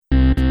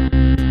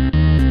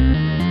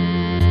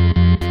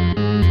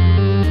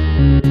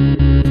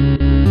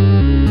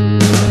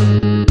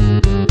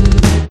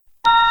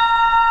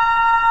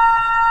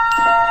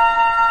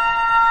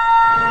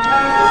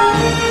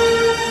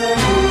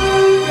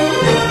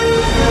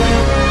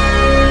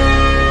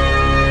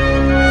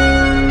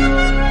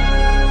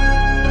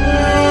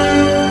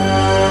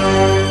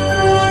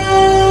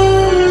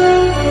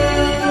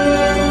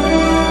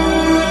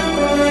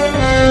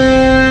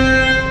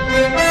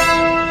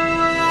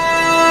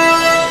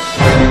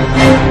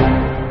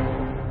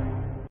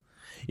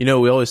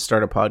We always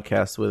start a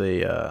podcast with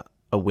a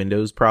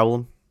Windows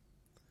problem.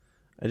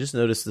 I just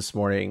noticed this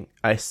morning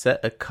I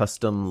set a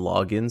custom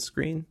login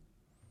screen.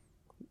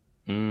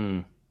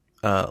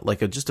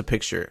 Just a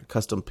picture,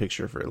 custom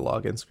picture for a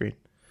login screen.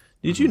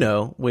 Did you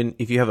know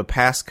if you have a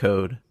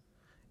passcode,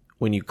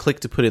 when you click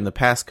to put in the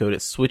passcode,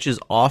 it switches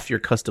off your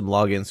custom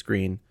login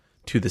screen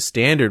to the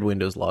standard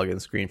Windows login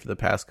screen for the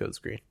passcode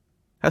screen?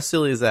 How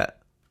silly is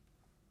that?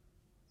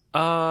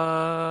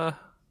 I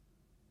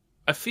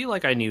feel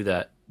like I knew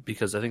that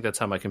because I think that's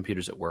how my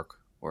computers at work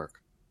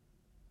work.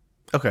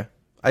 Okay.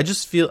 I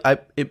just feel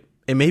it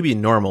may be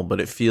normal, but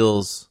it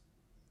feels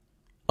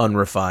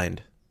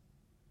unrefined.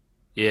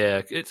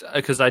 Yeah, it's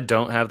because I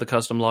don't have the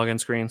custom login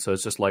screen, so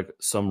it's just like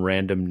some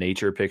random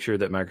nature picture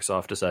that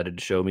Microsoft decided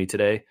to show me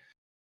today.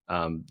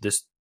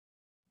 This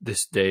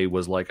day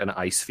was like an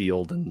ice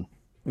field, and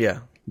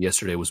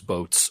yesterday was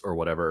boats or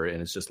whatever,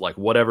 and it's just like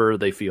whatever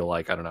they feel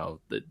like. I don't know.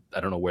 I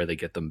don't know where they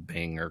get them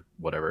Bing or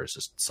whatever. It's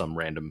just some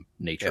random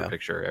nature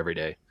picture every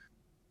day.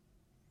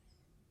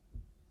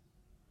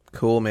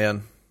 Cool,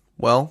 man.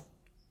 Well,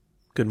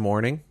 good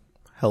morning.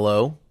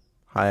 Hello.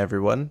 Hi,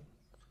 everyone.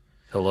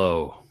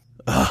 Hello.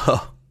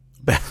 Oh,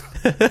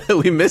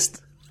 we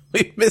missed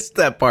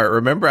that part.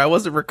 Remember, I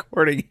wasn't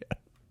recording yet.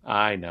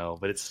 I know,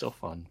 but it's still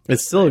fun.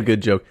 It's still a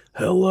good joke.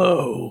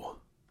 Hello.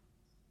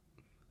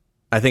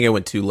 I think I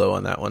went too low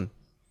on that one.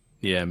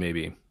 Yeah,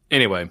 maybe.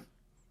 Anyway,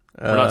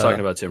 we're not talking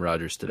about Tim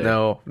Rogers today.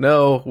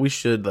 No, we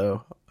should,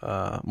 though.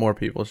 More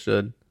people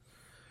should.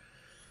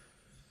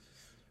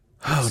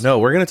 Oh, no,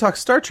 we're going to talk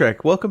Star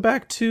Trek. Welcome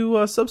back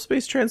to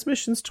Subspace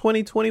Transmissions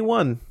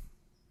 2021.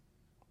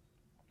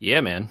 Yeah,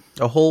 man.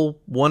 A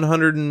whole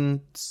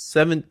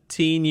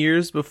 117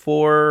 years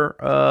before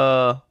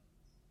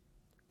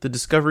the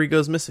Discovery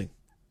goes missing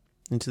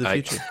into the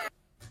future.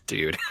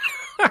 Dude.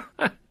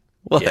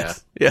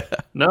 What? Yeah.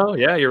 No,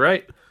 yeah, you're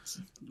right. It's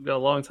got a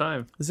long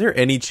time. Is there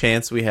any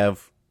chance we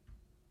have...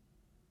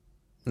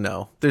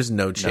 No, there's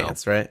no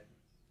chance, right?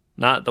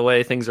 Not the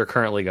way things are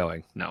currently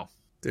going. No.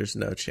 There's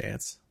no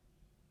chance.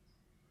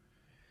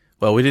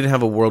 Well, we didn't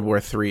have a World War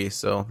III,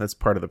 so that's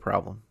part of the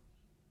problem.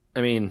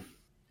 I mean,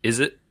 is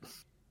it?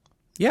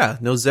 Yeah,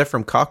 no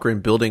Zefram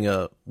Cochrane building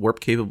a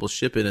warp-capable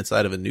ship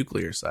inside of a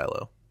nuclear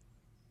silo.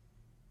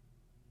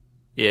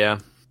 Yeah.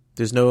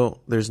 There's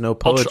no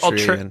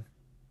poetry.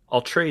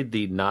 I'll trade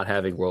the not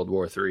having World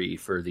War III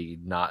for the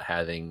not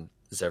having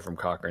Zefram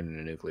Cochrane in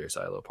a nuclear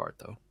silo part,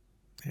 though.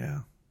 Yeah.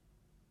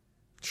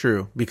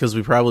 True, because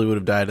we probably would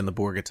have died in the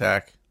Borg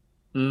attack.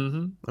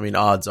 Mm-hmm. I mean,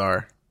 odds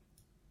are.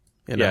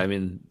 Yeah, I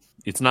mean,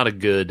 it's not a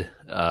good,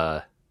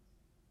 or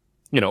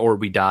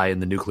we die in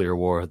the nuclear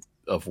war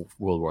of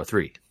World War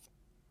III.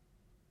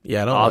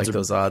 Yeah, I don't like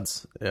those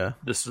odds. Yeah.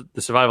 The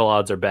survival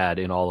odds are bad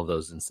in all of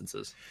those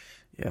instances.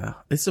 Yeah.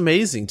 It's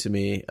amazing to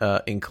me,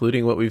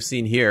 including what we've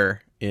seen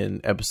here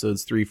in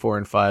episodes 3, 4,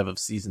 and 5 of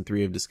season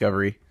 3 of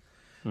Discovery,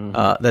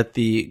 that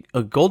the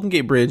Golden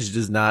Gate Bridge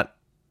does not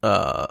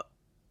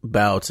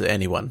bow to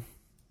anyone,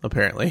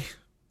 apparently.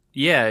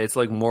 Yeah, it's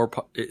like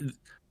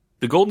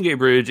the Golden Gate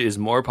Bridge is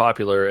more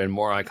popular and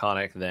more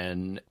iconic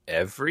than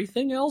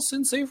everything else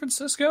in San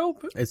Francisco.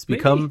 It's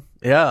become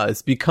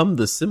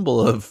the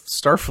symbol of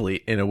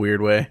Starfleet in a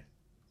weird way.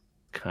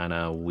 Kind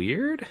of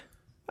weird.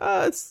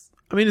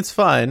 It's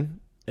fine.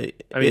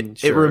 It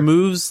sure.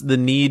 removes the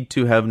need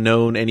to have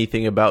known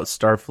anything about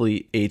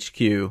Starfleet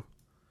HQ,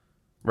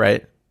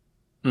 right?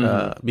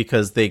 Mm-hmm.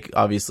 Because they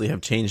obviously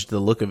have changed the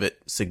look of it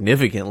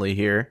significantly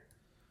here.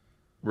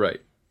 Right.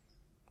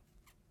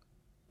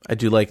 I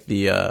do like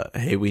the,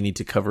 hey, we need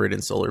to cover it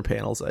in solar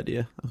panels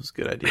idea. That was a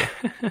good idea.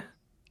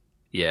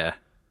 Yeah.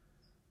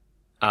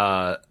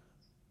 I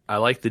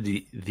like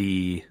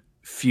the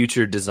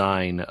future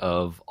design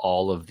of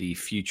all of the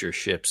future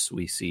ships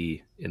we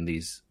see in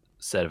these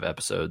set of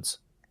episodes.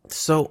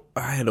 So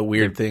I had a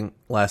weird thing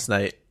last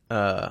night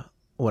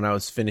when I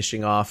was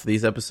finishing off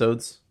these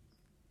episodes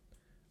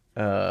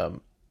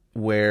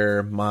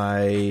where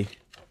my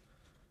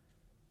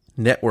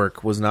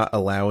network was not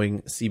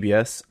allowing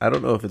CBS. I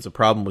don't know if it's a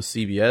problem with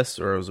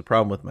CBS or it was a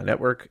problem with my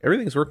network.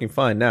 Everything's working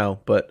fine now,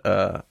 but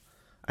I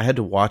had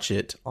to watch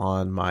it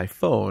on my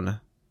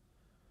phone.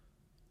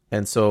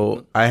 And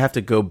so I have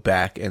to go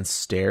back and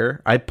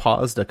stare. I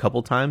paused a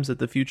couple times at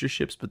the future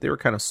ships, but they were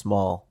kind of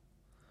small.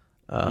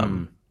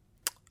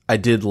 I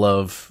did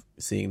love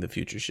seeing the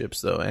future ships,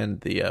 though, and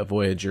the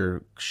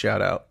Voyager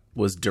shout-out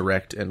was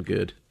direct and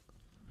good.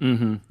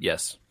 Mm-hmm.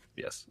 Yes,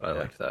 I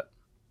liked that.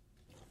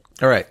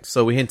 All right,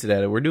 so we hinted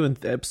at it. We're doing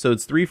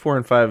episodes 3, 4,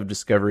 and 5 of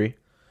Discovery.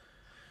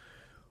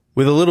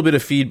 With a little bit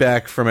of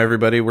feedback from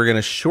everybody, we're going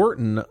to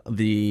shorten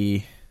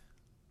the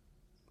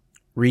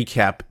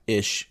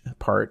recap-ish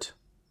part.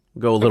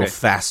 Go a little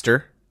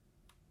faster.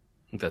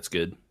 I think that's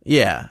good.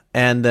 Yeah,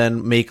 and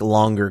then make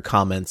longer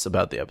comments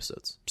about the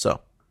episodes.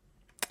 So,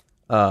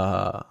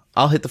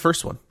 I'll hit the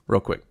first one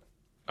real quick.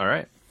 All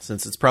right.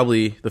 Since it's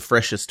probably the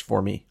freshest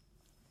for me.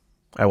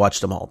 I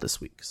watched them all this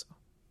week, so.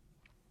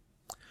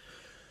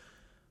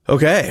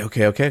 Okay.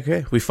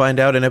 We find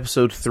out in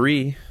episode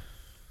 3.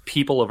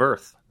 People of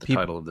Earth, the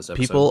title of this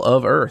episode. People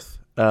of Earth.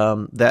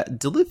 that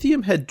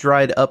dilithium had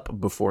dried up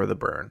before the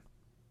burn.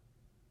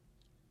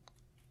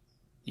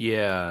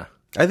 Yeah.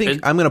 I think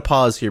I'm going to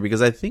pause here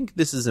because I think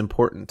this is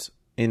important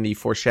in the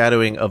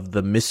foreshadowing of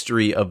the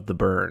mystery of the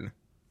burn.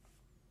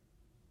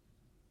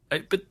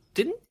 But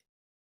didn't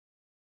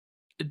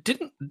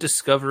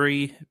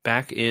Discovery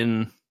back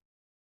in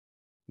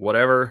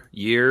whatever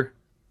year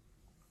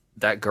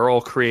that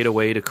girl create a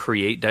way to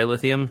create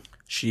dilithium?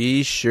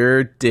 She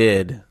sure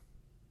did.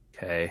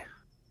 Okay.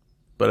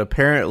 But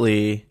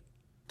apparently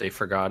They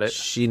forgot it.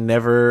 she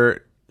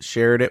never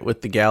shared it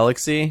with the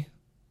galaxy.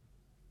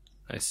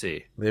 I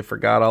see. They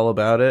forgot all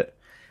about it.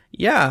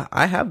 Yeah,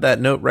 I have that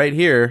note right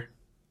here.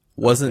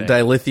 Wasn't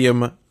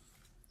dilithium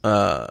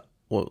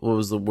what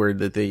was the word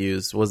that they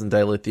used? Wasn't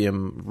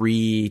dilithium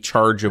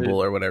rechargeable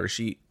or whatever?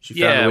 She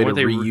found a way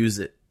to reuse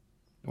it.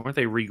 Weren't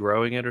they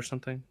regrowing it or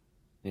something?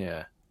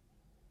 Yeah.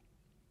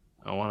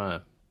 I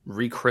want to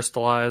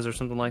recrystallize or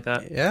something like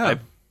that. Yeah.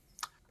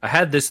 I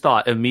had this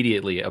thought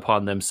immediately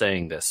upon them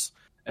saying this,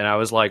 and I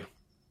was like,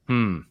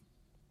 if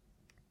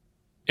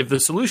the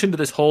solution to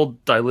this whole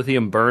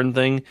dilithium burn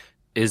thing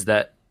is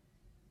that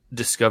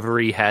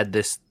Discovery had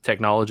this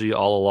technology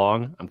all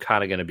along, I'm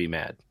kind of going to be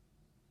mad.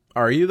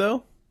 Are you,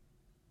 though?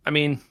 I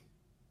mean,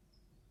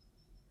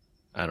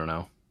 I don't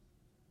know.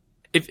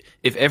 If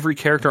every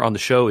character on the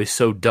show is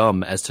so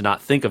dumb as to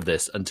not think of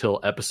this until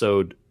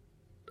episode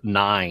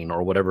 9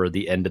 or whatever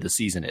the end of the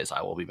season is,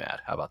 I will be mad.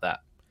 How about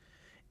that?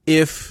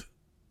 If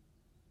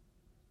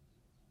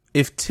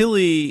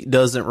Tilly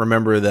doesn't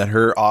remember that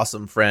her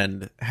awesome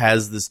friend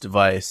has this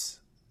device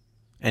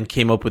and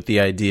came up with the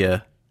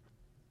idea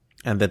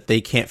and that they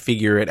can't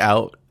figure it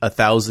out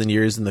 1,000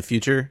 years in the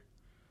future.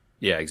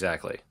 Yeah,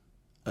 exactly.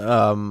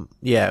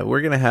 Yeah, we're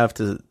going to have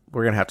to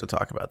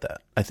talk about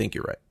that. I think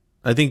you're right.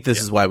 I think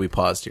this is why we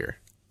paused here.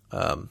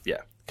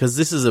 Yeah. Cuz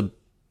this is a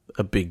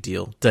big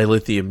deal.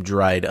 Dilithium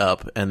dried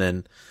up and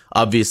then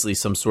obviously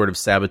some sort of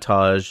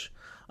sabotage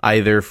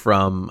either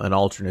from an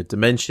alternate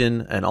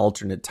dimension, an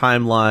alternate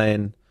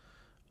timeline,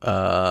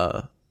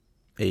 a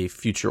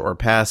future or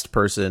past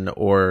person,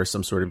 or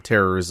some sort of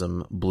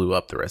terrorism blew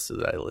up the rest of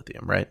the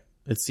dilithium, right?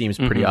 It seems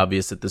pretty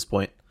obvious at this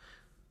point.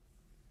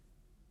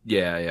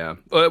 Yeah.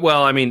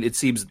 Well, I mean, it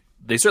seems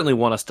they certainly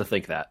want us to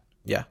think that.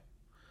 Yeah.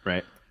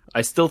 Right.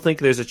 I still think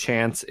there's a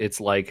chance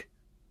it's like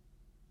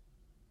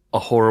a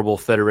horrible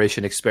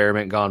Federation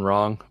experiment gone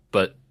wrong,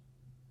 but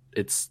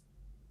it's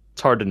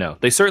hard to know.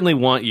 They certainly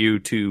want you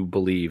to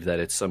believe that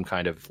it's some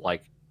kind of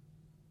like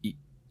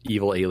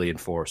evil alien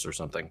force or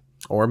something.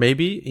 Or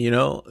maybe,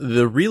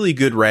 the really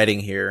good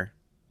writing here,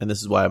 and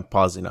this is why I'm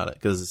pausing on it,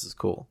 because this is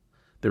cool.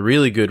 The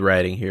really good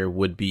writing here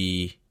would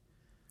be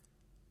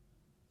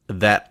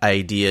that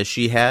idea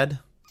she had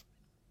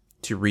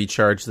to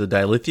recharge the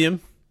dilithium.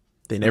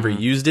 They never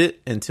used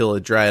it until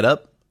it dried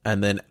up,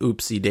 and then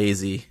oopsie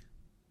daisy.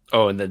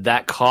 Oh, and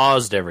that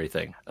caused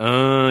everything.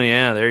 Oh,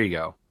 yeah, there you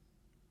go.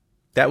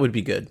 That would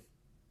be good.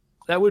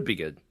 That would be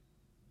good.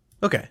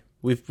 Okay.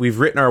 We've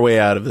written our way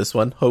out of this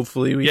one.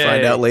 Hopefully we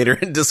find out later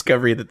in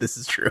Discovery that this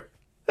is true.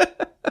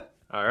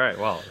 All right,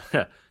 well,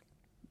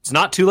 it's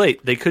not too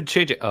late. They could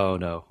change it. Oh,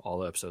 no. All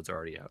the episodes are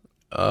already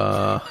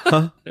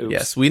out.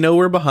 Yes, we know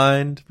we're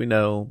behind. We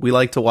know. We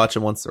like to watch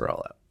them once they're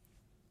all out.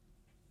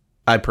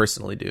 I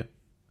personally do.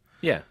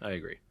 Yeah, I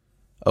agree.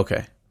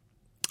 Okay.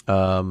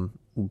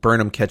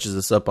 Burnham catches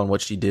us up on what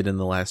she did in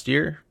the last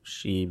year.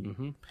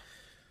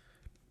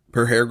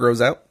 Her hair grows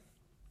out.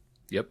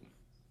 Yep.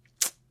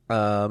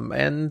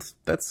 And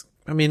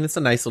it's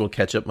a nice little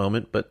catch-up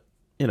moment, but,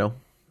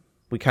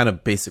 we kind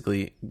of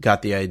basically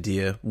got the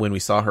idea when we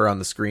saw her on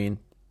the screen.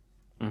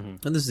 And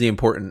this is the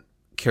important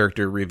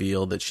character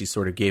reveal that she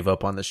sort of gave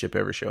up on the ship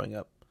ever showing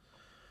up.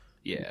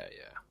 Yeah.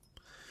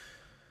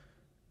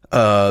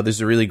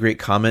 There's a really great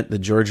comment that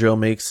Giorgio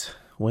makes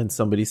when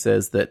somebody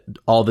says that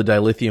all the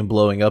dilithium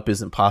blowing up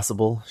isn't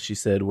possible. She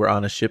said, "We're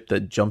on a ship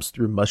that jumps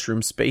through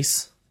mushroom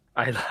space."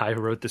 I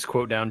wrote this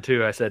quote down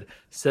too. I said,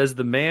 "Says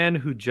the man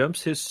who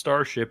jumps his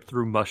starship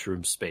through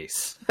mushroom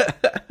space."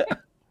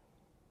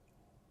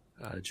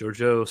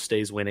 Giorgio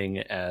stays winning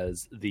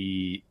as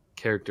the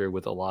character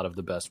with a lot of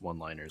the best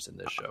one-liners in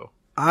this show.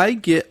 I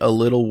get a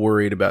little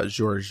worried about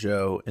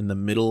Giorgio in the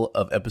middle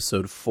of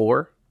episode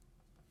 4.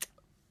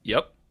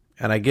 Yep.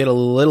 And I get a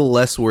little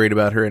less worried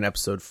about her in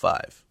episode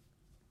 5.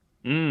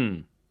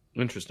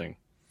 Interesting.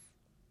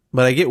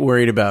 But I get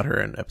worried about her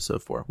in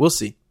episode 4. We'll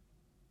see.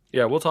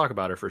 Yeah, we'll talk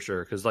about her for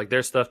sure, because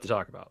there's stuff to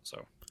talk about.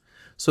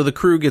 So the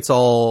crew gets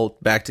all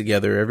back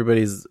together.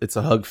 It's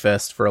a hug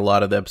fest for a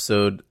lot of the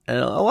episode. And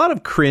a lot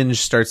of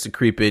cringe starts to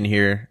creep in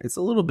here. It's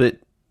a little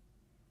bit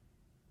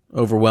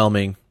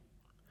overwhelming.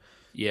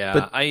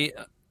 Yeah,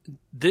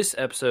 this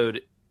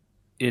episode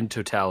in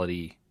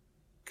totality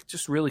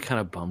just really kind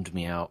of bummed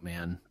me out,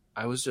 man.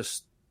 I was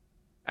just,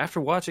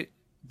 after watching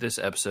this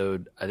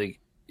episode, I think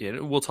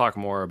we'll talk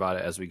more about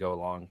it as we go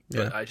along.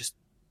 But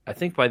I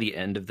think by the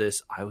end of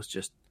this, I was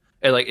just,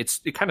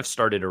 it kind of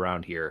started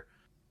around here,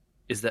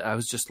 is that I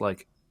was just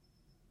like,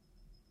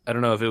 I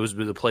don't know if it was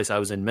the place I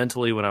was in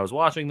mentally when I was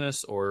watching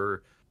this,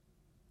 or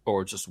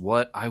or just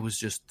what? I was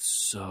just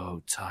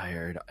so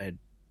tired.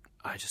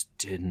 I just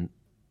didn't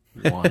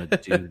want to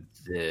do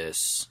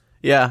this.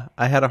 Yeah,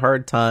 I had a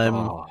hard time.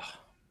 Oh.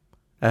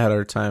 I had a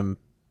hard time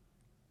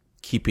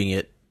keeping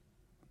it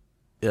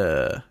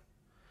real.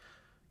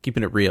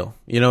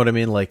 You know what I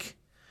mean? Like,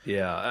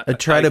 Yeah, I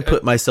try to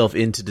put myself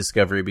into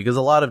Discovery, because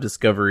a lot of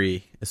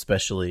Discovery,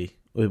 especially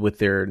with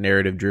their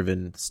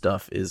narrative-driven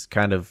stuff, is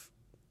kind of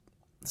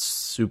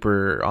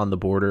super on the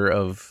border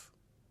of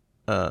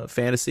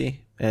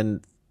fantasy,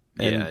 and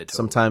totally.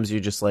 Sometimes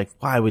you're just like,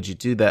 why would you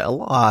do that? A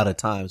lot of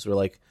times we're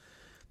like,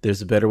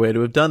 there's a better way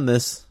to have done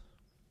this.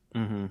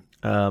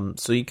 Mm-hmm.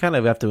 So you kind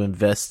of have to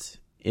invest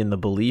in the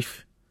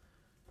belief.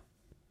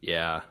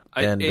 Yeah,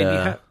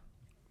 yeah,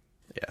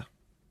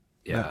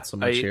 yeah. Not so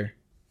much here.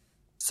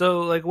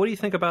 So, like, what do you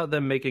think about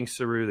them making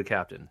Saru the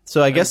captain?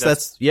 So I guess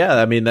that's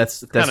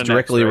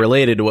directly right?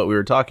 related to what we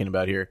were talking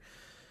about here,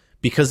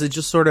 because it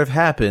just sort of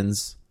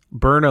happens.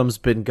 Burnham's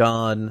been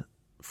gone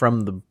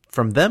from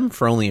them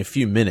for only a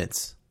few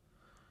minutes,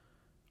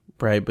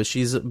 right? But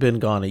she's been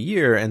gone a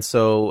year, and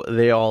so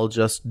they all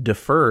just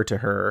defer to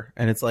her,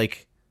 and it's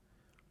like,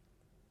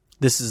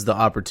 this is the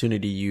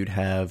opportunity you'd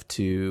have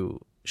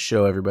to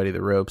show everybody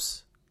the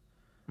ropes.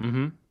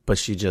 Mm-hmm. But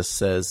she just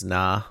says,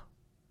 nah.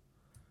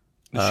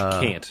 She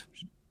can't.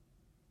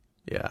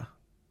 Yeah.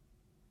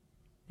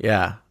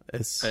 Yeah.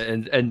 It's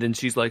And then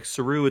she's like,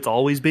 Saru, it's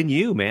always been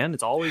you, man.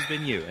 It's always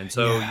been you. And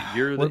so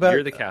you're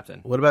the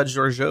captain. What about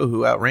Georgiou,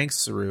 who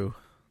outranks Saru?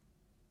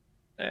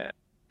 I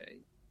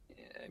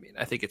mean,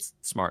 I think it's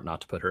smart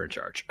not to put her in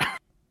charge.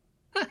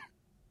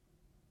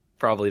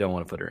 Probably don't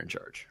want to put her in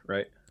charge,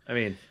 right? I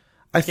mean,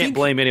 I can't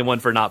blame anyone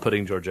for not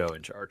putting Georgiou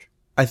in charge.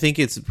 I think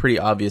it's pretty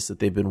obvious that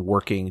they've been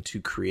working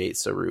to create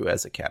Saru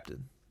as a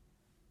captain.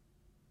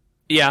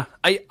 Yeah,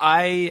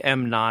 I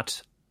am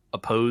not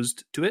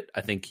opposed to it.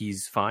 I think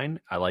he's fine.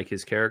 I like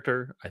his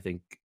character. I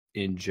think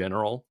in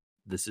general,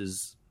 this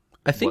is.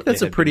 I think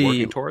that's a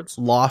pretty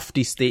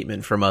lofty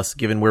statement from us,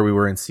 given where we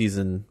were in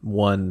season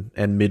 1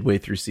 and midway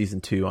through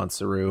season 2 on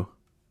Saru.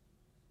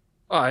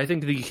 I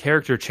think the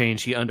character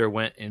change he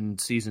underwent in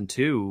season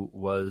 2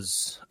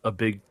 was a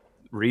big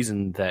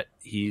reason that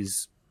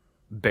he's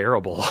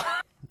bearable,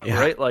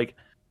 right? Like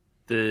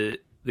the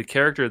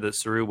character that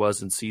Saru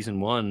was in season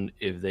 1,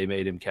 if they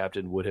made him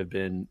captain, would have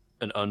been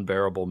an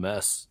unbearable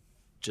mess,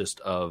 just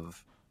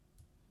of,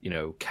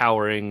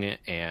 cowering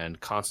and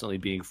constantly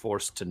being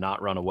forced to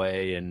not run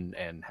away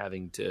and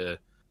having to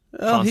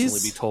constantly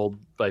be told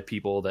by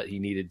people that he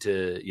needed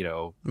to,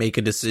 make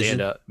a decision,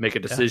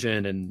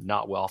 and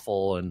not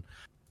waffle. And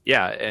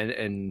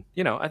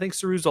I think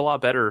Saru's a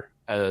lot better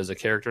as a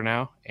character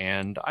now,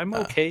 and I'm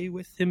okay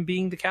with him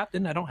being the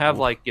captain. I don't have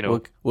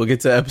we'll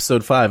get to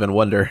episode 5 and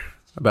wonder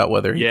about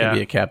whether he can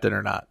be a captain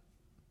or not.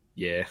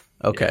 Yeah.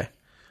 Okay.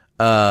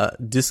 Yeah.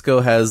 Disco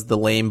has the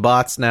lame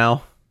bots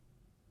now.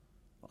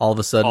 All of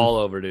a sudden, all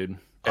over, dude.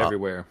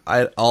 Everywhere.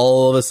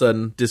 All of a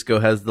sudden, Disco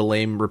has the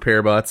lame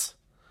repair bots.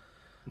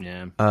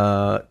 Yeah.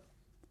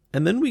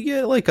 And then we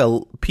get like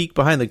a peek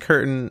behind the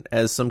curtain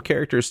as some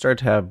characters start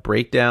to have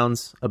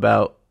breakdowns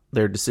about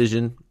their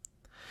decision.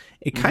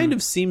 It kind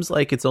of seems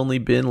like it's only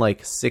been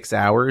like 6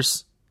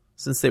 hours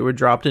since they were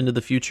dropped into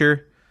the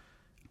future.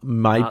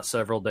 Not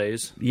several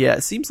days. Yeah,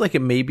 it seems like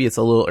maybe it's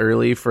a little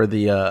early for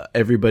the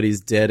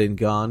everybody's dead and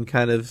gone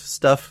kind of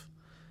stuff.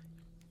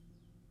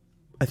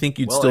 I think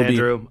you'd still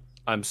Andrew,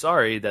 I'm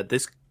sorry that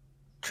this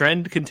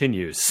trend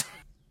continues.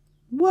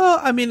 Well,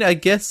 I mean, I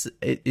guess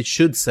it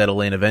should settle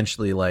in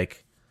eventually,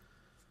 like,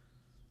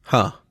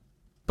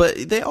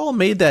 But they all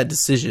made that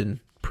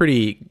decision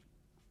pretty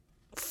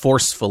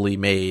forcefully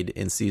made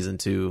in season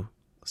 2.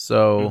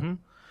 So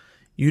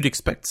you'd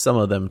expect some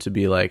of them to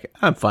be like,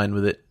 I'm fine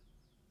with it.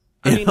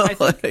 I mean,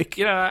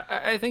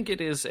 I think it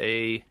is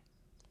a.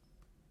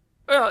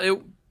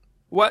 Well,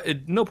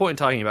 no point in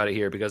talking about it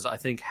here, because I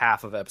think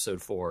half of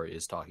episode 4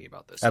 is talking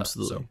about this.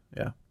 Absolutely,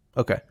 yeah.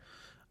 Okay.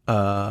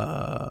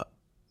 I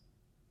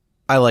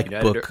like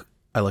Book.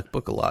 I like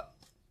Book a lot.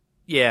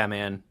 Yeah,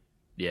 man.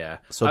 Yeah.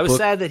 So I was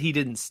sad that he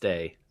didn't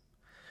stay.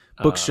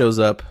 Book shows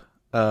up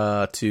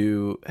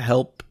to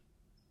help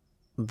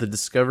the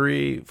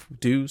Discovery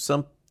do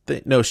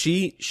something. No,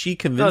 she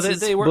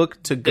convinces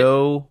Book to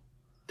go.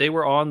 They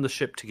were on the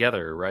ship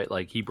together, right?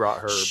 Like, he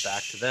brought her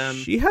back to them.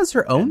 She has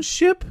her own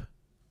ship?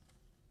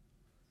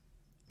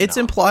 It's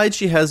implied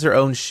she has her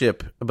own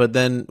ship, but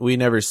then we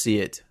never see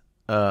it.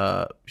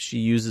 She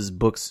uses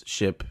Book's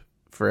ship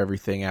for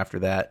everything after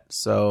that,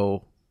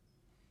 so...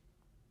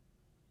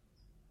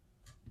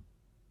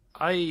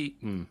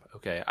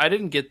 Okay. I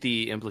didn't get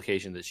the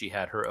implication that she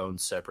had her own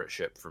separate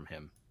ship from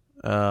him.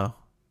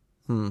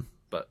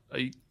 But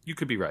you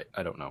could be right.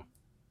 I don't know.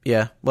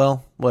 Yeah,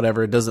 well,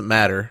 whatever. It doesn't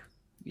matter.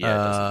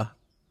 Yeah,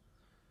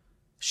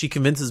 she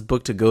convinces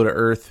Book to go to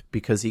Earth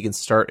because he can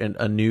start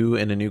a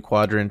new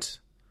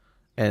quadrant,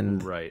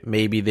 and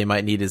maybe they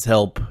might need his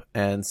help.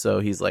 And so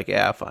he's like,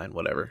 "Yeah, fine,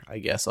 whatever. I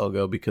guess I'll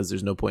go because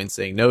there's no point in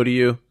saying no to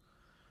you."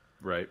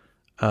 Right.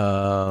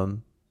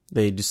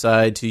 They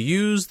decide to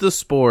use the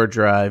spore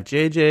drive.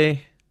 JJ,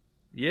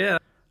 yeah,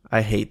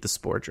 I hate the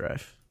spore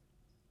drive.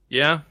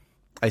 Yeah.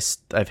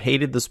 I've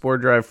hated the spore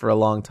drive for a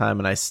long time,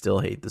 and I still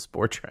hate the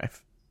spore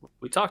drive.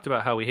 We talked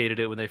about how we hated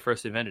it when they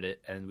first invented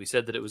it, and we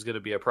said that it was going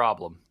to be a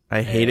problem.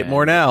 I hate it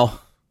more now.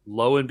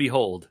 Lo and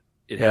behold,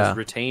 it has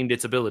retained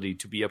its ability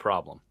to be a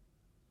problem.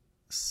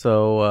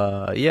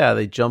 So,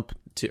 they jump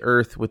to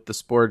Earth with the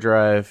spore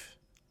drive.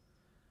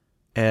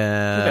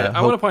 And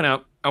I want to point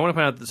out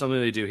that something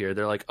they do here.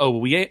 They're like, oh,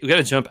 we got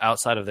to jump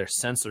outside of their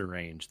sensor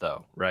range,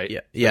 though, right?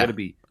 Yeah. Got to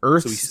be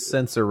Earth's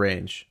sensor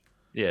range.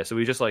 Yeah, so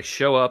we just like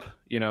show up,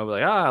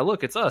 like,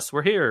 look, it's us.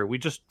 We're here. We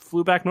just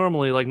flew back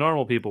normally like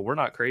normal people. We're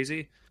not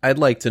crazy. I'd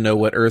like to know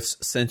what Earth's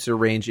sensor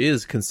range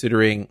is,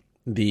 considering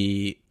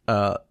the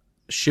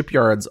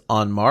shipyards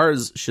on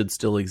Mars should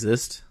still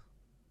exist.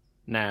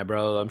 Nah,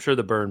 bro. I'm sure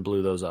the burn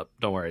blew those up.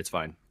 Don't worry, it's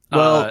fine.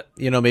 Well,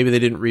 maybe they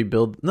didn't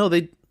rebuild. No,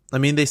 they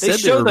said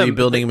they were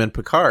rebuilding them in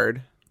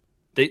Picard.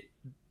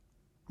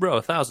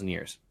 1,000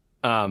 years.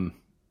 The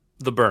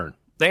burn.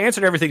 The answer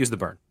to everything is the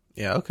burn.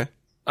 Yeah, okay.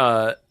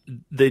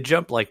 They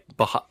jump like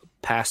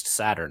past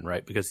Saturn,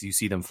 right? Because you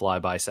see them fly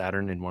by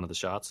Saturn in one of the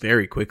shots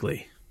very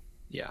quickly.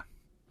 Yeah.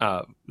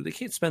 They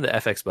can't spend the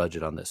FX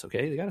budget on this.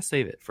 Okay, they got to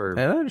save it for.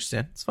 I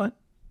understand. It's fine.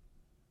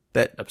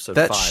 That episode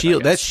that 5,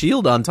 shield that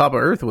shield on top of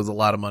Earth was a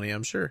lot of money.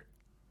 I'm sure.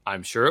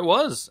 I'm sure it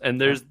was,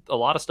 and there's a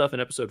lot of stuff in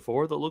episode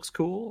 4 that looks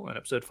cool, and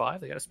episode 5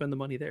 they got to spend the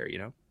money there.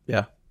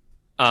 Yeah.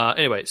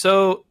 Anyway,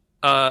 so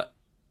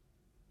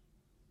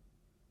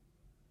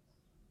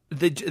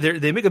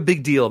they make a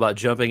big deal about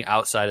jumping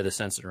outside of the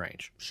sensor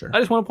range. Sure. I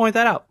just want to point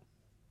that out.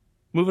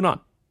 Moving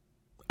on.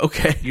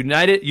 Okay.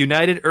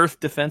 United Earth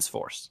Defense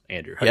Force.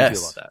 Andrew, how do you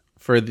feel about that?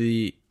 For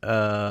the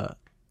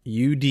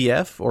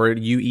UDF or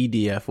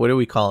UEDF, what are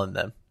we calling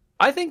them?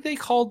 I think they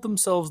called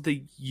themselves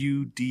the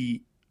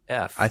UDF.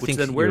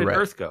 Where did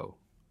Earth go?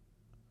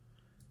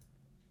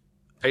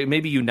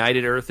 Maybe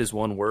United Earth is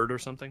one word or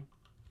something?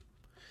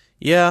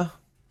 Yeah.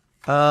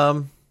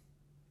 I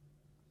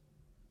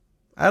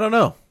don't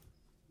know.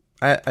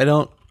 I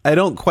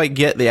don't quite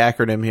get the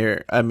acronym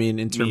here. I mean,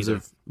 in terms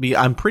of,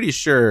 I'm pretty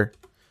sure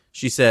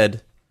she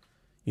said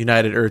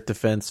United Earth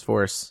Defense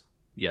Force.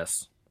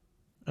 Yes.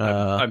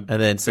 And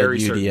then said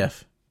UDF.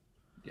 Certain.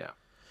 Yeah.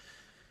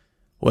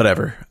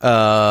 Whatever.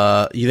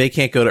 They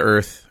can't go to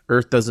Earth.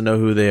 Earth doesn't know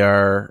who they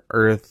are.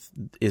 Earth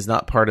is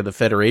not part of the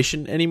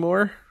Federation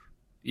anymore.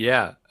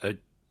 Yeah.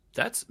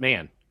 That's,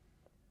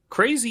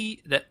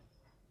 crazy that,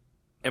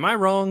 am I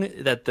wrong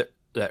that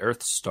that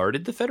Earth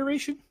started the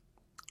Federation?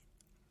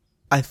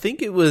 I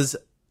think it was,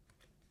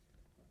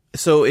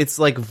 so it's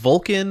like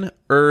Vulcan,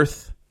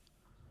 Earth,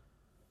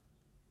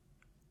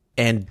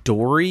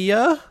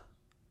 Andoria,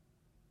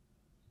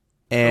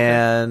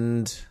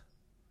 and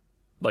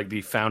like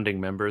the founding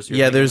members.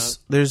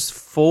 There's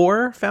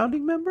 4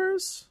 founding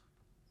members.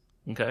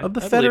 Okay, of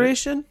the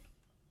Federation.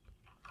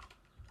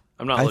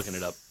 I'm not looking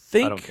it up.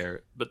 I don't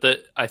care.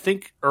 But I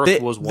think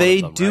Earth was one of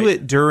them. They do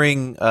it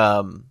during.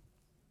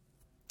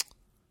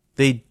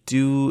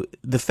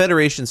 The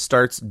Federation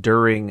starts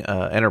during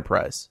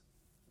Enterprise.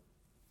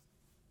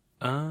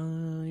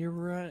 You're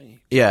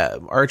right. Yeah,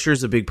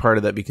 Archer's a big part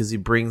of that because he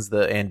brings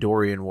the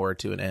Andorian War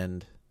to an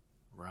end.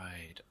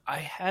 Right. I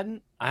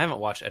haven't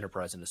watched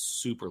Enterprise in a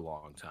super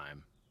long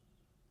time.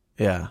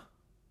 Yeah.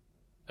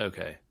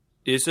 Okay.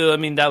 So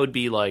that would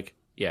be like,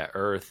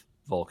 Earth,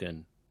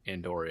 Vulcan,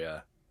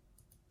 Andoria.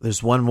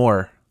 There's one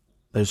more.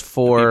 There's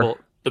 4.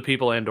 The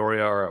people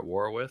Andoria are at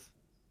war with?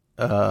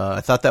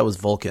 I thought that was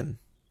Vulcan.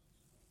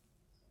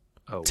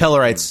 Oh,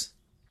 Tellarites.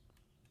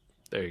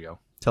 There you go.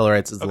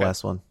 Tellarites is the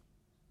last one.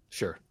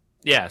 Sure.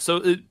 Yeah,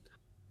 so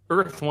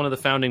Earth, one of the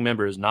founding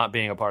members, not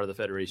being a part of the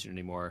Federation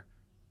anymore,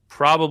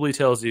 probably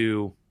tells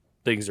you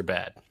things are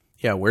bad.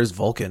 Yeah, where's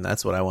Vulcan?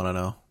 That's what I want to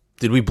know.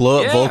 Did we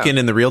blow up Vulcan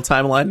in the real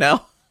timeline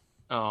now?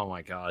 Oh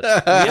my god.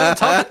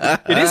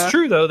 It is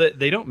true, though, that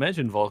they don't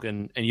mention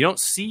Vulcan, and you don't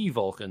see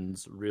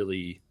Vulcans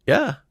really.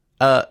 Yeah.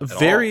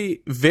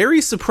 Very,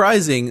 very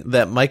surprising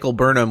that Michael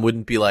Burnham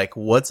wouldn't be like,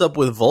 what's up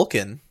with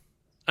Vulcan?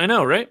 I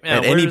know, right? Yeah,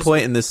 at any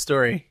point in this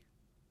story.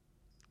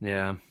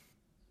 Yeah.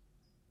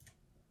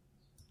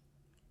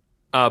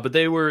 But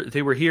they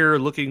were here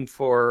looking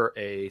for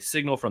a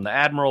signal from the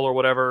Admiral or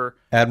whatever.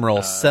 Admiral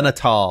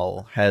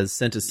Senatal has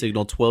sent a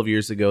signal 12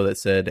 years ago that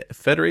said,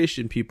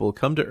 Federation people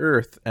come to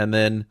Earth. And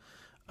then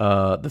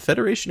the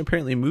Federation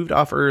apparently moved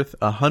off Earth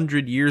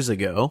 100 years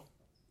ago.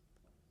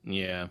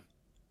 Yeah.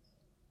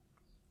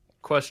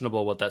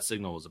 Questionable what that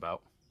signal was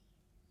about.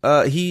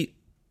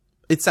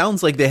 It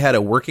sounds like they had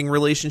a working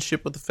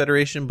relationship with the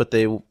Federation, but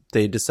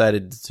they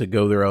decided to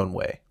go their own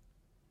way.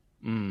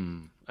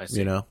 I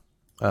see.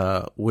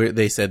 Where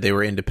they said they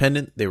were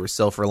independent, they were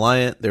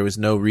self-reliant. There was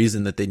no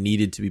reason that they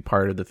needed to be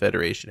part of the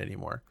Federation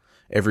anymore.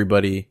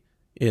 Everybody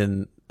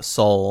in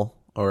Sol,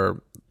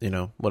 or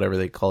whatever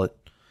they call it,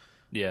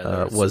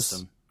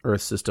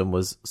 Earth system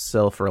was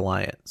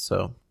self-reliant.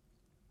 So,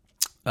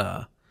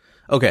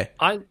 okay.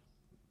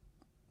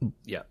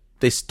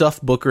 They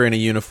stuffed Booker in a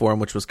uniform,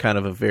 which was kind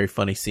of a very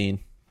funny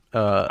scene.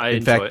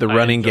 In fact, the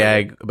running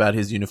gag about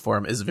his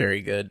uniform is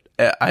very good.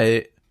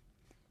 I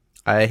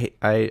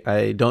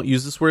don't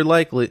use this word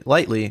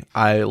lightly.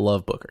 I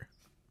love Booker.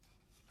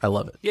 I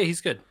love it. Yeah,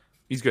 he's good.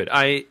 He's good.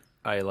 I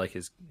like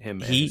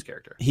him and his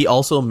character. He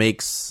also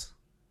makes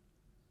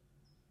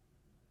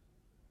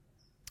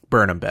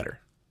Burnham better.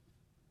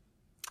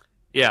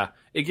 Yeah,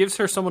 it gives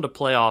her someone to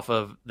play off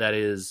of that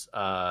is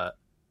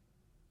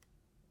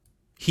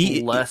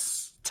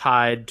less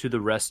tied to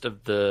the rest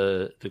of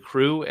the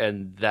crew,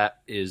 and that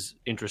is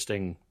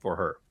interesting for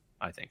her,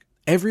 I think.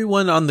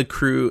 Everyone on the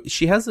crew,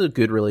 she has a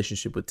good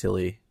relationship with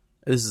Tilly.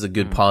 This is a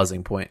good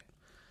pausing point.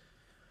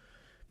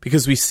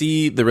 Because we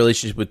see the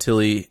relationship with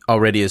Tilly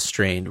already as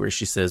strained, where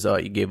she says, "Oh,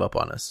 you gave up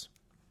on us."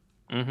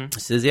 Mm-hmm. She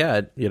says,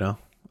 "Yeah,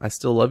 I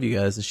still love you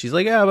guys." And she's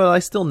like, "Yeah, but I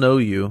still know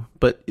you."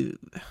 But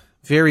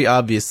very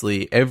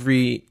obviously,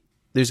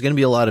 there's going to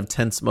be a lot of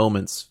tense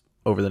moments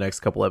over the next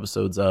couple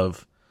episodes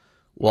of,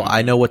 well,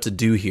 I know what to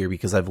do here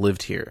because I've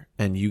lived here,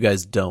 and you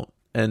guys don't.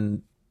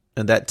 And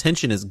that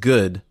tension is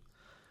good,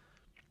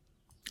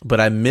 but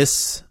I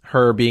miss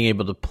her being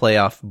able to play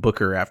off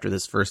Booker after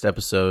this first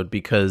episode,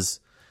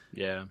 because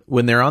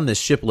when they're on this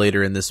ship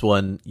later in this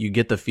one, you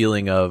get the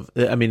feeling of,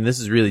 I mean, this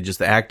is really just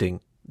the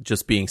acting,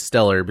 just being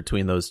stellar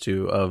between those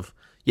two of,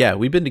 yeah,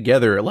 we've been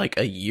together like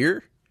a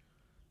year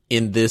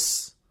in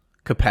this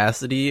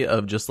capacity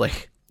of just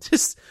like,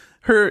 just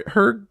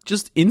her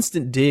just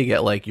instant dig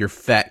at like your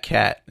fat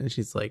cat. And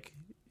she's like,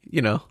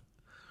 you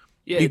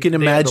can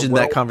imagine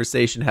that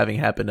conversation having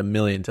happened a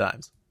million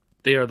times.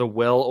 They are the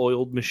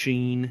well-oiled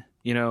machine.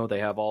 They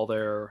have all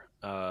their,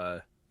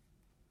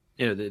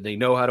 they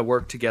know how to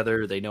work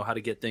together. They know how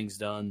to get things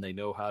done. They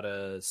know how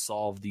to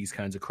solve these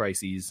kinds of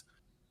crises.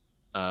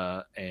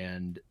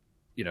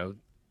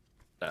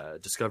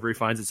 Discovery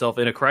finds itself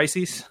in a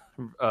crisis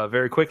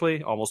very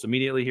quickly, almost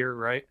immediately here,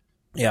 right?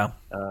 Yeah.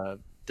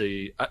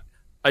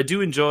 I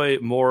do enjoy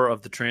more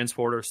of the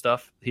transporter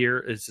stuff here.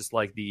 It's just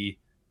like the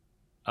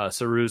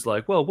Saru's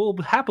like, well, we'll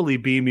happily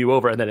beam you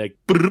over, and then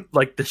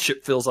like the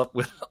ship fills up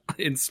with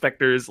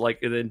inspectors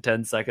like in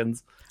 10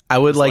 seconds. I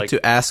would like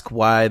to ask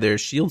why their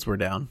shields were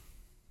down.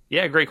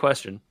 Yeah, great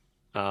question.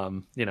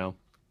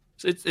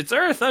 It's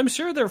Earth. I'm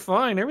sure they're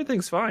fine.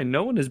 Everything's fine.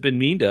 No one has been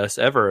mean to us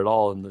ever at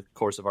all in the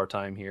course of our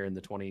time here in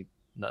the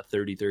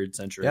 33rd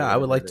century. Yeah, I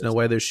would like to know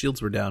why their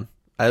shields were down.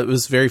 It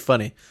was very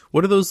funny.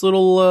 What are those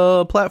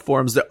little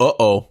platforms that...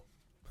 Oh,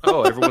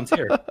 everyone's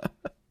here.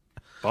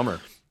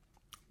 Bummer.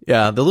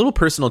 Yeah, the little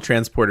personal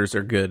transporters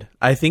are good.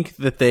 I think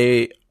that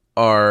they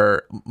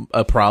are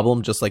a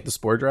problem, just like the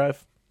Spore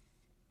Drive.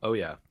 Oh,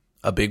 yeah.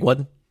 A big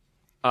one.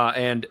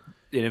 And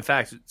in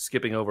fact,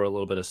 skipping over a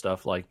little bit of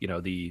stuff, like,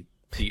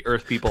 the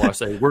Earth people are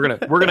saying we're gonna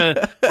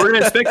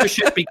inspect the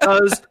ship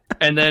because,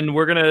 and then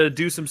we're gonna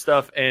do some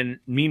stuff, and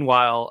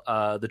meanwhile,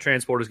 the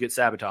transporters get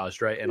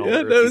sabotaged, right? And all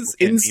the Earth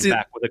people instant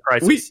back with a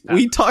crisis.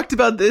 We talked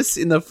about this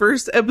in the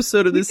first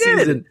episode of this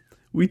season.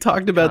 We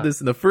talked about this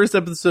in the first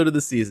episode of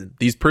the season.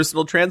 These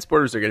personal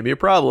transporters are going to be a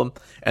problem,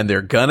 and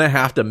they're gonna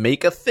have to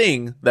make a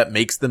thing that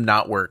makes them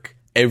not work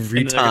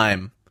every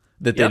time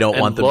that they don't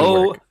want them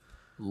to work.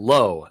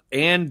 Lo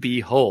and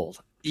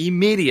behold.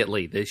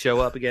 Immediately they show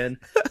up again.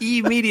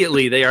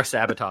 Immediately they are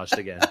sabotaged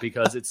again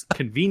because it's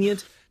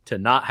convenient to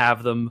not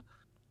have them.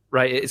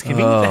 Right? It's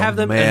convenient to have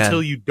them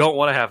until you don't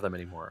want to have them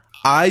anymore.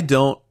 I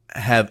don't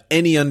have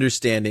any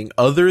understanding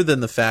other than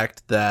the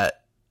fact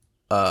that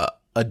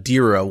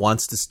Adira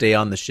wants to stay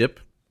on the ship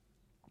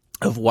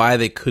of why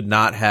they could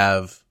not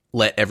have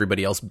let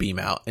everybody else beam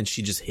out, and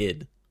she just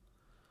hid.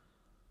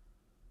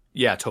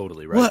 Yeah,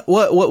 totally right.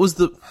 What was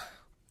the...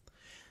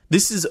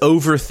 This is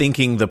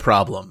overthinking the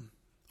problem.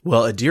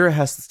 Well, Adira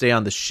has to stay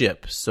on the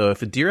ship. So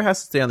if Adira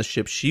has to stay on the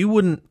ship, she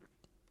wouldn't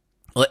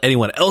let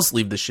anyone else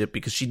leave the ship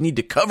because she'd need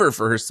to cover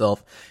for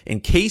herself in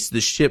case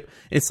the ship...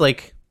 It's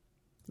like,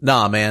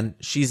 nah, man.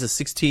 She's a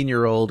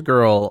 16-year-old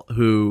girl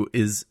who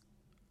is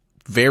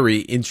very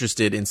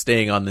interested in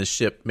staying on this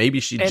ship. Maybe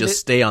she'd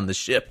stay on the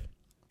ship.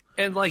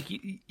 And like,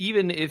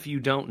 even if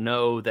you don't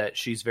know that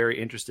she's very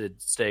interested in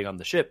staying on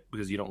the ship,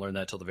 because you don't learn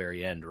that till the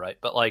very end, right?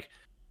 But like,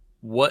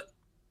 what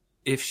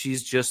if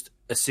she's just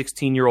a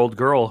 16-year-old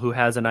girl who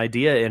has an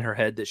idea in her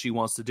head that she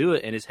wants to do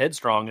it and is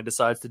headstrong and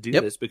decides to do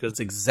this because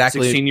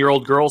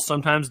 16-year-old girls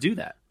sometimes do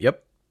that.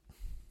 Yep.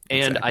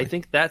 And I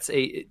think that's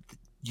you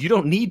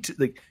don't need to,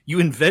 like, you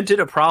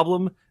invented a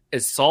problem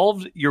and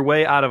solved your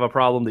way out of a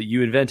problem that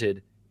you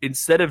invented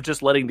instead of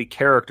just letting the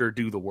character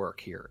do the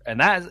work here. And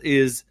that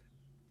is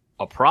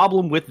a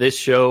problem with this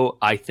show,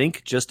 I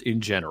think, just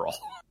in general.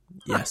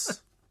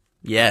 Yes.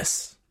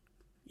 Yes.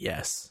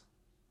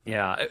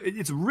 Yeah,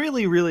 it's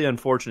really, really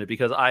unfortunate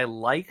because I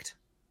don't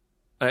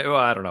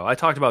know. I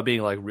talked about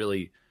being like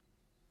really,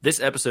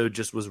 this episode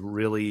just was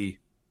really,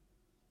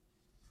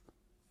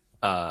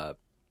 I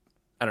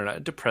don't know,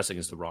 depressing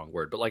is the wrong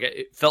word, but like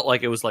it felt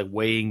like it was like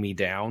weighing me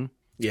down.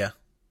 Yeah.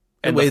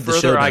 And the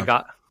further I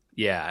got,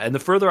 and the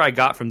further I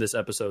got from this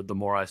episode, the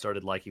more I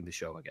started liking the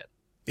show again.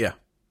 Yeah.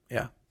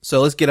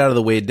 So let's get out of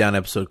the weighed down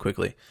episode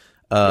quickly.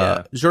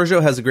 Giorgio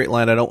has a great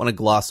line I don't want to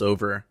gloss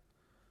over,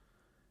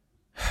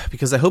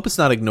 because I hope it's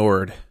not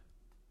ignored,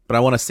 but I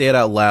want to say it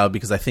out loud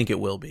because I think it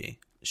will be.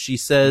 She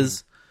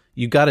says,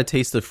 "You got a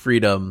taste of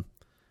freedom,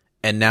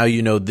 and now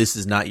you know this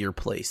is not your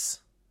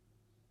place."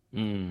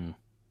 Mm.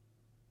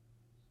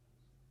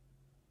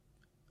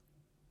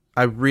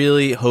 I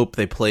really hope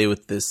they play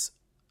with this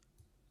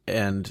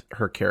and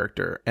her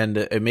character, and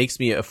it makes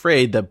me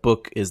afraid that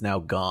Book is now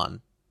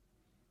gone,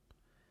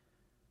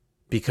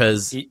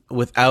 because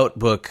without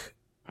Book,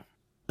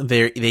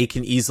 they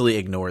can easily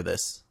ignore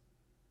this.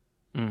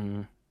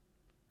 Mm.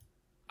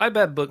 I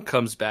bet Book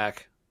comes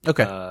back.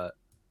 Okay.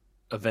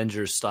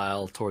 Avengers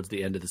style towards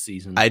the end of the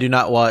season. I do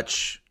not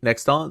watch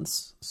Next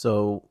Dawns,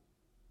 so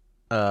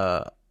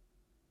that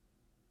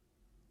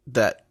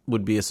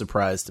would be a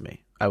surprise to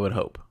me. I would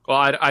hope. Well,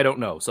 I don't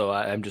know. So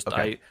I'm just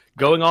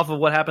going off of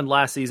what happened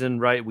last season,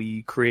 right?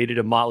 We created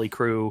a motley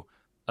crew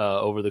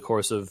over the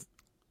course of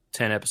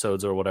 10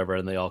 episodes or whatever,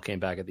 and they all came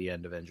back at the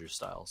end, Avengers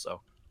style.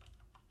 So,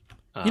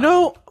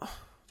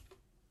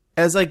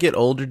 as I get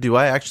older, do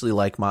I actually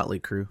like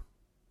Motley Crue?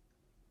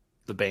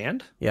 The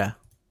band? Yeah.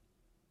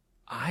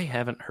 I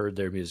haven't heard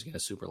their music in a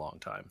super long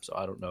time, so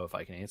I don't know if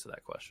I can answer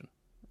that question.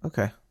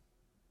 Okay.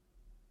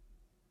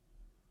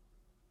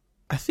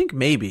 I think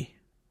maybe.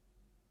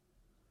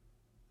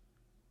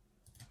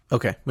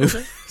 Okay.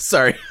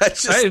 Sorry. I'm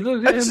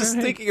just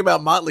thinking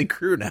about Motley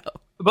Crue now.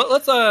 But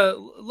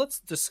let's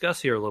discuss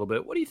here a little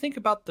bit. What do you think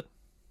about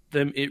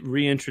them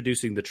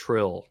reintroducing the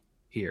trill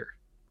here?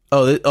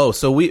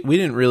 So we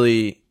didn't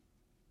really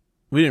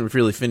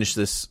finish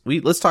this.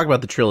 Let's talk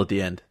about the trill at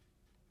the end.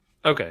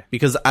 Okay.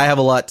 Because I have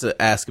a lot to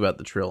ask about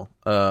the trill.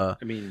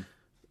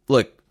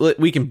 Look,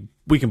 we can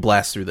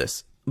blast through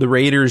this. The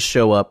Raiders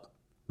show up.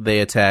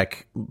 They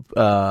attack.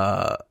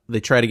 They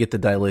try to get the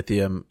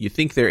dilithium. You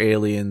think they're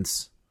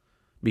aliens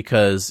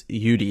because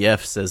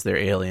UDF says they're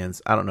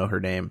aliens. I don't know her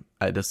name.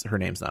 Her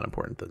name's not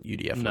important. The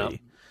UDF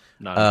lady.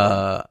 Not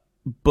important.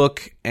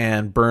 Book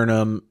and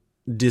Burnham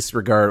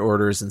disregard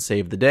orders and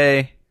save the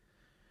day.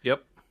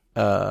 Yep.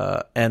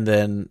 And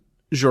then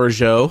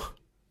Georgiou,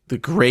 the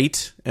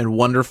great and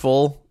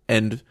wonderful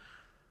and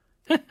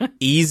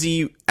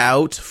easy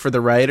out for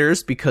the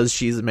writers because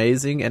she's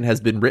amazing and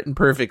has been written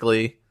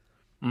perfectly,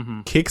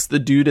 kicks the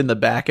dude in the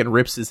back and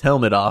rips his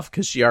helmet off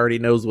because she already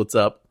knows what's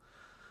up.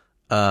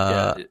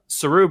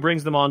 Saru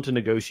brings them on to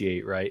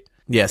negotiate, right?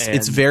 Yes,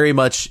 it's very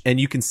much, and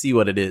you can see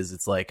what it is.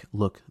 It's like,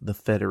 look, the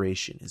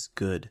Federation is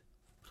good.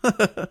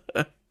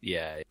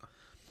 Yeah.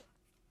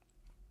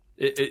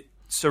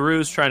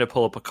 Saru's trying to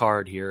pull up a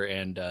card here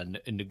and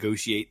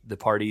negotiate the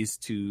parties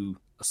to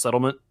a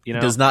settlement.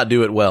 Does not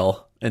do it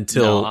well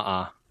until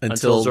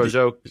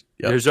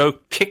Georgiou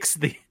kicks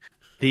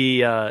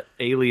the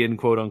alien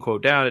quote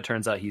unquote down. It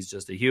turns out he's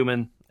just a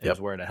human. He's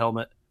wearing a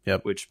helmet.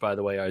 Yep. Which, by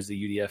the way, is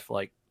the UDF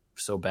like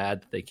so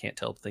bad that they can't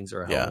tell if things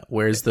are a helmet? Yeah.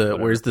 Where's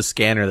the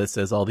scanner that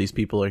says all these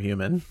people are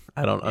human?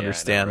 I don't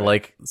understand. I know,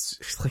 right?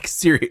 Like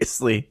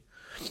seriously.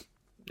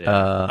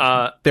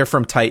 Yeah. They're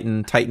from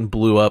Titan. Titan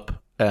blew up.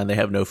 And they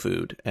have no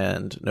food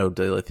and no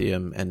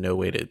dilithium and no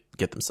way to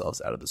get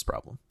themselves out of this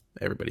problem.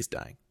 Everybody's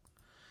dying.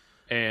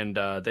 And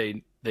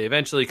they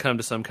eventually come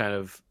to some kind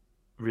of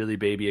really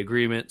baby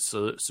agreement.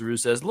 So Saru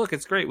says, look,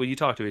 it's great when you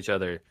talk to each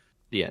other.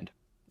 The end.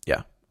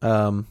 Yeah.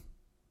 And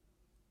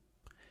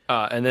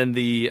then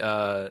the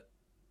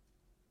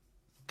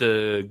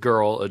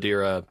girl,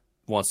 Adira,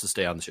 wants to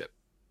stay on the ship.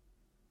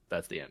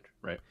 That's the end,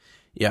 right?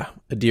 Yeah.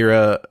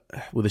 Adira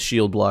with a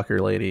shield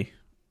blocker lady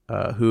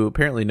who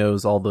apparently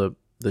knows all the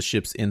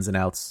ship's ins and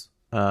outs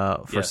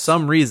for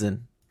some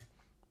reason.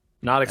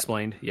 Not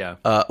explained, yeah.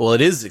 Well, it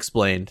is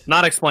explained.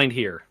 Not explained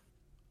here.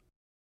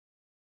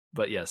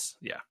 But yes,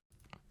 yeah.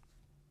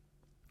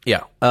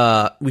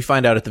 Yeah. We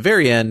find out at the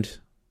very end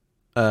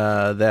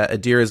that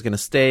Adira is going to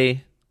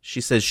stay.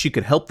 She says she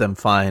could help them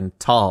find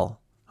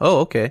Tal. Oh,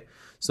 okay.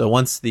 So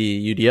once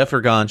the UDF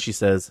are gone, she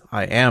says,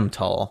 I am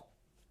Tal.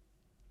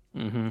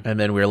 Mm-hmm. And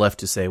then we're left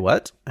to say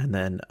what? And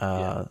then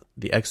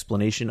the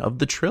explanation of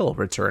the Trill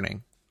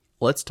returning.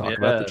 Let's talk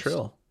about the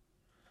Trill.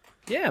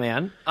 Yeah,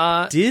 man.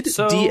 Did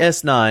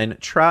DS9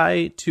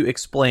 try to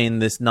explain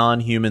this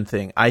non-human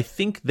thing? I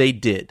think they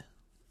did,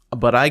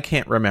 but I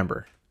can't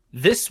remember.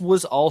 This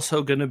was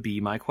also going to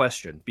be my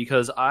question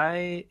because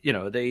Adira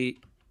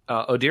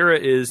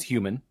is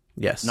human.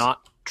 Yes.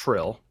 Not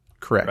Trill.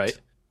 Correct. Right?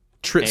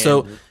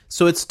 So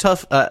it's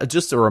tough.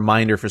 Just a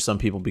reminder for some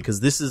people because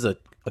this is a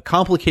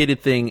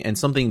complicated thing and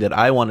something that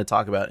I want to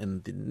talk about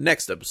in the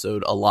next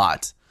episode a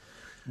lot.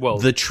 Well,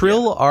 the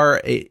Trill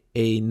are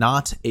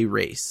not a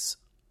race,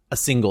 a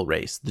single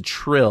race. The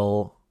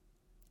Trill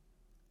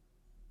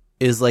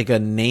is like a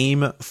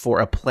name for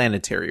a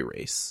planetary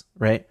race,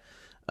 right?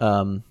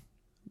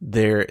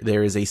 There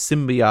is a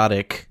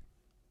symbiotic.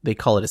 They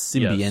call it a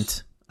symbiont.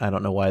 Yes. I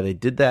don't know why they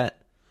did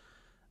that,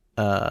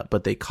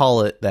 but they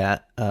call it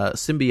that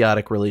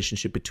symbiotic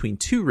relationship between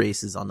two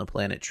races on the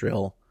planet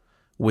Trill,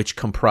 which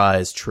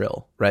comprise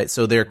Trill, right?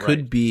 So there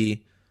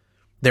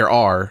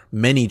are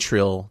many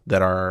Trill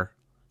that are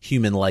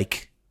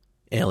human-like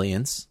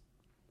aliens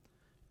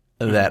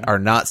that are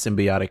not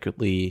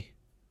symbiotically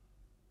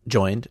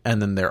joined,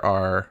 and then there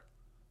are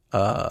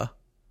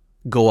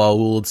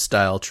Goa'uld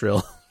style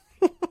Trill.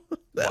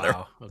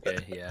 Okay,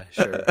 yeah,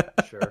 sure,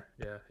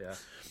 yeah.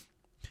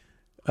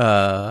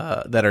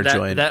 that are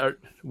joined. That are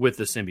with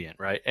the symbiont,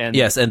 right? And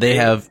yes, and they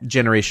have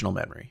generational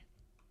memory.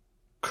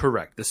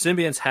 Correct. The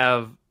symbionts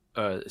have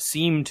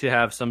seem to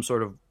have some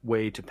sort of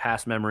way to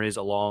pass memories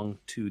along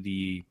to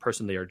the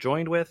person they are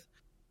joined with,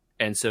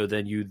 and so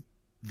then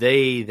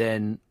they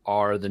then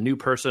are the new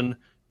person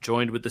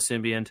joined with the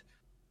symbiont,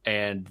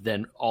 and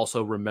then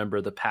also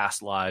remember the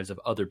past lives of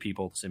other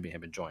people the symbiont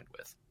have been joined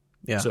with.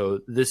 Yeah.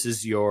 So this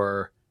is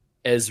your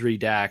Ezri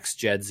Dax,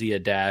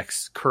 Jadzia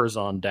Dax,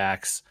 Curzon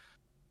Dax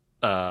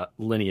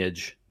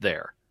lineage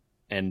there.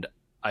 And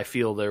I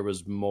feel there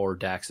was more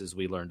Daxes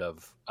we learned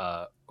of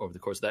over the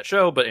course of that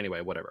show, but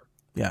anyway, whatever.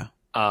 Yeah.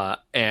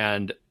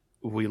 And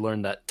we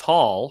learned that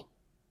Tal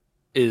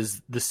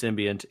is the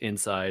symbiont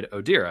inside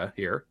Odira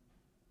here.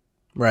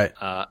 Right.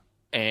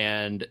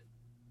 And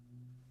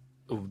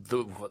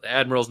the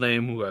Admiral's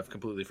name, who I've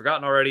completely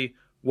forgotten already,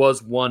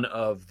 was one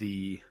of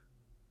the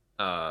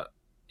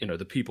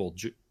the people,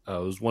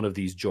 was one of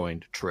these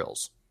joined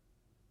Trills.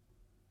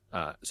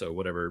 So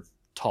whatever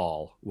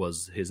Tal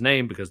was his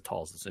name, because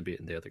Tal's the symbiont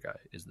and the other guy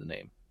is the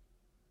name.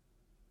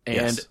 And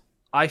Yes.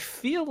 I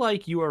feel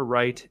like you are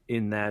right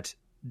in that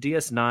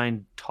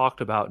DS9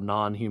 talked about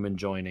non-human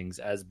joinings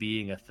as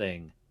being a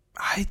thing.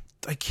 I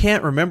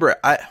can't remember.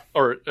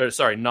 Or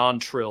sorry,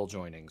 non-Trill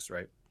joinings,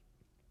 right?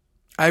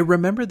 I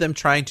remember them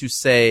trying to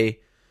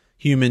say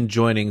human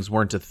joinings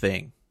weren't a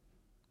thing.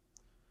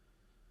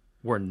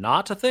 Were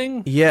not a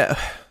thing? Yeah,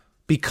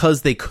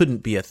 because they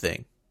couldn't be a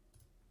thing.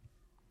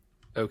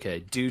 Okay,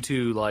 due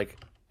to like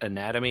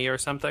anatomy or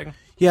something?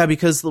 Yeah,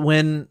 because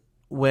when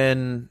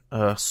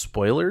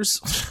spoilers,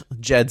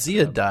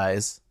 Jadzia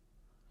dies,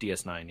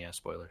 DS9, yeah,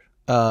 spoilers.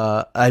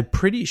 I'm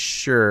pretty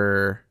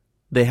sure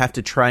they have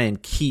to try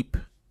and keep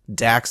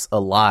Dax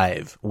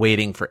alive,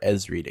 waiting for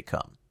Ezri to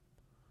come.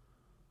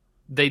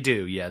 They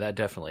do, yeah, that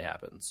definitely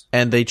happens.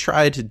 And they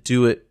try to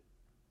do it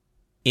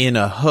in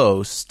a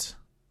host.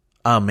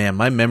 Oh man,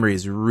 my memory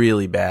is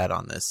really bad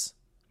on this.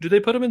 Do they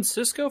put him in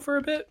Cisco for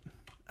a bit?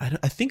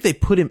 I think they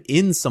put him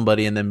in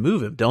somebody and then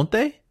move him, don't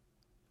they?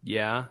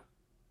 Yeah.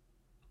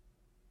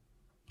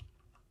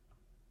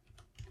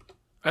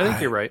 I think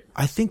you're right.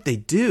 I think they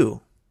do.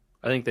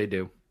 I think they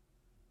do.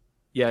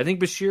 Yeah, I think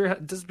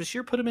Bashir... Does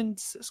Bashir put him in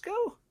Cisco?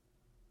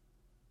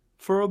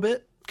 For a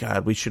bit?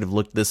 God, we should have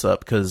looked this up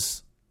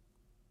because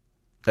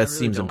that really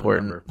seems don't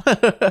important.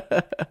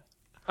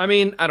 I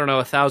mean, I don't know,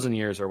 1,000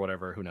 years or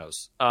whatever. Who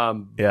knows?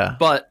 Yeah.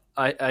 But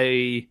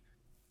I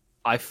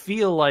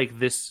feel like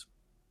this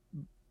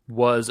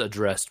was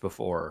addressed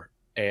before,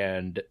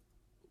 and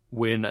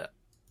when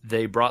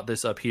they brought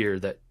this up here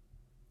that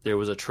there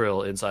was a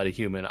Trill inside a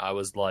human, I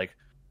was like,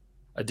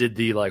 I did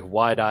the like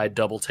wide-eyed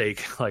double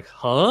take, like,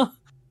 huh?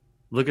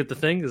 Look at the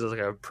thing, because I was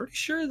like, I'm pretty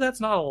sure that's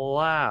not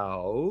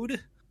allowed.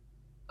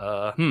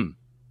 I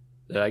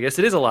guess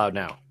it is allowed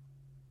now.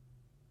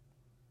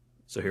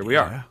 So here we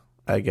are.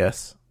 I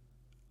guess.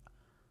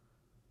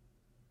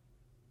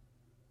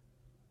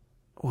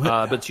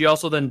 What? But she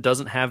also then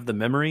doesn't have the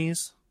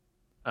memories,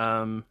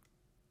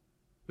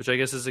 which I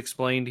guess is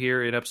explained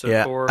here in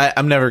episode 4.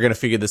 I'm never going to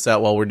figure this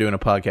out while we're doing a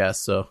podcast,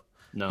 so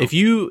No. if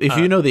you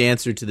know the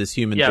answer to this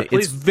human thing,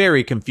 please, it's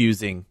very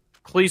confusing.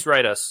 Please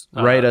write us.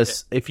 Write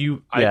us if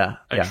you. I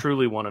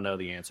truly want to know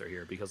the answer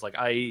here, because like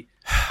I'm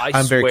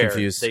very swear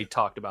confused. they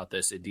talked about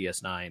this in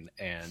DS9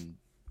 and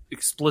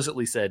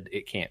explicitly said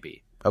it can't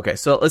be. Okay,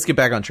 so let's get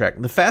back on track.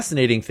 The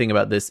fascinating thing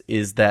about this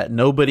is that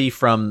nobody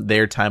from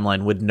their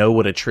timeline would know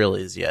what a Trill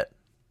is yet.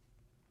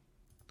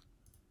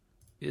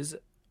 Is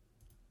it?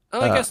 Oh,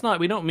 I guess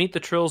not. We don't meet the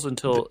Trills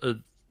until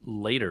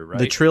later, right?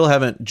 The Trill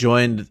haven't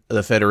joined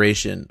the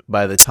Federation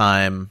by the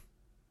time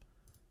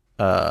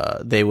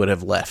they would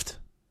have left.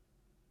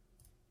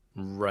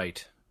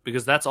 Right.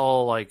 Because that's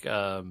all like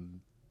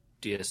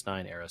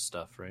DS9 era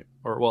stuff, right?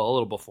 Or, well, a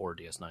little before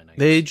DS9, I guess.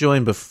 They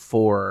joined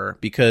before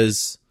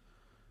because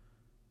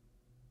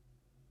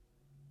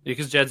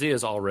Jadzia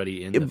is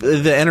already in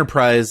the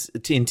Enterprise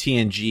in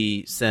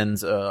TNG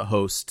sends a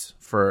host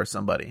for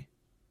somebody.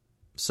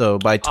 So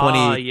by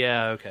 20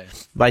 yeah, okay.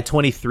 by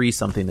 23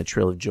 something, the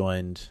Trill have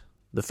joined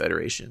the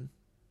Federation.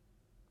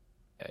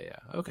 Yeah,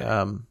 okay.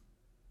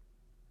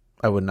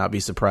 I would not be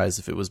surprised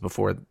if it was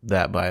before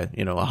that by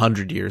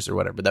 100 years or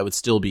whatever. But that would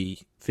still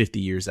be 50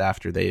 years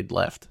after they had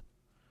left.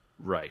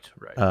 Right.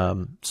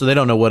 So they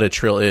don't know what a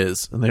Trill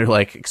is, and they're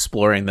like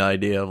exploring the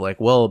idea of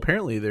like, well,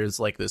 apparently there's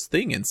like this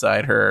thing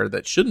inside her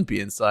that shouldn't be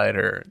inside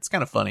her. It's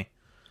kind of funny.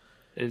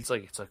 It's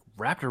like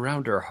wrapped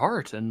around her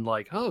heart, and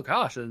like, oh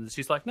gosh, and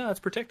she's like, no,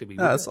 it's protected me.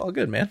 No, it's all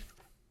good, man.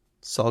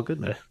 It's all good,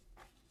 man.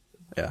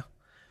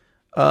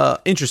 Yeah.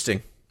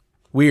 Interesting.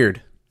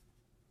 Weird.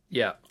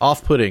 Yeah.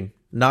 Off-putting.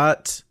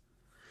 Not.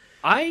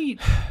 I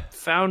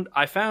found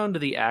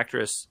the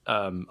actress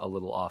a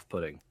little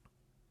off-putting.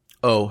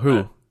 Oh,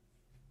 who?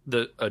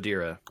 The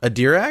Adira.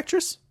 Adira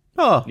actress?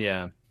 Oh.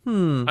 Yeah.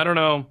 I don't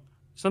know.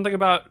 Something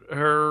about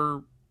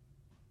her,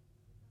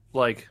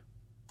 like,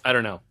 I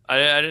don't know.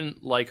 I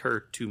didn't like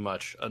her too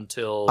much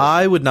until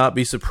I would not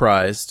be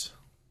surprised.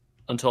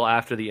 Until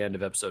after the end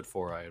of episode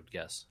 4, I would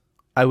guess.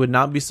 I would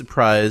not be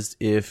surprised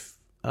if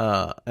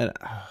And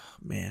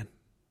man.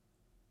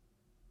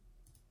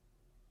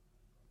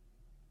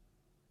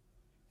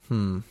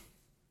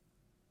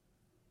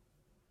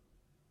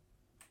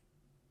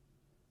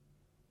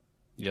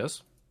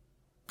 Yes.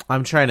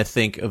 I'm trying to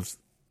think of.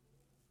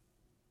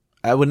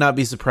 I would not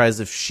be surprised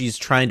if she's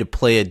trying to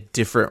play a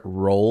different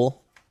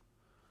role.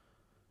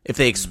 If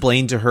they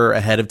explain to her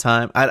ahead of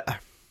time,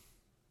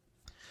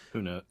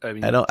 Who knows? I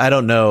mean, I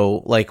don't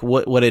know like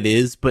what it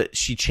is, but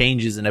she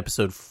changes in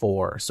episode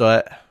 4.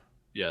 So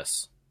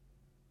yes.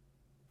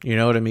 You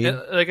know what I mean?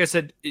 And like I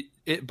said,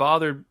 it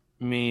bothered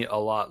me a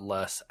lot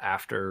less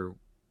after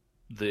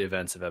the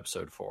events of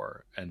episode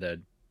 4, and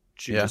then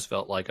she just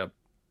felt like a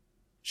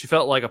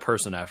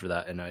person after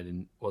that, and I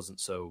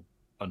wasn't so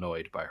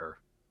annoyed by her.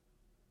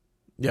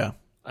 Yeah,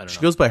 I don't know. She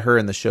goes by her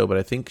in the show, but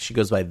I think she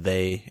goes by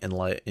they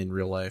in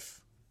real life.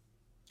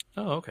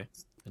 Oh, okay.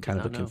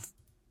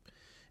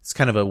 It's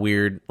kind of a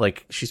weird,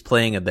 like she's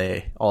playing a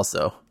they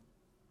also.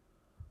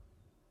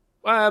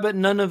 But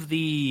none of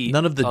the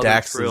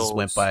Daxes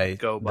went by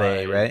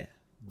they, right?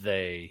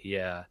 They,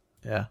 yeah.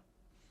 Yeah.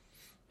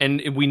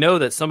 And we know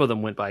that some of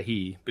them went by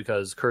he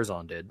because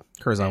Curzon did.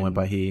 Curzon went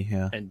by he,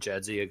 yeah. And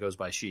Jadzia goes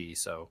by she,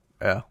 so.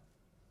 Yeah.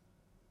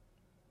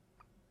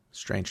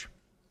 Strange.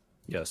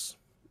 Yes.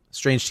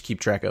 Strange to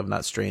keep track of,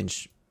 not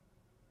strange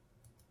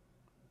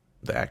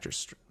the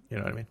actress, you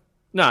know what I mean?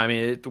 No, I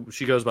mean,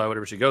 she goes by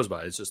whatever she goes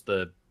by. It's just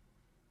the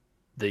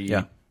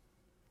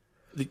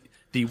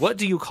what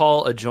do you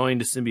call a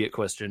joined symbiote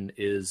question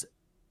is,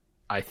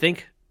 I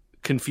think,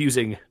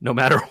 confusing no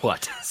matter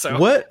what. So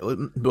what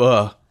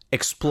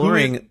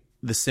exploring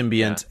the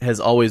symbiont has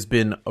always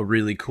been a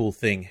really cool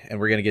thing, and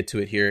we're gonna get to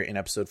it here in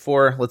episode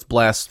 4. Let's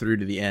blast through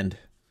to the end.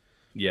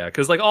 Yeah,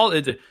 because like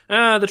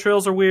the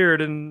trails are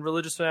weird and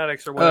religious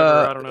fanatics or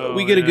whatever. I don't know.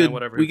 We get a good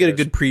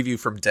preview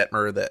from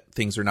Detmer that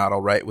things are not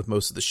all right with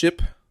most of the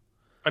ship.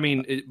 I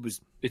mean,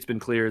 it's been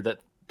clear that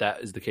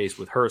is the case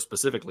with her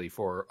specifically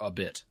for a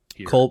bit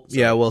here.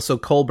 So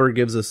Culber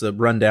gives us a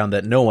rundown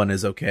that no one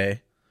is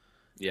okay.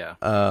 Yeah.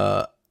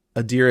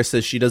 Adira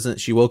says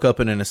she woke up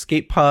in an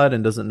escape pod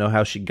and doesn't know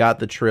how she got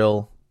the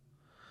Trill.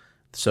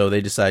 So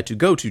they decide to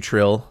go to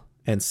Trill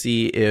and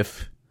see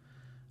if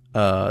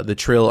the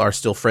Trill are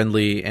still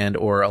friendly and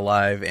or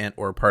alive and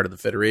or part of the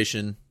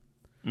Federation.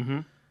 Mm-hmm.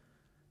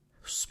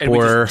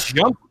 Spore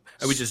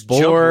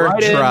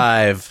right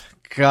drive.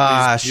 In.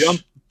 Gosh.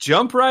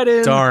 Jump right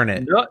in. Darn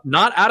it.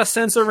 Not out of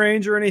sensor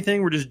range or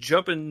anything. We're just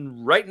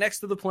jumping right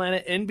next to the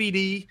planet.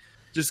 NBD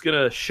just going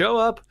to show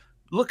up.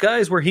 Look,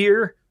 guys, we're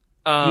here.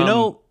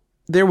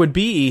 There would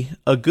be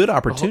a good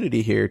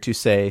opportunity here to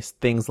say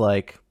things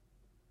like,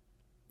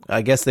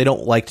 I guess they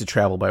don't like to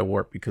travel by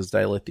warp because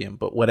dilithium,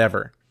 but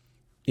whatever.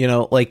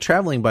 Like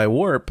traveling by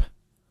warp,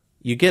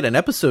 you get an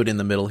episode in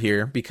the middle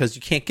here because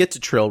you can't get to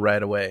Trill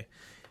right away.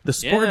 The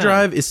Spore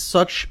Drive is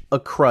such a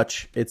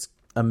crutch. It's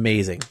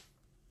amazing.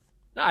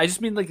 No, I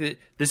just mean like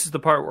this is the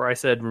part where I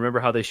said, remember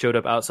how they showed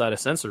up outside of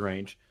sensor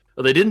range?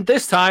 Well, they didn't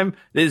this time.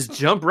 They just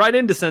jump right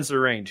into sensor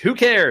range. Who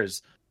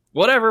cares?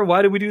 Whatever.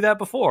 Why did we do that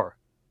before?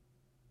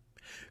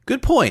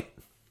 Good point.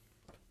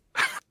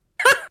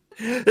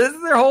 This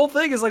is their whole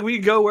thing. Is like we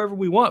can go wherever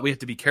we want. We have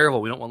to be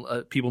careful. We don't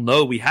want people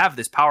know we have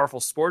this powerful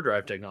Spore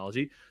Drive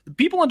technology. The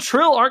people on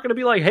Trill aren't going to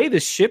be like, "Hey,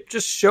 this ship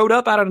just showed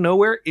up out of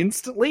nowhere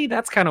instantly."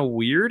 That's kind of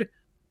weird.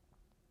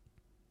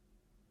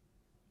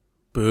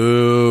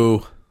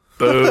 Boo.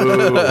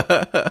 Boo.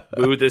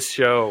 Boo this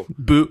show.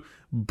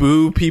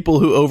 Boo people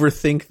who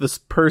overthink this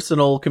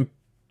personal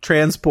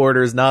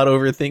transporters, not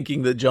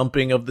overthinking the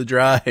jumping of the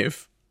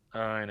drive.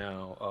 I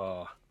know.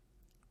 Oh,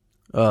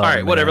 all right,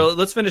 man. whatever.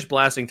 Let's finish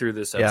blasting through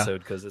this episode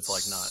because it's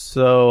like not.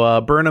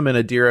 So Burnham and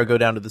Adira go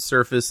down to the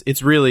surface.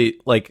 It's really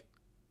like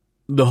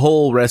the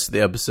whole rest of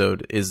the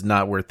episode is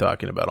not worth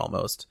talking about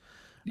almost.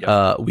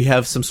 Yep. We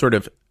have some sort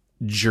of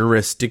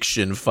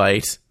jurisdiction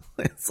fight.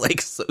 It's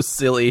like so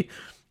silly.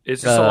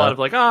 It's just a lot of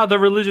like, the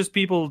religious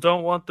people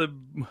don't want the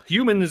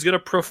human is going to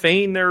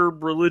profane their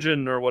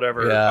religion or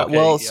whatever. Yeah, okay,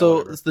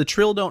 whatever. The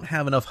Trill don't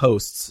have enough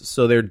hosts,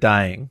 so they're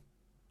dying.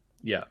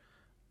 Yeah.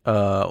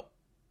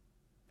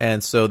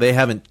 And so they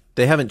haven't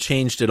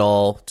changed it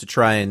all to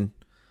try and,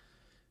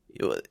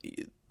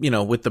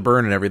 with the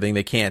burn and everything,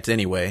 they can't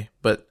anyway.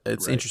 But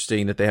it's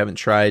interesting that they haven't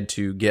tried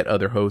to get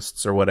other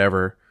hosts or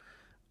whatever.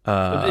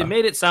 It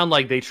made it sound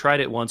like they tried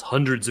it once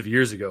hundreds of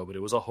years ago, but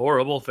it was a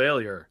horrible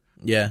failure.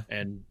 Yeah.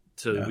 And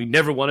we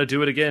never want to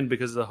do it again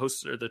because the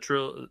hosts or the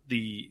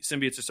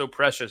symbiotes are so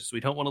precious. We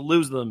don't want to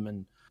lose them.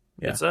 And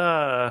it's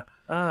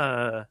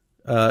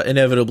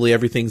inevitably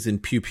everything's in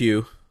pew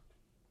pew.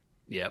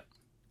 Yep.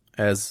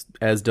 As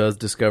does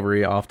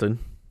Discovery often.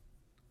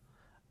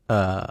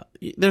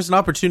 There's an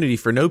opportunity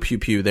for no pew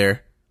pew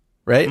there,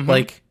 right? Mm-hmm.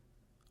 Like,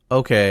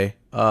 okay,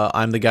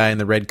 I'm the guy in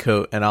the red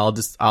coat, and I'll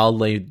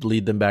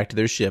lead them back to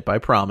their ship. I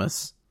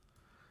promise.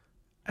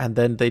 And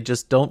then they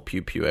just don't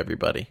pew pew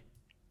everybody.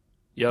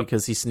 Yep.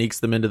 Because he sneaks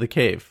them into the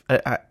cave.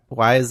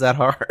 Why is that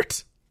hard?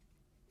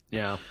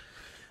 Yeah.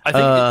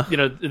 I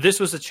think this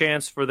was a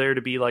chance for there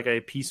to be like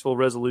a peaceful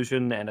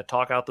resolution and a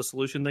talk out the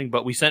solution thing,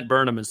 but we sent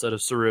Burnham instead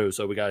of Saru,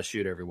 so we got to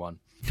shoot everyone.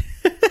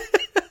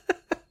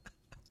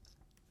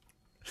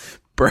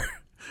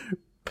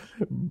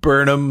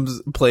 Burnham's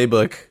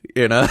playbook,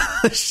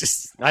 it's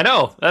just... I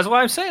know. That's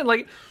why I'm saying,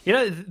 like,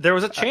 there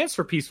was a chance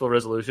for peaceful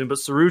resolution, but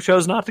Saru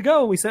chose not to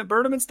go. We sent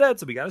Burnham instead,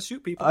 so we got to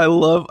shoot people. I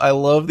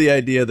love the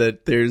idea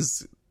that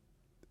there's...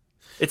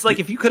 It's like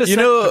if you could have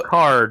sent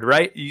Picard,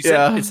 right?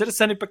 Instead of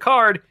sending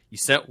Picard, you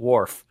sent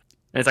Worf.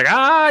 And it's like,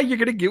 you're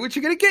going to get what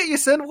you're going to get. You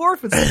send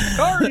Worf instead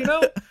of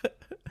Picard,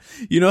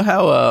 You know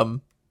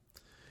how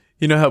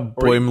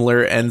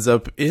Boimler ends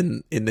up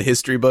in the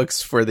history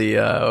books for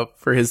the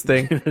for his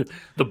thing?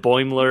 The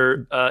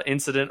Boimler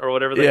incident or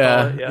whatever they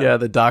call it. Yeah,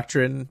 the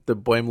doctrine, the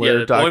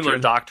Boimler doctrine.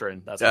 Boimler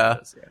doctrine. That's what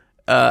it is.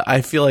 I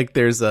feel like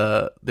there's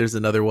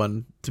another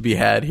one to be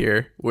had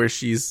here where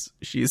she's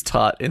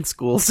taught in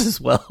schools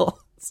as well.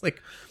 It's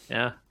like,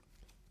 yeah.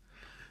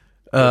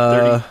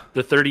 The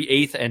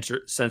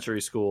 38th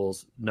century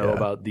schools know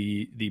about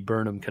the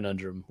Burnham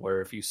conundrum,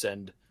 where if you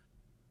send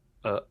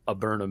a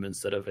Burnham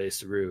instead of a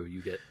Saru,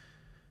 you get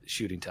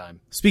shooting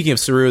time. Speaking of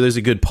Saru, there's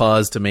a good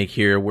pause to make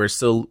here where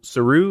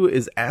Saru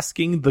is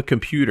asking the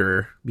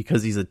computer,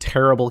 because he's a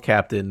terrible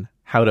captain,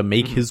 how to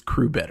make his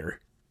crew better.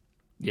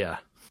 Yeah.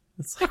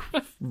 It's like,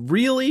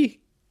 really?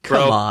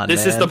 Come on,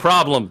 this is the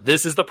problem.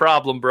 This is the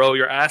problem, bro.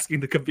 You're asking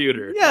the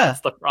computer. Yeah.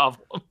 That's the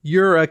problem.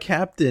 You're a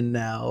captain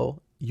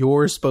now.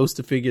 You're supposed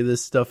to figure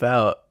this stuff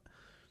out.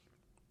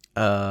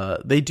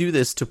 They do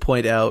this to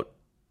point out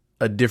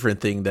a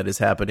different thing that is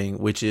happening,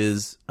 which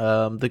is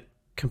the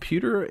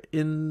computer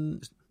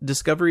in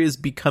Discovery is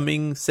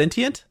becoming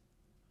sentient.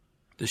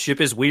 The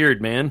ship is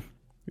weird, man.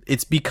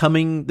 It's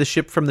becoming the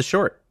ship from the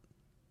short.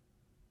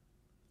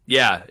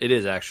 Yeah, it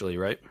is actually,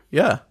 right?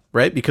 Yeah,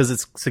 right? Because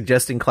it's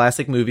suggesting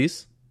classic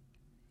movies.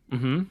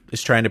 Mm-hmm.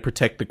 It's trying to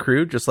protect the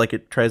crew, just like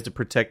it tries to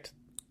protect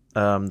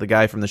the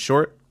guy from the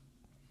short.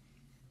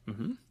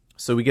 Mm-hmm.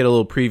 So we get a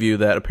little preview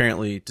that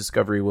apparently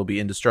Discovery will be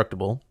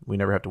indestructible. We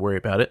never have to worry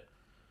about it.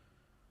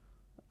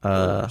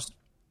 Are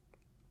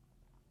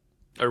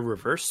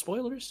reverse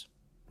spoilers?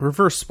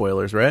 Reverse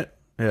spoilers, right?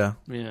 Yeah.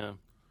 Yeah.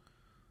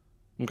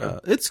 Okay.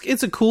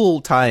 It's a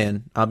cool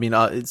tie-in. I mean,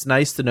 it's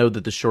nice to know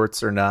that the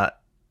shorts are not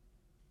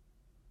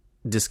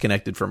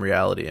disconnected from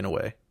reality in a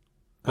way.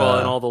 Well,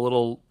 and all the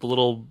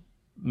little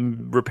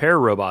repair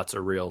robots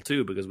are real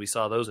too, because we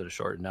saw those at a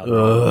short. And now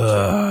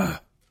they're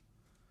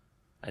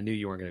I knew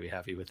you weren't going to be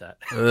happy with that.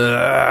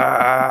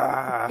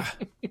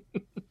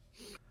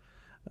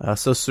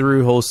 So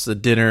Saru hosts a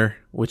dinner,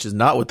 which is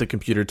not what the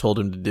computer told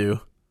him to do.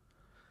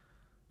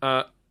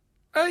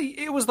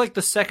 It was like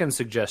the second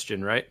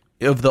suggestion, right?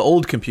 Of the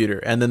old computer,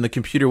 and then the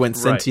computer went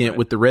sentient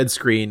with the red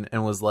screen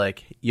and was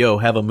like, "Yo,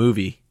 have a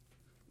movie."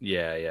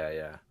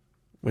 Yeah.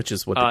 Which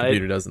is what the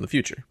computer does in the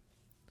future.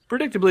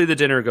 Predictably, the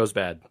dinner goes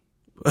bad.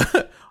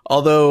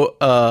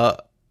 Although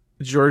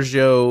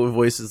Giorgio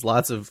voices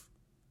lots of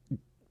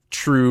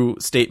true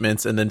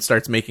statements and then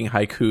starts making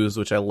haikus,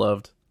 which I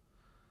loved.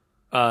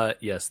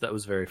 Yes, that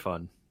was very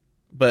fun.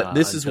 But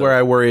this is where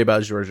I worry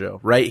about Giorgio.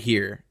 Right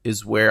here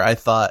is where I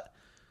thought,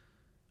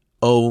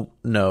 oh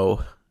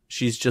no,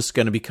 she's just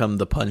going to become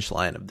the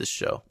punchline of this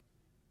show.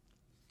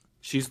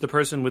 She's the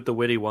person with the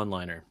witty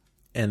one-liner.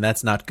 And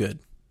that's not good.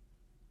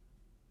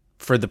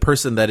 For the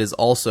person that is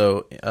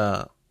also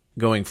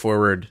going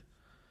forward,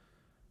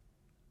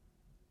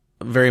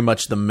 very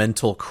much the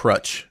mental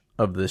crutch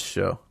of this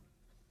show.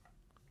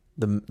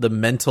 The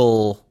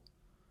mental...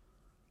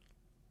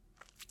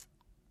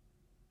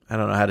 I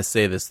don't know how to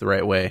say this the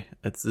right way.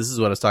 This is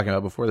what I was talking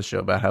about before the show,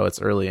 about how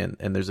it's early and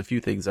there's a few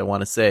things I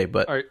want to say,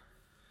 but...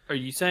 Are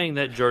you saying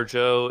that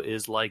Giorgio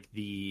is like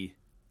the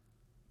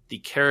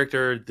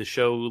character the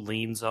show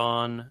leans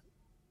on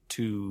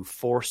to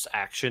force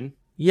action?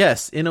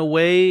 Yes, in a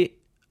way,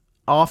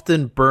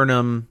 often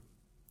Burnham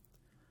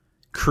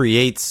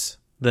creates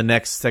the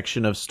next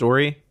section of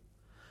story,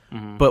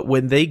 but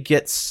when they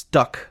get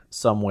stuck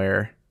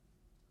somewhere,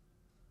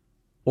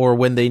 or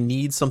when they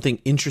need something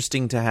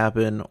interesting to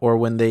happen, or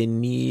when they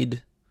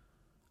need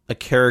a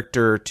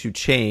character to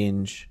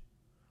change,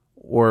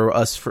 or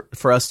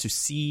for us to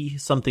see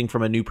something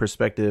from a new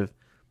perspective,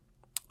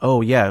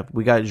 oh yeah,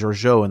 we got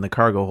Giorgio in the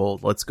cargo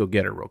hold. Let's go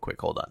get her real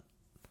quick. Hold on.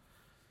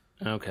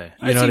 Okay.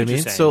 You know what I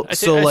mean? So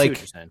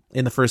like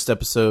in the first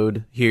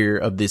episode here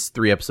of this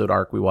 3-episode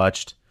arc we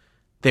watched,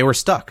 they were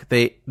stuck.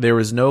 There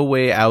was no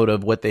way out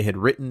of what they had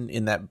written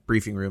in that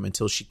briefing room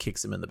until she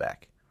kicks him in the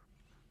back.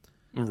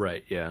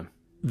 Right, yeah.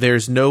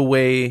 There's no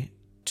way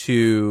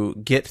to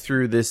get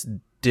through this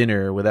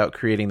dinner without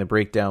creating the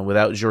breakdown,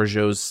 without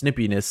Giorgio's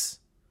snippiness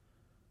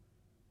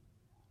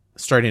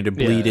starting to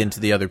bleed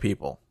into the other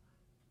people.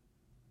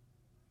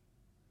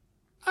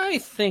 I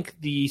think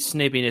the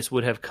snippiness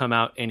would have come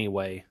out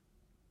anyway,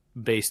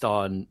 based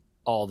on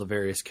all the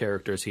various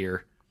characters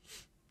here.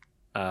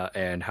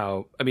 And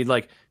how, I mean,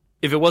 like,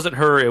 if it wasn't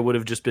her, it would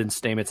have just been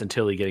Stamets and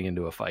Tilly getting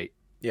into a fight.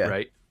 Yeah.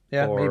 Right?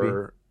 Yeah,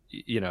 or,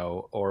 maybe. You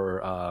know,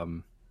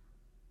 or,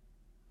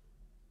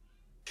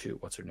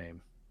 shoot, what's her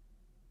name?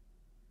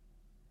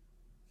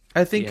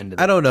 I think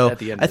I don't know. At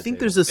the end I of the think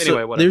table. there's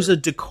Anyway, there's a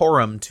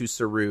decorum to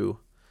Saru,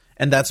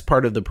 and that's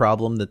part of the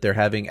problem that they're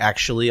having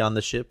actually on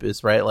the ship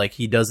is right. Like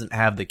he doesn't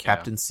have the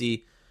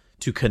captaincy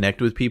to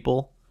connect with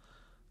people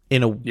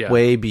in a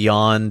way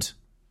beyond.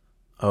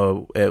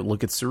 Oh,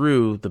 look at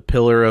Saru, the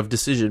pillar of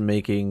decision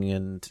making,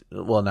 and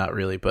well, not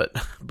really, but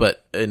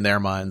in their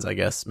minds, I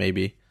guess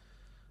maybe.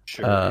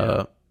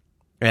 Sure.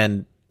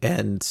 And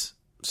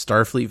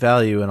Starfleet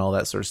value and all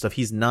that sort of stuff.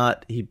 He's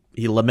not. He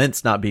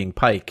laments not being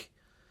Pike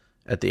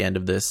at the end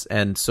of this,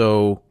 and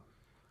so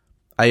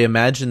I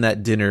imagine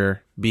that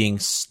dinner being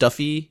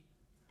stuffy,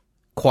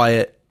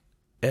 quiet,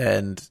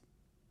 and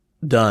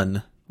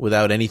done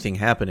without anything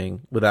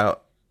happening,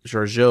 without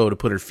Georgiou to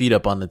put her feet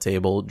up on the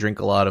table, drink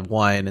a lot of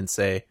wine, and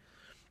say,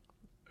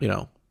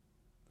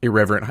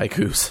 irreverent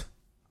haikus.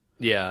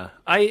 Yeah,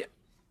 I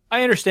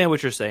understand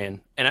what you're saying,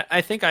 and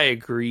I think I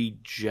agree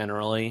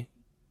generally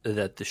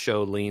that the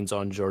show leans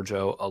on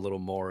Georgiou a little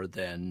more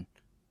than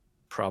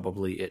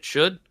probably it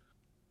should.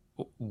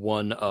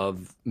 One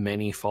of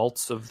many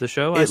faults of the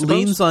show, I suppose. It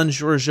leans on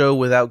Georgiou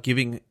without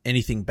giving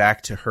anything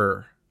back to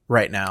her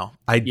right now.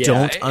 I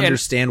don't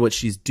understand what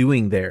she's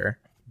doing there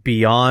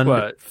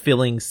beyond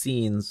filling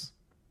scenes.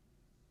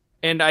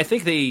 And I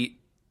think they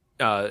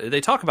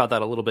talk about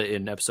that a little bit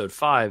in episode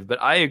 5,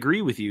 but I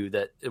agree with you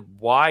that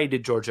why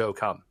did Georgiou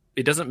come?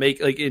 It doesn't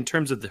make, like, in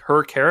terms of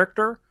her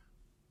character,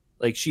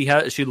 like she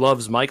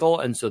loves Michael,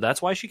 and so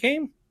that's why she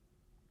came.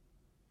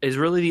 Is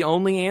really the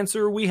only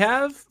answer we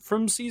have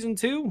from season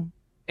 2,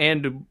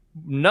 and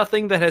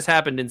nothing that has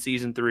happened in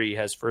season 3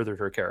 has furthered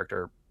her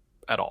character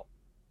at all.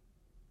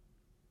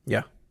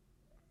 Yeah.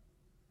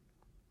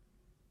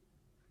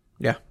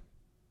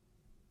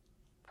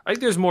 I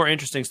think there's more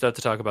interesting stuff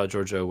to talk about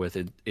Georgiou with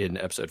in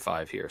episode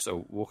 5 here,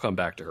 so we'll come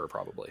back to her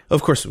probably.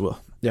 Of course we will.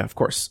 Yeah, of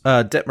course.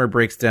 Detmer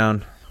breaks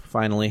down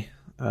finally,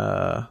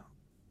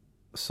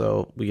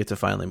 so we get to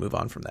finally move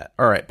on from that.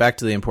 All right, back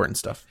to the important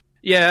stuff.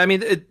 Yeah, I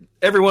mean,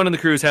 everyone in the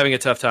crew is having a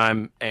tough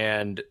time,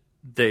 and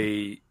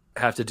they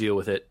have to deal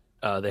with it.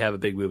 They have a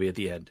big movie at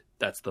the end.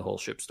 That's the whole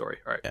ship story.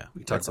 All right,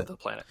 we talk about the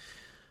planet.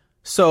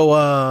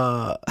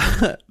 So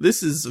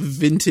this is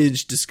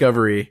vintage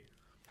Discovery.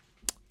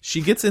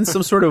 She gets in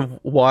some sort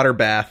of water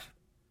bath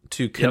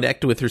to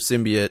connect with her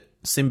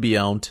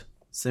symbiont.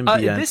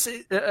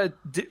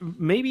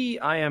 Maybe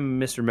I am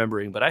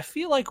misremembering, but I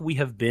feel like we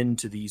have been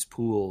to these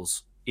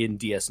pools in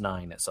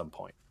DS9 at some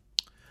point.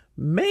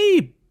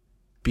 Maybe.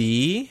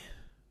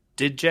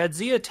 Did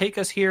Jadzia take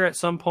us here at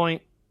some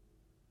point?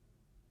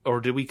 Or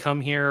did we come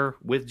here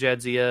with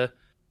Jadzia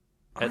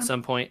at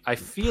some point? I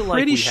feel like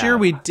pretty sure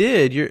we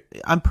did.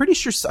 I'm pretty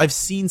sure I've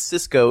seen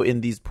Sisko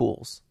in these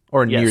pools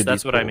or near these pools. Yes,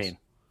 that's what I mean.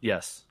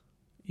 Yes.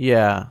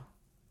 Yeah.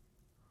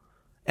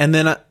 And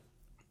then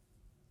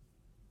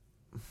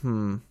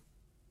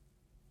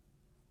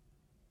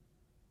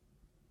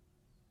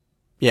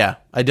Yeah,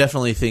 I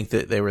definitely think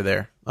that they were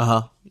there.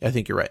 I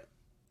think you're right.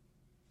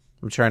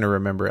 I'm trying to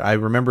remember. I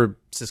remember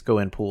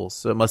Sisko in pools,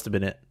 so it must have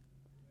been it.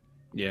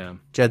 Yeah.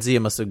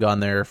 Jadzia must have gone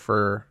there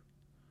for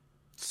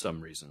some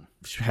reason.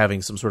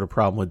 Having some sort of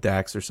problem with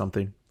Dax or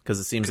something, because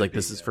it seems like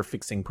this is for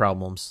fixing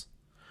problems.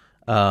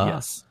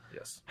 Yes.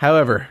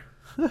 However,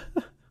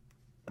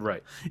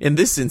 right. In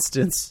this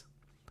instance,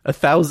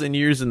 1,000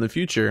 years in the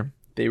future,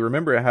 they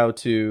remember how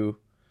to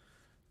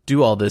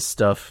do all this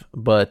stuff,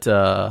 but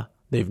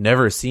they've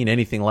never seen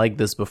anything like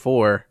this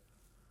before.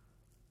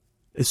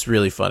 It's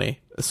really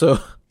funny. So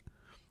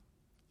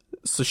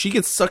she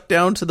gets sucked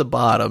down to the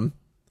bottom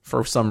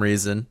for some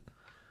reason.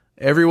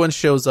 Everyone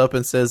shows up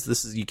and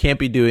says, you can't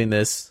be doing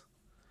this.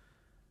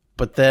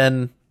 But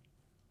then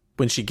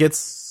when she gets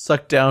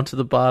sucked down to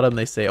the bottom,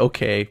 they say,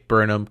 okay,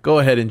 Burnham, go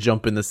ahead and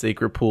jump in the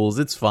sacred pools.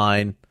 It's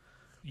fine.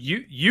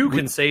 You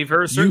can save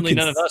her. Certainly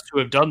none of us who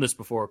have done this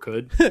before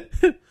could.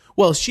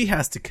 Well, she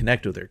has to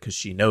connect with her because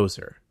she knows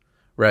her.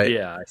 Right?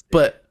 Yeah. I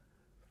see.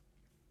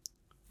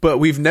 But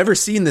we've never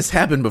seen this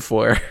happen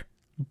before.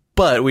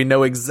 But we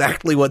know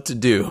exactly what to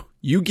do.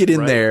 You get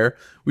in there.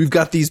 We've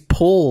got these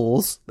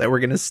poles that we're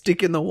going to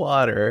stick in the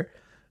water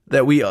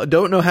that we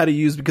don't know how to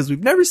use because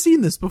we've never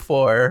seen this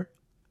before.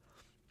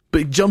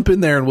 But jump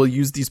in there and we'll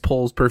use these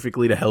poles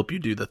perfectly to help you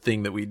do the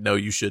thing that we know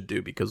you should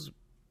do because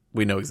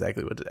we know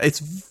exactly what to do. It's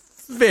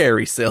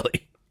very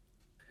silly.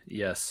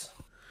 Yes,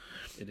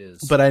 it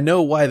is. But I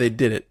know why they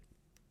did it.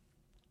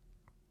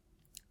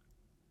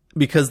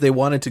 Because they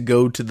wanted to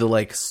go to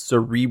the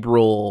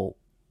cerebral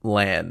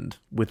land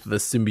with the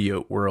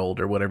symbiote world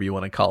or whatever you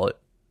want to call it.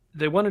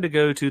 They wanted to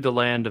go to the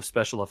land of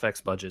special effects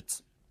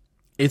budgets.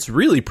 It's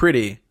really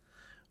pretty.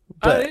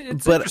 But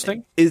it's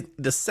interesting.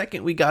 The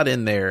second we got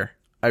in there,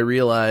 I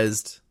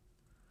realized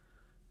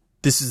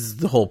this is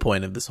the whole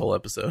point of this whole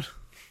episode.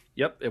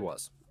 Yep, it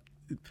was.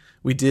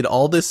 We did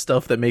all this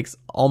stuff that makes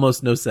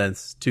almost no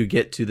sense to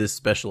get to this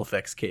special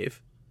effects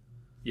cave.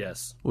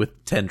 Yes.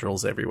 With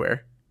tendrils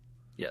everywhere.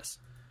 Yes.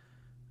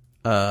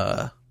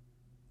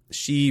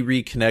 She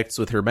reconnects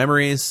with her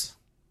memories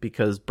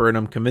because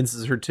Burnham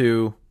convinces her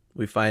to.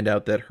 We find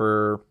out that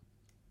her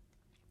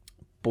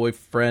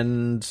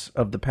boyfriend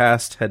of the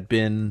past had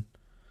been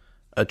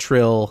a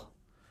Trill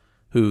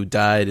who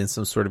died in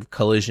some sort of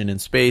collision in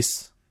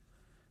space,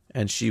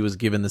 and she was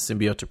given the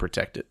symbiote to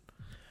protect it.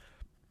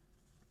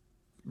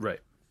 Right.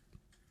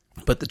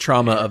 But the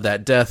trauma of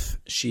that death,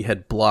 she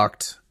had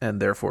blocked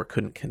and therefore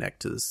couldn't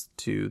connect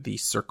to the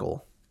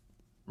circle.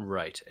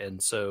 Right.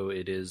 And so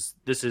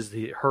this is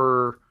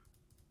her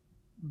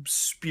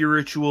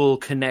spiritual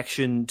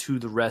connection to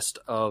the rest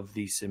of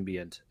the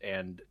symbiont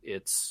and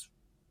its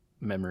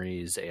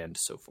memories and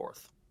so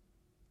forth.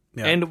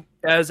 Yeah. And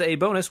as a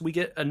bonus, we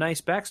get a nice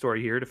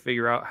backstory here to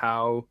figure out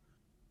how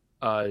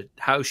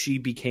she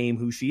became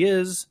who she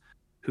is,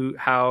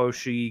 how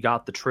she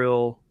got the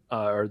Trill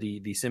or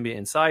the symbiont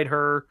inside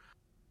her.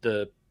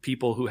 The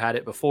people who had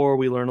it before,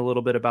 we learn a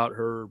little bit about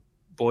her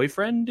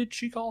boyfriend. Did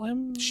she call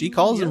him? She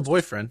calls him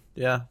boyfriend.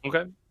 Yeah.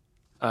 Okay.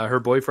 Her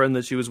boyfriend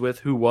that she was with,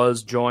 who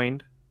was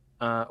joined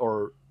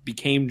or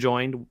became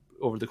joined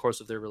over the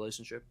course of their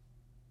relationship.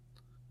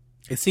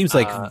 It seems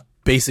like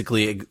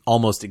basically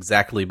almost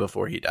exactly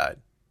before he died.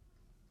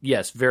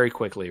 Yes, very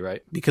quickly,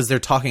 right? Because they're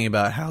talking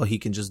about how he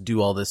can just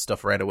do all this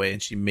stuff right away,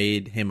 and she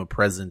made him a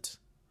present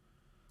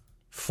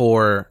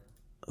for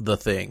the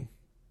thing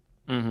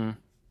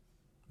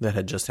that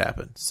had just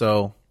happened.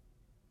 So,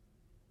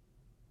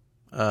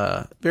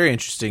 very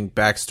interesting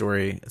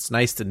backstory. It's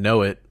nice to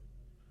know it.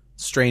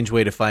 Strange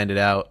way to find it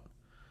out.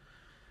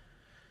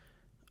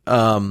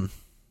 And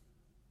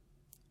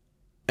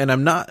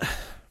I'm not...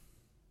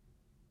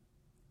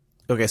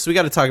 Okay, so we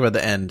got to talk about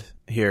the end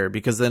here,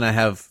 because then I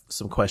have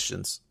some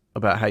questions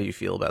about how you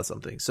feel about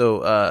something.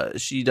 So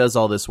she does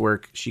all this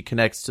work. She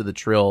connects to the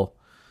Trill.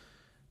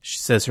 She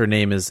says her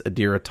name is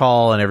Adira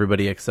Tal, and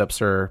everybody accepts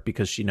her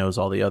because she knows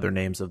all the other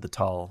names of the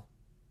Tal.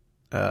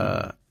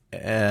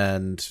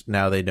 And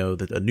now they know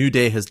that a new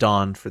day has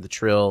dawned for the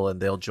Trill, and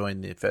they'll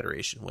join the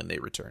Federation when they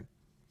return.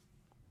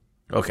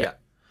 Okay. Yeah.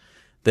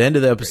 The end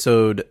of the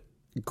episode,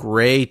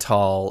 Gray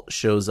Tal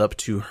shows up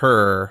to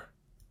her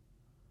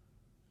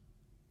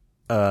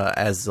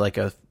as like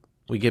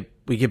we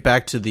get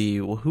back to the,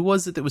 who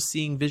was it that was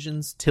seeing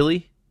visions?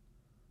 Tilly?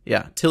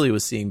 Yeah, Tilly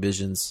was seeing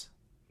visions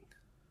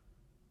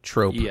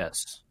trope.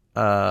 Yes.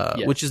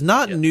 Which is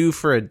not new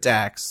for a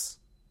Dax.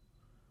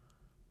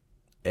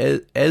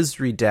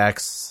 Ezri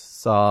Dax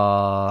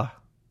saw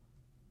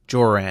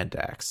Joran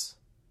Dax.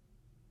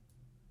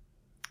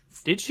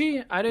 Did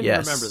she? I didn't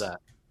remember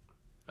that.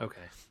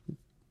 Okay.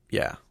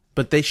 Yeah,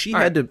 but she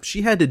had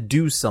to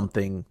do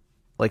something,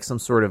 like some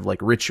sort of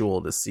like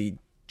ritual to see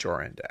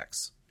Joran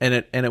Dax, and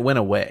it went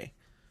away.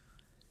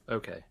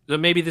 Okay, so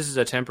maybe this is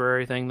a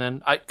temporary thing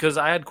then, because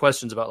I had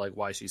questions about like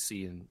why she's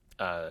seeing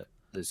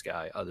this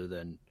guy other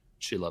than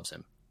she loves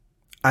him.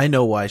 I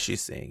know why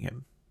she's seeing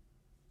him.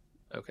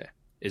 Okay,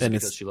 is it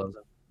because she loves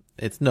him?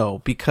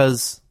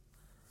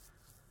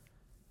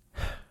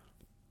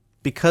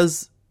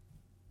 Because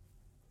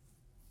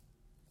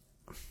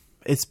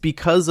it's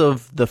because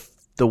of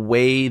the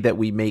way that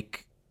we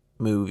make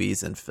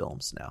movies and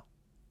films now.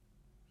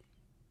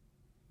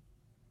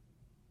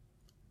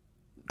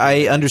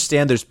 I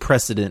understand there's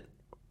precedent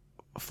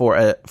for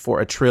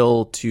a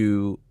Trill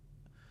to,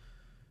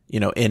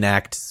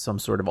 enact some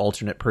sort of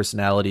alternate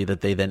personality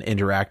that they then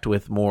interact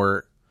with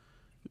more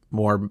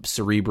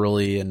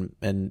cerebrally,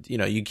 and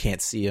you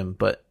can't see him,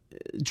 but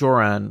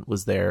Joran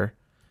was there,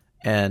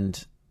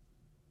 and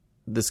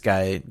this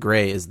guy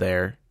Gray is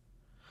there.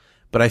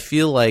 But I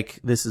feel like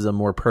this is a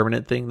more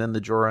permanent thing than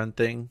the Joran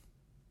thing,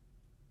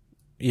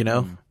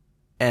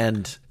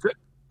 and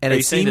are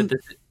you saying that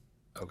this?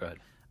 Oh, go ahead.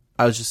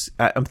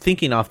 I'm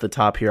thinking off the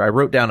top here. I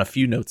wrote down a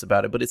few notes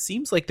about it, but it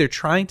seems like they're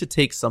trying to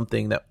take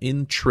something that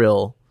in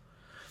Trill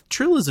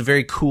is a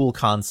very cool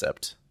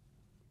concept.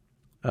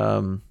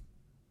 And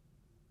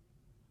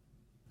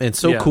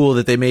so cool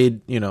that they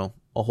made, a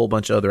whole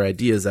bunch of other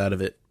ideas out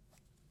of it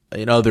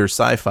in other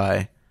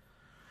sci-fi.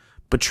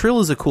 But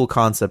Trill is a cool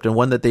concept, and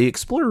one that they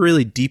explore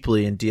really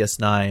deeply in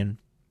DS9,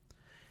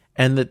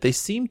 and that they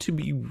seem to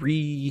be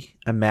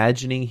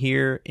reimagining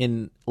here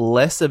in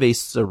less of a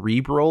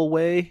cerebral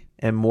way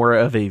and more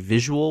of a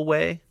visual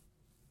way.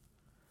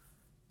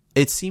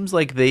 It seems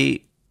like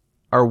they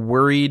are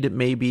worried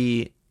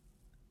maybe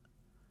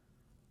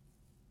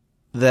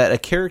that a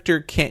character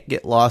can't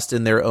get lost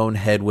in their own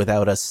head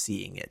without us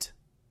seeing it.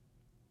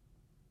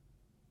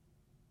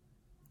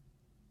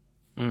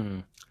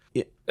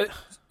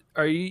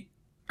 Are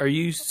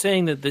you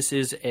saying that this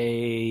is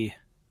the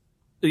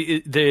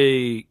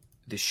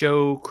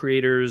show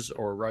creators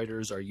or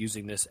writers are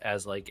using this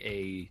as like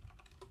a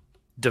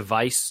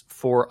device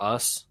for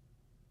us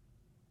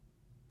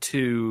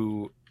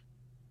to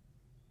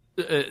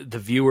the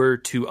viewer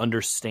to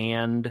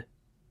understand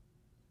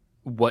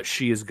what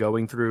she is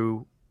going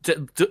through,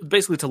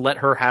 basically to let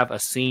her have a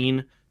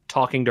scene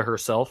talking to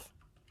herself?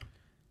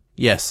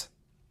 Yes.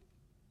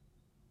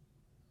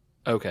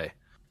 Okay.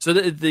 So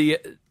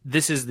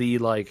this is the,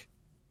 like,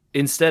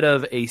 instead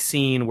of a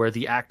scene where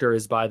the actor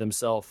is by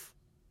themselves,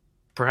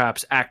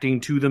 perhaps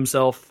acting to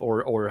themselves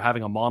or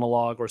having a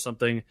monologue or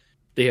something,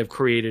 they have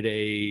created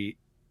a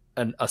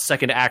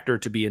second actor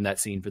to be in that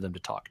scene for them to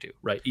talk to,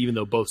 right? Even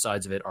though both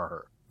sides of it are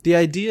her. The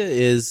idea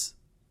is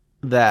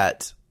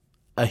that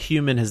a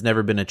human has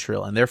never been a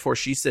Trill, and therefore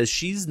she says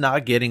she's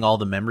not getting all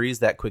the memories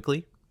that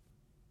quickly.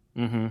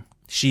 Mm-hmm.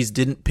 She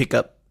didn't pick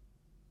up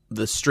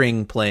the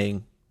string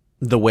playing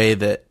the way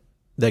that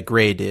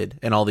Gray did,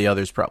 and all the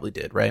others probably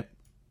did, right?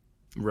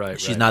 Right.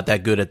 She's not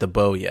that good at the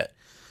bow yet.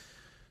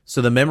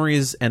 So the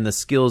memories and the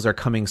skills are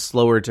coming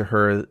slower to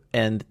her,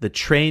 and the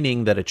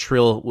training that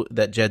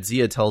that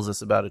Jadzia tells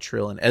us about a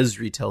Trill, and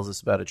Ezri tells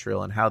us about a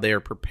Trill, and how they are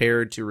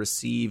prepared to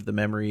receive the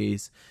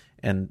memories,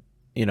 and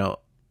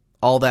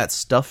all that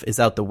stuff is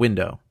out the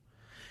window.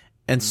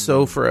 And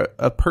so for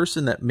a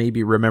person that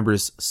maybe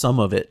remembers some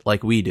of it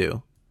like we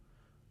do,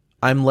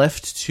 I'm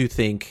left to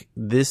think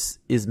this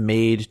is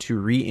made to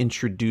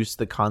reintroduce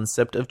the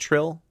concept of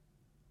Trill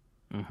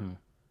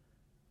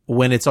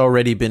when it's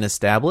already been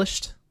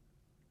established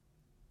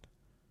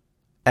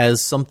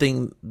as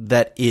something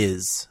that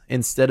is,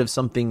 instead of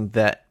something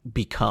that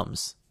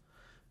becomes.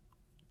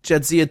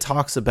 Jadzia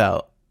talks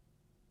about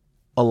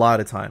a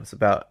lot of times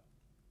about,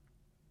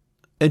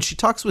 and she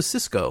talks with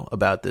Sisko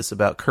about this,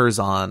 about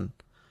Curzon.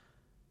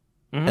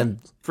 And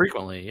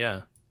frequently,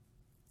 yeah.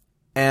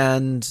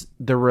 And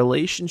the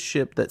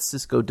relationship that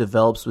Sisko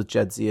develops with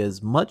Jadzia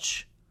is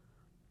much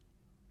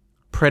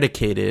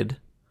predicated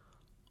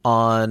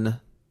on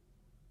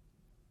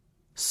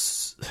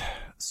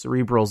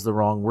cerebral's the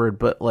wrong word,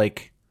 but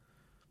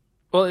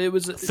well, it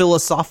was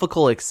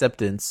philosophical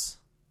acceptance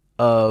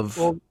of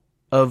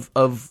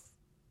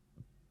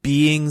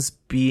beings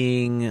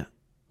being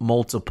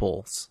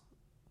multiples.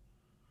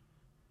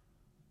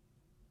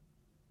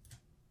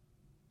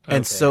 Okay.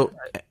 And so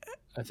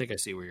I think I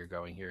see where you're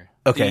going here.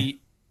 Okay.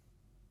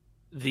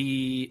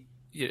 The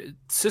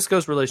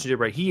Sisko's relationship,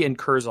 right? He and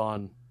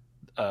Curzon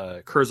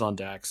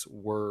Dax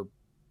were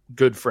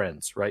good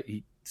friends, right?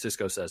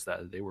 Sisko says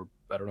that they were.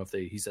 I don't know if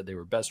he said they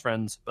were best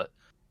friends, but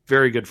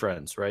very good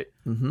friends, right?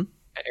 Mm-hmm.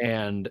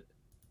 And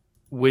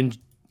when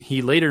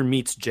he later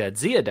meets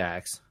Jadzia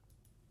Dax,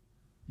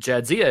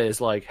 Jadzia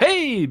is like,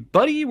 "Hey,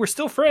 buddy, we're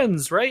still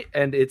friends, right?"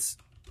 And it's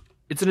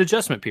an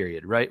adjustment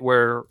period, right?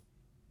 Where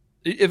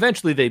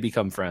eventually they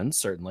become friends,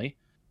 certainly,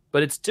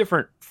 but it's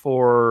different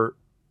for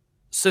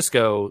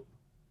Sisko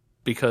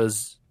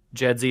because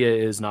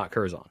Jadzia is not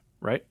Curzon,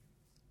 right?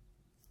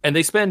 And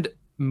they spend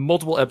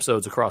multiple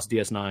episodes across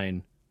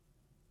DS9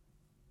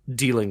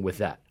 dealing with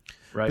that,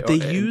 right?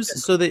 But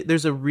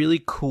there's a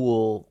really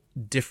cool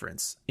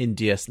difference in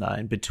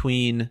DS9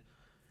 between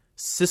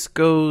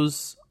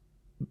Sisko's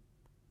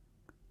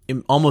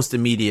almost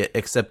immediate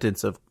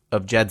acceptance of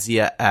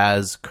Jadzia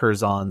as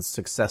Curzon's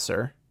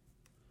successor.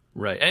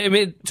 Right. I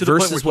mean, to the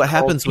versus point where what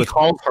happens with he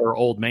called her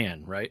old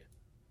man, right?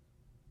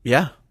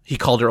 Yeah, he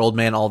called her old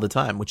man all the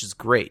time, which is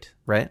great,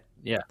 right?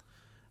 Yeah.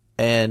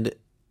 And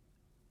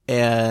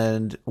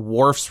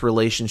Worf's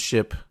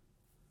relationship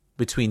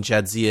between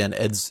Jadzia and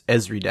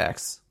Ezri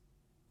Dax.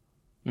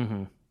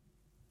 Mm-hmm.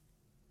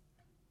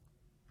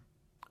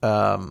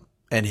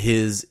 And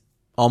his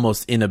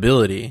almost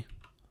inability,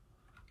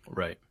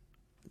 right,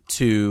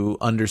 to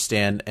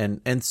understand,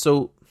 and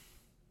so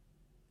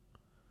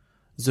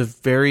it's a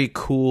very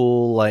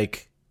cool,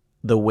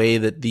 the way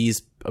that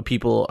these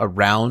people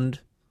around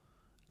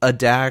a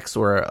Dax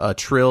or a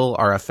Trill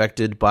are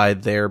affected by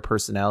their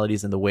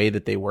personalities and the way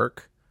that they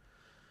work.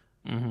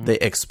 Mm-hmm. They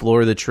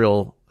explore the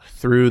Trill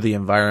through the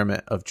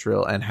environment of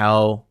Trill and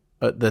how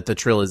that the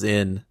Trill is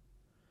in.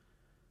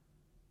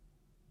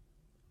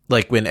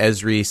 Like when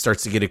Ezri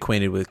starts to get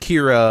acquainted with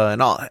Kira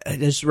and all. I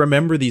just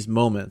remember these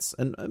moments,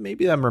 and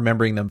maybe I'm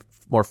remembering them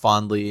more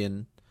fondly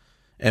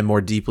and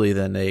more deeply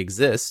than they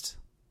exist.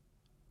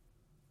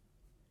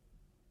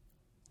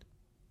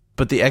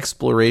 But the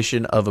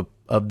exploration of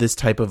this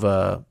type of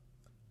a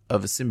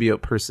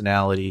symbiote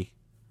personality,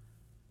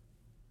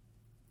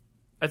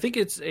 I think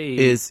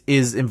is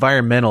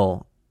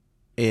environmental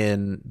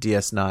in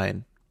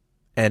DS9,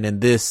 and in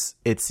this,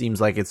 it seems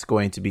like it's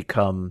going to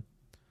become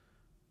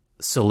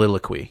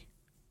soliloquy.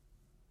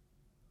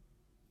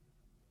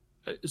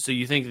 So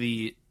you think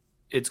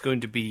it's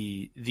going to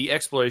be the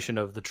exploration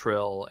of the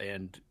Trill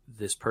and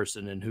this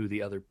person and who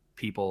the other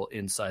people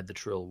inside the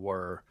Trill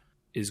were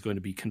is going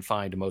to be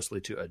confined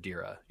mostly to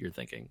Adira, you're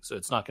thinking. So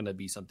it's not going to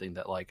be something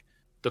that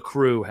the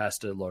crew has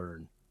to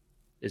learn.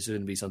 It's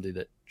going to be something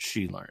that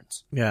she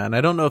learns. Yeah, and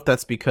I don't know if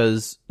that's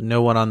because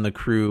no one on the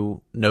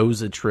crew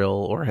knows a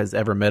Trill or has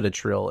ever met a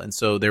Trill, and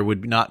so there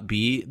would not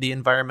be the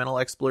environmental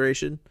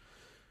exploration.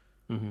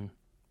 Mm-hmm.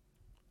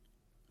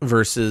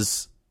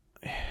 Versus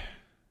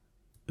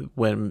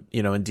when,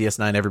 in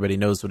DS9 everybody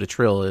knows what a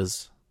Trill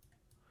is.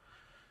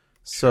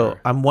 So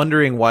Sure. I'm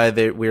wondering why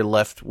we're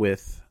left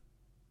with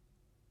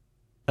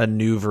a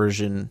new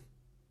version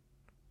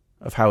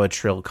of how a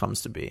Trill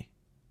comes to be.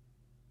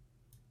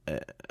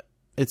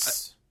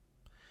 It's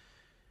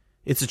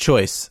a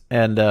choice,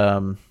 and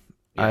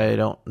I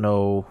don't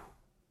know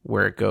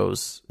where it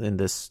goes in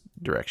this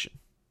direction.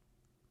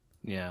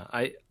 Yeah,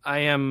 I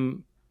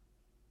am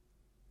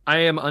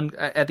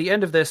at the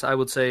end of this. I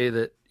would say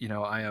that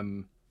I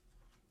am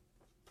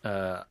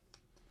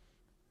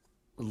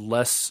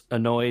less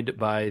annoyed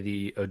by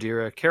the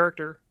Adira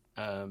character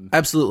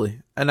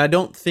Absolutely. And I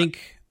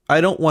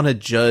don't want to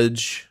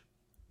judge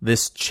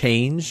this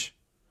change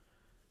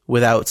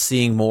without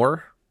seeing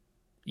more.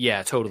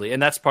 Yeah, totally.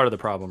 And that's part of the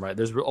problem, right?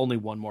 There's only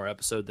one more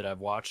episode that I've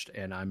watched,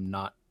 and I'm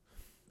not.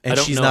 And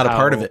she's not a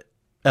part of it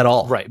at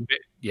all. Right.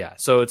 Yeah.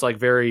 So it's like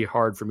very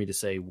hard for me to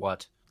say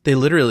what. They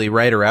literally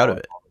write her out of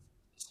it.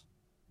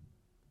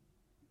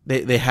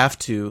 They have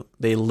to.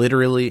 They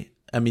literally,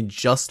 I mean,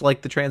 just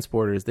like the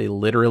transporters, they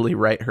literally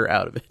write her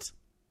out of it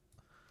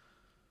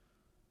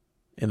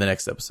in the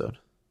next episode.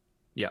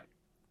 Yeah.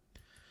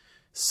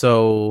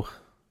 So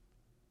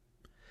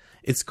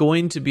it's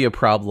going to be a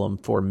problem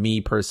for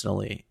me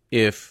personally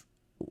if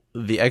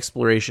the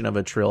exploration of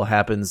a Trill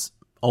happens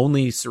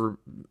only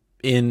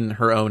in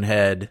her own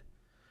head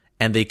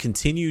and they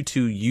continue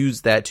to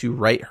use that to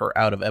write her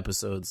out of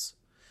episodes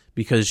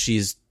because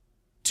she's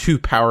too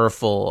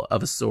powerful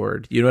of a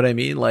sword. You know what I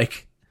mean?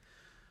 Like,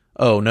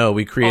 oh no,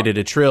 we created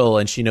a Trill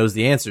and she knows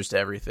the answers to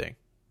everything.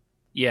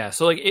 Yeah,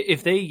 so like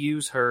if they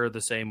use her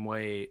the same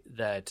way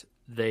that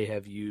they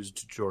have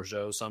used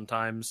Georgiou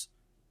sometimes,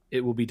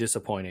 it will be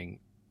disappointing.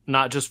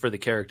 Not just for the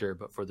character,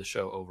 but for the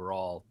show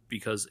overall,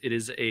 because it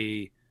is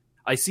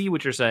I see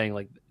what you're saying,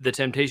 like the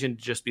temptation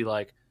to just be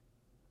like,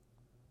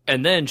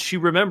 and then she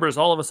remembers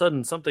all of a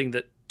sudden something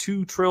that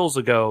 2 trills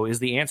ago is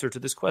the answer to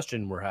this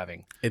question we're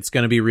having. It's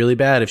going to be really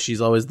bad if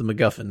she's always the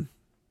MacGuffin.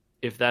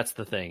 If that's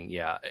the thing,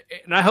 yeah.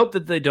 And I hope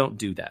that they don't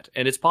do that.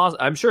 And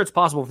I'm sure it's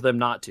possible for them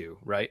not to,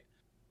 right?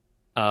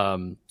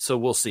 So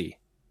we'll see.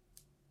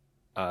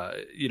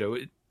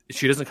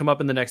 She doesn't come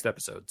up in the next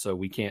episode, so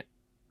we can't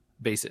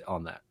base it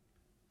on that.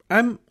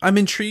 I'm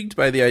intrigued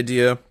by the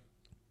idea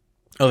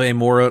of a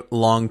more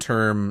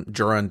long-term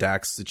Joran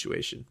Dax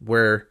situation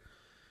where,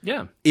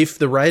 yeah, if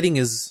the writing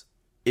is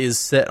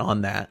set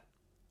on that,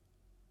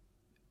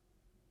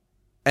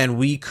 and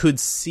we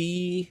could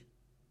see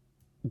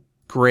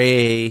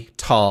Gray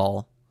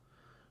Tal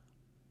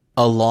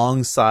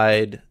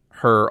alongside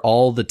her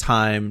all the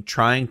time,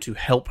 trying to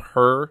help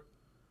her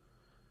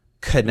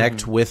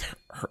connect with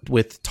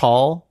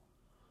Tal.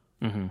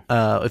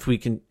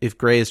 Mm-hmm. If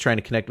Gray is trying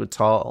to connect with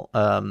Tal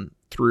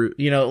through,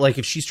 like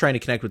if she's trying to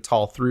connect with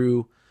Tal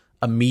through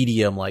a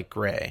medium like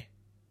Gray,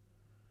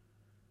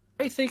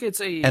 I think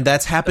and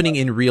that's happening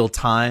in real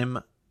time.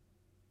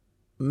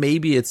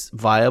 Maybe it's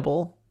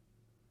viable.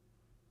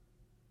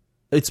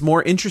 It's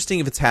more interesting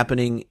if it's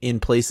happening in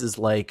places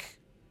like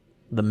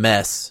the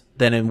mess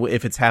than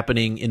if it's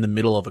happening in the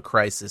middle of a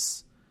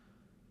crisis.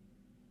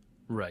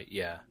 Right.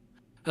 Yeah.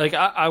 Like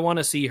I want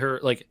to see her,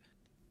 like,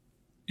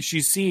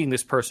 she's seeing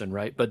this person,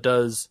 right? But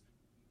does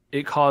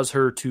it cause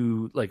her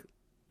to, like,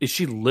 is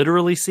she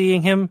literally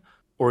seeing him,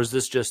 or is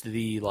this just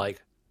the,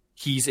 like,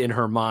 he's in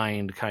her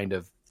mind kind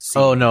of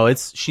seeing Oh no,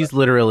 she is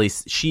literally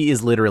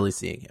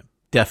seeing him.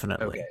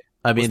 Definitely. Okay.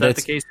 I mean, was that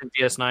the case in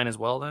DS9 as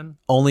well then?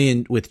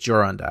 Only with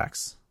Joran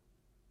Dax.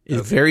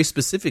 It very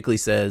specifically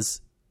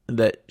says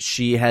that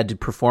she had to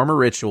perform a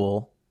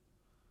ritual,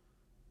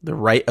 the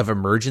rite of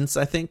emergence,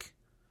 I think.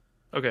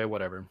 Okay,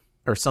 whatever.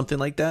 Or something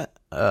like that.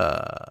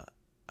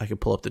 I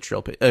could pull up the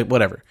Trill page.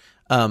 Whatever.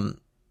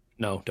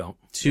 No, don't.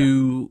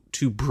 To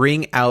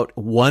bring out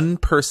one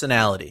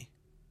personality,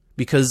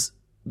 because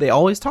they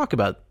always talk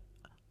about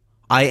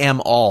I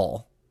am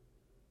all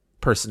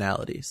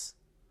personalities.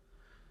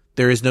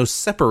 There is no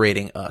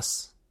separating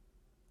us.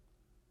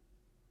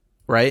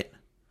 Right?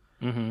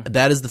 Mm-hmm.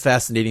 That is the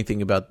fascinating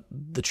thing about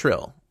the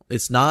Trill.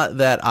 It's not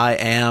that I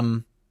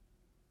am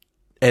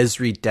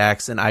Ezri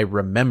Dax and I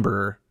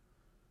remember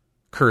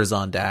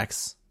Curzon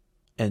Dax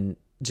and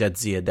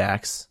Jadzia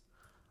Dax.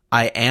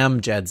 I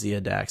am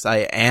Jadzia Dax. I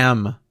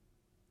am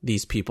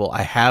these people.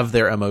 I have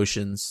their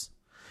emotions.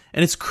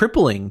 And it's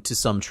crippling to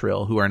some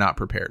Trill who are not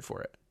prepared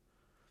for it.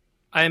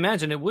 I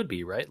imagine it would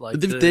be, right? Like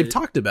they've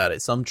talked about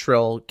it. Some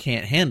Trill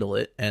can't handle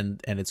it,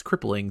 and it's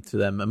crippling to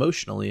them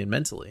emotionally and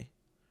mentally,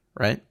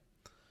 right?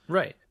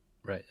 Right.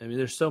 I mean,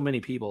 there's so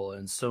many people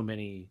and so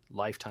many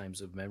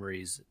lifetimes of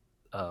memories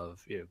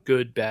of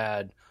good,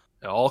 bad,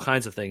 all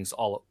kinds of things.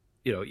 All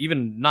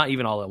even not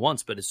even all at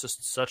once, but it's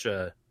just such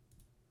an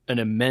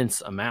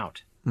immense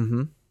amount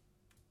to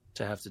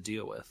have to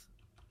deal with.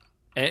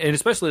 And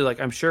especially, like,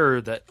 I'm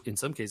sure that in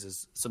some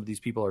cases, some of these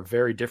people are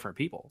very different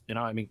people.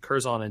 I mean,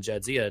 Curzon and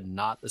Jadzia,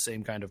 not the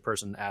same kind of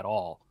person at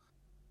all.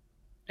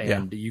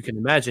 And you can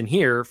imagine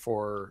here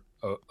for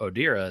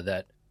Odira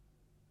that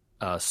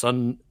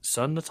Sun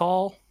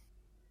Natal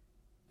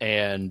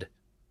and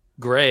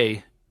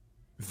Gray,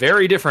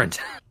 very different,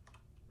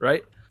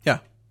 right? Yeah.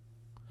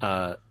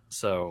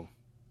 So,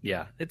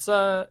 yeah, it's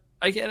I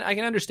can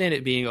understand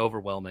it being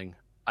overwhelming.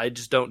 I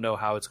just don't know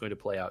how it's going to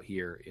play out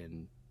here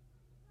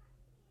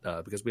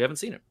because we haven't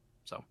seen it.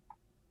 So,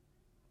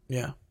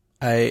 yeah,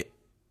 I'm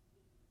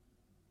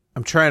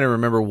trying to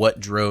remember what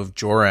drove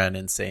Joran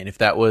insane. If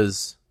that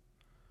was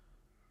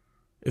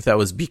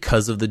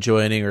because of the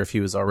joining, or if he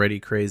was already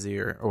crazy,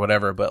 or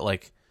whatever. But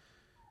like,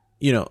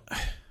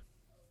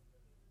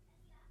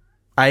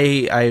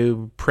 I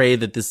pray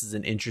that this is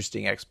an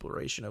interesting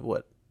exploration of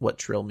what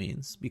Trill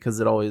means, because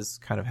it always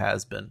kind of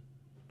has been.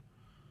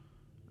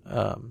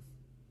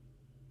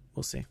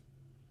 We'll see.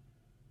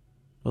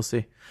 We'll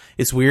see.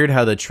 It's weird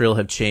how the Trill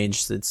have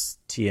changed since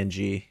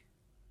TNG.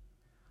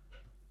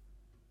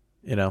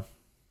 You know?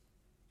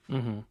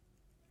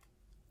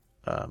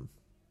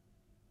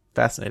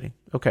 Fascinating.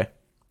 Okay.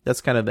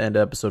 That's kind of the end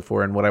of episode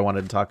 4 and what I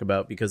wanted to talk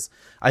about, because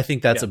I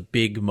think that's a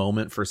big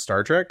moment for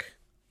Star Trek.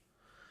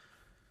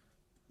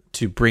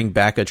 To bring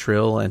back a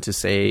Trill and to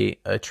say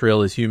a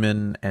Trill is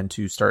human, and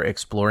to start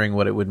exploring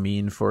what it would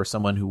mean for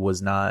someone who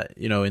was not,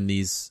 in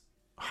these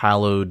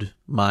hallowed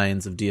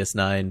minds of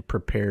DS9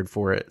 prepared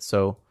for it.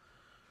 So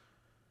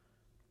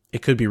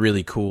it could be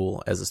really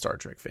cool as a Star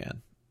Trek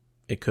fan.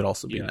 It could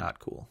also be not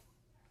cool,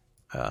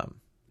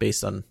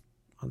 based on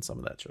some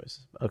of that choice.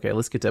 Okay,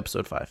 let's get to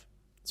episode 5.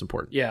 It's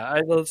important.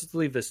 Yeah, let's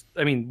leave this.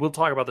 I mean, we'll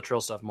talk about the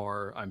Trill stuff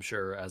more, I'm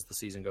sure, as the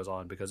season goes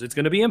on, because it's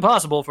going to be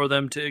impossible for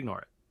them to ignore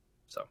it.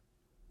 So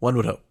one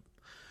would hope.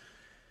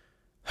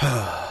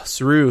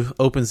 Saru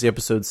opens the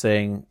episode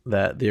saying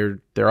that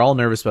they're all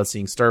nervous about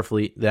seeing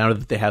Starfleet now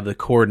that they have the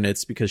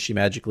coordinates, because she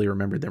magically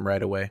remembered them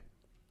right away.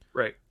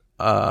 Right.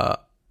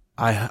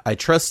 I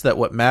trust that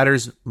what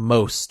matters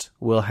most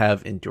will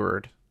have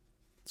endured.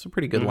 It's a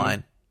pretty good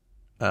line.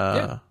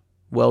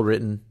 Well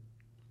written.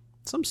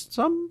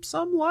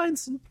 Some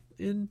lines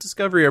in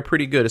Discovery are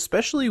pretty good,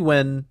 especially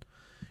when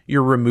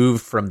you're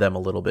removed from them a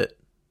little bit.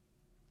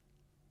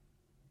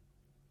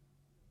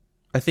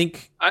 I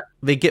think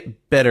they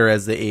get better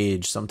as they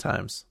age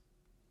sometimes.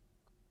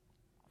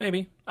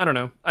 Maybe. I don't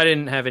know. I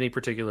didn't have any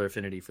particular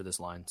affinity for this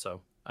line,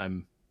 so I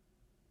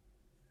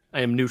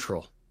am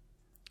neutral.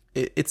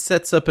 It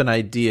sets up an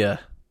idea,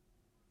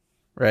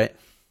 right?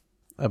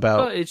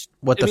 About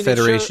what the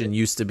Federation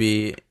used to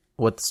be,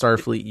 what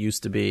Starfleet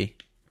used to be.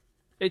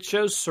 It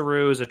shows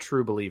Saru as a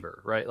true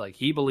believer, right? Like,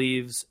 he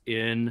believes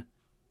in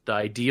the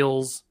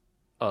ideals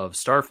of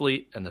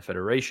Starfleet and the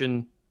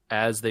Federation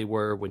as they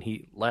were when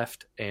he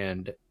left,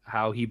 and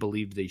how he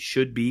believed they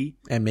should be.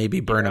 And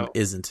maybe Burnham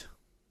isn't.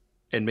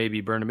 And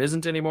maybe Burnham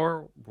isn't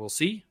anymore. We'll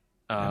see.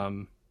 Yeah.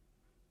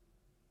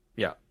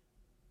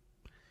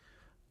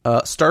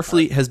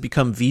 Starfleet has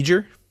become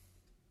V'ger.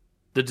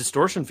 The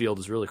distortion field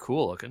is really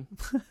cool looking.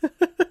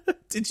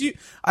 Did you?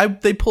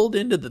 They pulled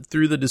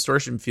through the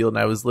distortion field,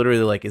 and I was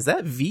literally like, "Is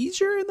that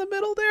V'ger in the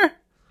middle there?"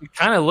 It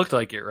kind of looked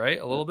like it, right?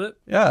 A little bit.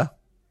 Yeah.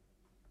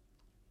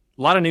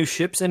 A lot of new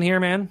ships in here,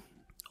 man.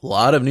 A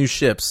lot of new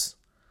ships.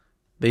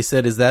 They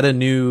said, "Is that a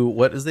new?"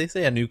 What does they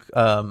say? A new?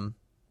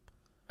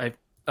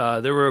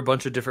 There were a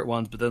bunch of different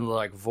ones, but then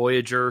like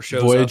Voyager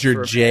shows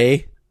Voyager up.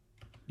 J.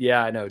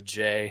 Yeah, I know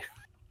J.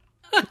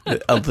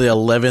 Of the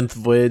 11th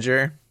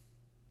Voyager,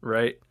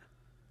 right?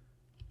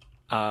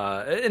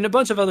 And a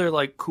bunch of other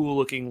like cool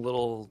looking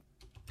little,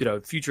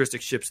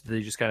 futuristic ships that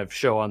they just kind of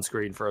show on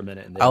screen for a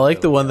minute. And I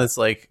like the one that's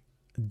like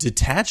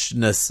detached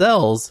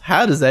nacelles.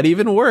 How does that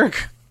even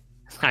work?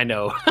 I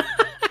know.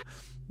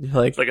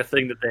 It's like a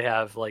thing that they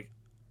have like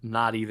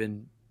not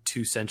even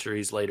 2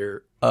 centuries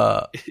later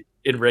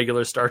in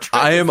regular Star Trek.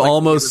 I am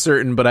almost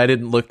certain, but I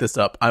didn't look this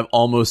up. I'm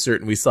almost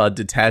certain we saw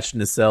detached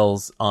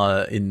nacelles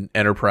in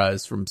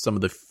Enterprise from some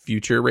of the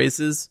future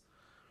races,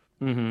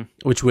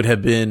 which would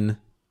have been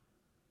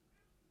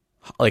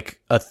like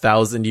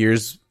 1,000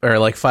 years or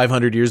like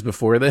 500 years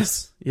before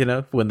this,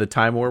 when the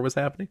Time War was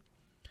happening.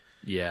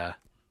 Yeah.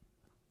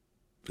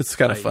 It's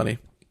kind of funny.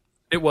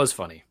 It was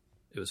funny.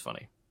 It was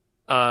funny.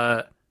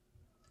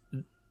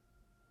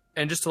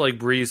 And just to like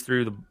breeze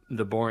through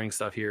the boring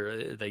stuff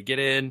here, they get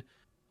in,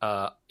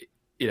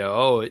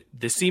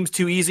 this seems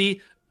too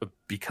easy,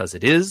 because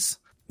it is.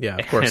 Yeah,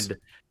 of course. And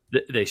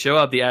they show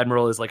up. The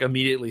Admiral is like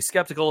immediately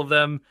skeptical of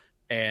them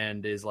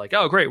and is like,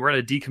 "Oh, great, we're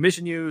going to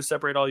decommission you,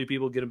 separate all you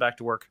people, get them back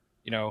to work."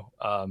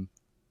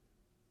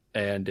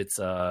 And it's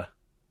oh,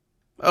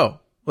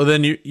 well,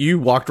 then you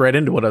walked right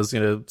into what I was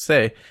going to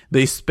say.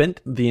 They spent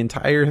the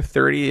entire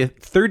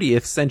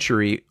 30th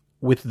century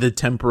with the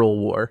Temporal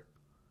War.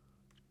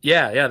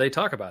 Yeah, they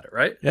talk about it,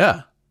 right?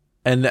 Yeah,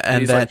 and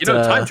he's that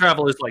like, time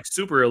travel is like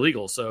super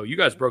illegal, so you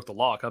guys broke the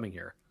law coming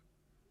here.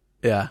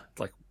 Yeah, it's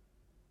like,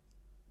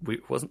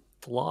 wasn't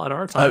the law in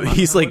our time?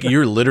 He's like,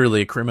 "You're literally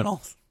a criminal."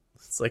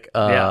 It's like,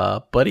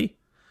 buddy,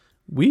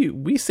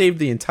 we saved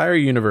the entire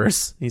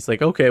universe. He's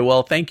like, "Okay,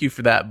 well, thank you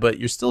for that, but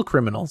you're still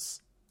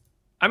criminals."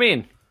 I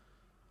mean,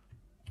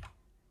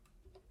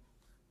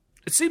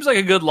 it seems like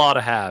a good law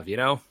to have,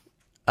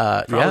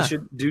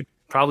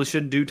 Probably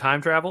shouldn't do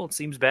time travel. It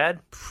seems bad.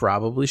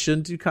 Probably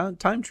shouldn't do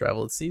time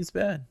travel. It seems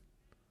bad.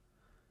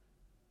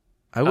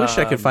 I wish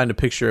I could find a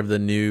picture of the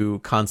new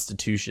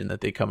Constitution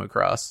that they come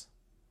across,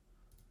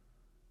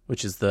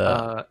 which is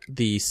the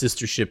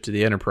sister ship to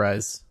the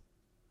Enterprise.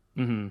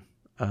 Mm-hmm.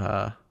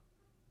 But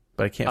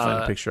I can't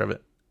find a picture of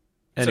it.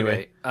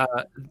 Anyway,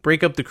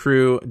 break up the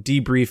crew,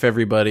 debrief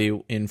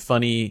everybody in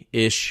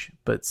funny-ish,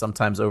 but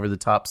sometimes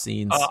over-the-top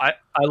scenes. I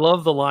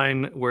love the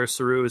line where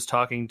Saru is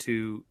talking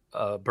to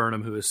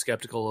Burnham, who is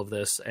skeptical of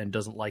this and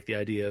doesn't like the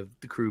idea of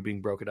the crew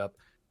being broken up.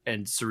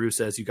 And Saru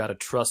says, "You got to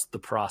trust the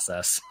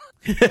process."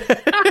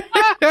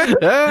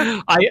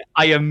 I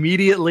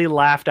immediately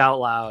laughed out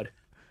loud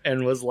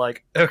and was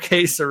like,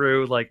 "Okay,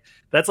 Saru, like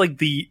that's like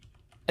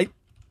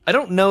I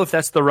don't know if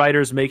that's the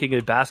writers making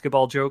a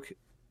basketball joke,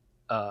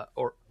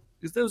 or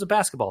because there was a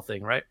basketball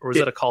thing, right? Or was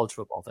that a college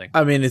football thing?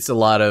 I mean, it's a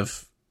lot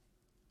of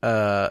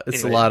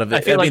Anyway, a lot of it.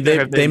 I feel like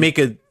they make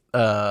a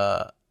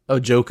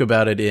joke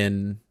about it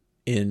in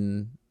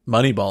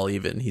Moneyball.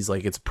 Even he's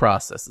like, it's a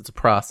process. It's a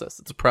process.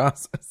 It's a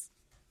process.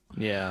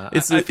 Yeah,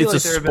 It's I feel a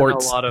like there have been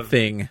sports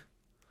thing.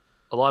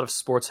 A lot of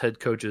sports head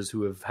coaches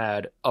who have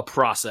had a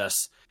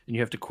process, and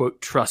you have to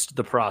quote trust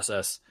the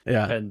process.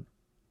 Yeah, and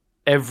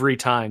every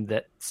time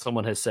that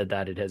someone has said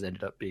that, it has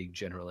ended up being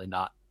generally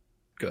not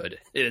good.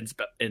 It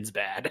ends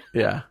bad.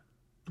 Yeah,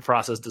 the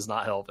process does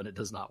not help, and it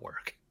does not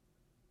work.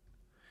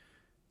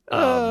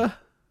 Yeah,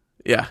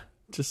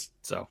 just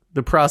so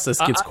the process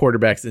gets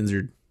quarterbacks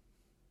injured.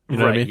 You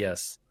know right? what I mean?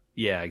 Yes.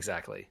 Yeah.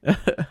 Exactly.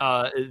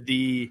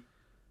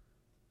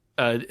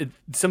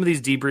 Some of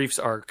these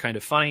debriefs are kind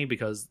of funny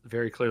because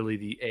very clearly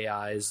the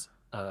AIs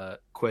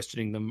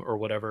questioning them or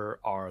whatever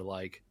are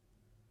like,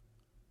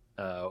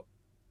 the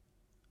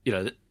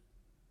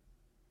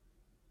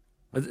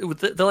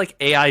like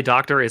AI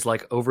doctor is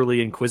like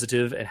overly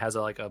inquisitive and has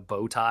like a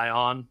bow tie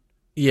on.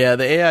 Yeah,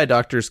 the AI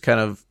doctor's kind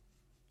of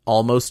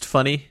almost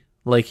funny.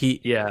 Like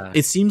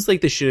it seems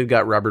like they should have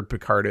got Robert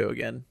Picardo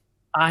again.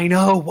 I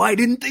know. Why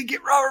didn't they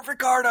get Robert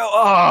Picardo?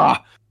 Oh,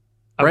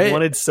 right? I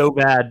wanted so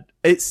bad.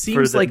 It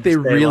seems like they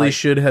really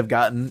should have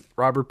gotten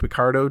Robert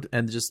Picardo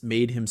and just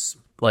made him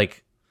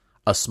like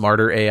a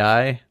smarter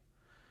AI.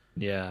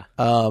 Yeah.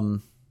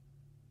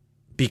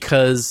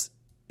 Because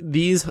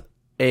these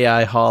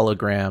AI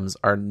holograms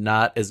are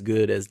not as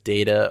good as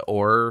Data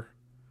or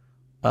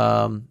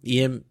the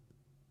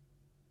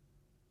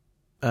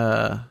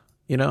EMH.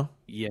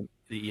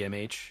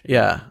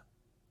 Yeah.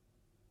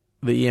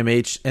 The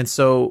EMH. And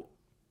so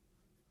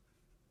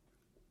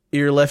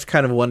you're left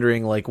kind of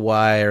wondering, like,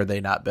 why are they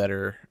not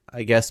better?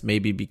 I guess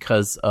maybe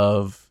because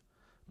of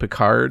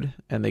Picard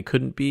and they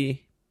couldn't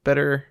be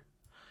better.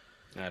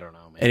 I don't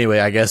know, man. Anyway,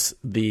 I guess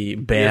the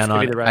ban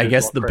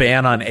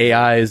on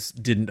AIs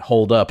didn't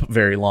hold up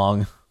very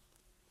long.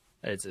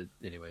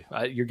 Anyway,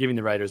 you're giving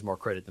the writers more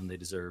credit than they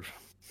deserve.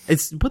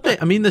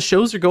 The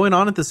shows are going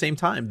on at the same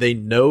time. They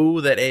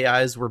know that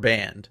AIs were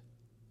banned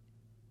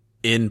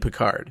in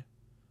Picard.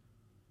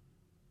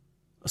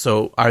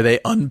 So are they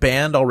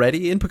unbanned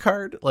already in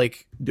Picard?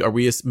 Like, are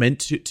we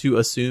meant to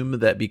assume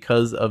that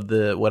because of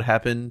what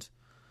happened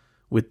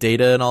with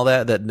Data and all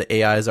that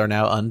the AIs are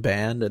now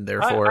unbanned and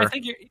therefore I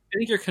think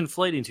you're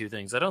conflating two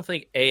things. I don't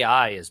think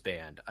AI is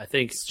banned. I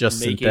think it's just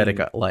synthetic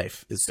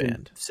life is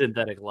banned.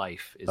 Synthetic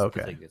life is the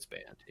thing that's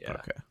banned. Yeah.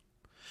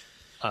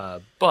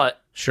 Okay.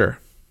 But sure.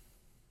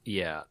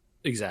 Yeah.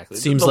 Exactly.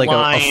 Seems like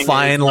a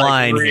fine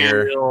line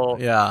here.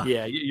 Yeah.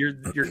 Yeah.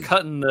 You're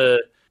cutting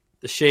the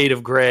shade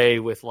of gray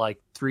with like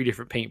 3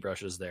 different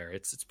paintbrushes there.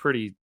 It's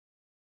pretty.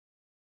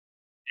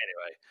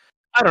 Anyway,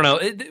 I don't know.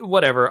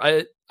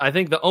 Whatever. I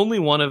think the only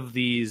one of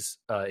these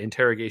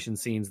interrogation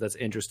scenes that's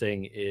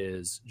interesting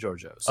is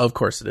Georgiou's. Of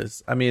course it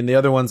is. I mean, the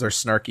other ones are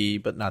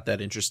snarky, but not that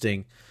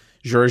interesting.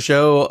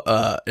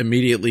 Georgiou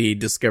immediately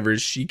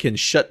discovers she can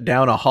shut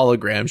down a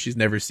hologram she's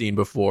never seen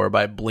before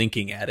by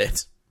blinking at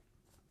it.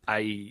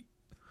 I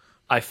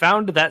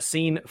found that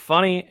scene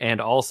funny, and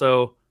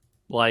also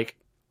like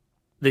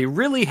they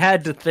really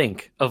had to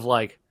think of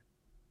like,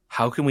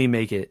 how can we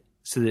make it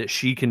so that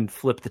she can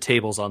flip the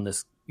tables on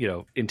this,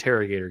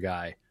 interrogator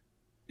guy?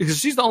 Because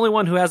she's the only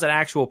one who has an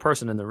actual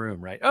person in the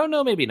room, right? Oh,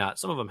 no, maybe not.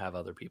 Some of them have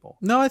other people.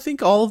 No, I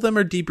think all of them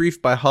are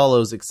debriefed by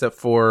holos except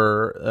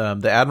for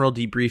the Admiral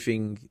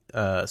debriefing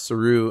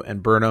Saru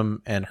and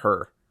Burnham and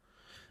her.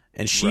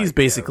 And she's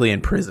basically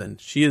in prison.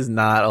 She is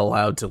not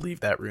allowed to leave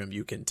that room,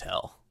 you can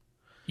tell.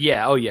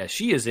 Yeah, oh yeah,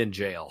 she is in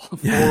jail,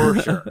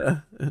 for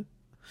sure.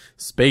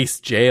 Space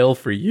jail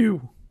for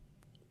you.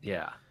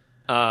 Yeah.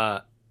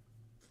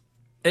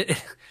 And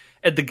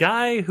the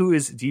guy who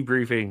is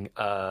debriefing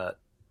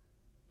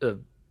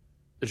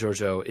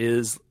Georgiou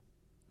is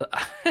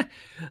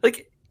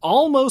like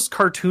almost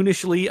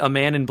cartoonishly a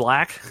man in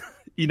black.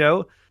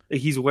 Like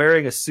he's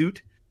wearing a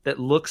suit that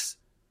looks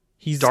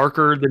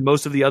darker than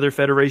most of the other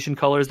Federation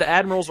colors. The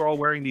admirals are all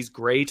wearing these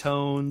gray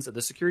tones, and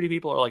the security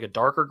people are like a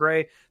darker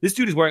gray. This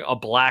dude is wearing a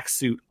black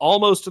suit,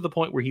 almost to the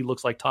point where he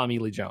looks like Tommy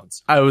Lee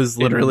Jones. I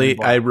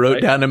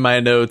wrote down in my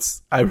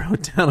notes,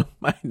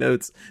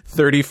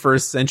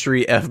 31st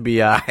century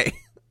FBI.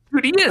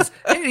 Dude, he is,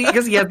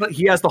 because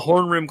he has the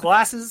horn rim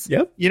glasses.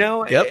 Yep.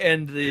 Yep.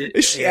 And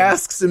she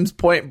asks him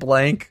point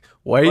blank,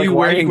 "Why are you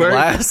wearing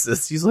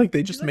glasses?" He's like,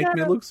 "They just make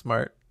me look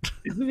smart.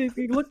 They make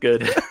me look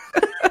good."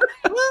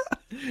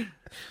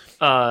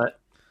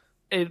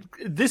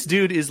 This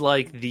dude is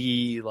like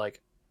the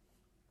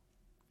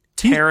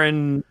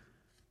Terran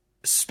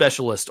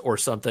specialist or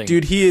something.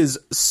 Dude, he is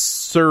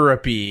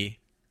syrupy,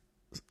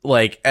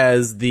 like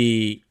as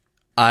the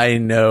I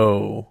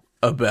know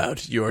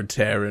about your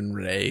Terran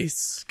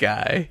race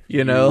guy,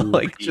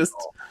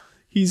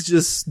 he's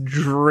just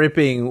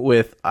dripping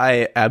with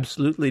I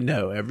absolutely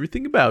know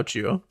everything about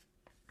you.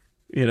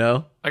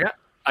 I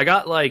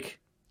got like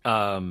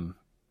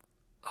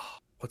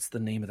what's the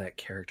name of that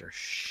character?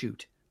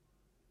 Shoot.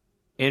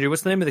 Andrew,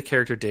 what's the name of the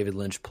character David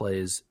Lynch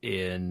plays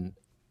in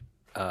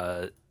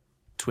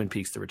Twin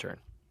Peaks: The Return?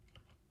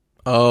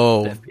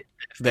 Oh,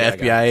 the FBI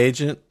FBI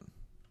agent.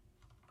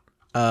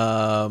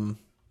 Gosh,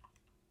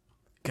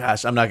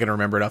 I'm not going to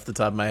remember it off the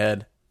top of my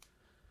head.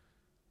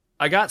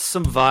 I got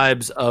some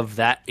vibes of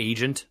that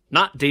agent,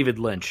 not David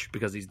Lynch,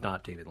 because he's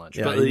not David Lynch.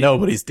 Yeah, but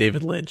nobody's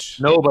David Lynch.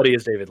 Nobody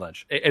is David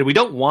Lynch, and we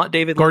don't want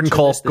David Gordon Lynch.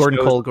 Cole, This Gordon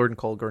shows- Cole, Gordon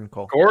Cole, Gordon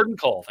Cole. Gordon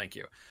Cole, thank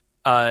you.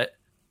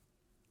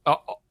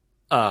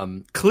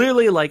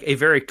 Clearly like a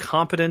very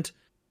competent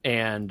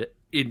and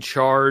in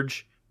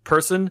charge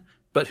person,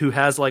 but who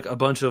has like a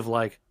bunch of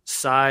like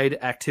side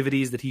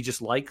activities that he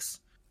just likes,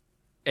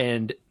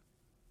 and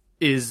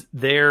is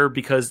there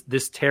because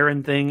this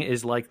Terran thing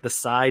is like the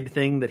side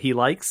thing that he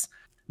likes,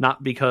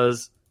 not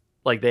because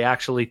like they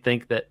actually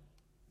think that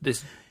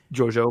this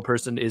JoJo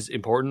person is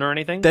important or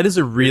anything. That is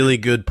a really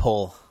good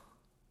pull.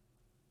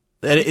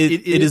 It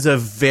is a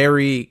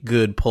very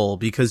good pull,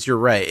 because you're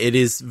right. It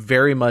is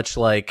very much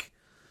like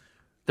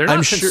they're not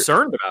I'm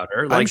concerned about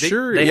her. Like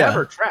they yeah. have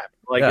her trapped.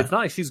 Like Yeah. it's not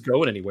like she's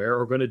going anywhere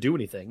or going to do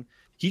anything.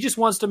 He just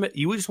wants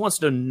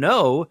to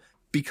know,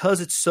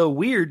 because it's so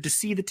weird to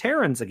see the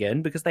Terrans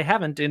again, because they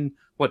haven't in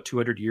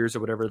 200 years or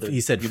whatever. he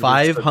said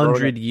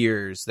 500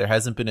 years. There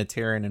hasn't been a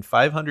Terran in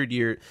 500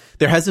 years.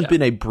 There hasn't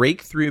been a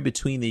breakthrough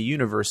between the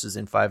universes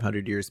in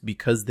 500 years,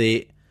 because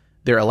they're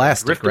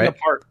elastic, drifting right?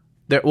 apart.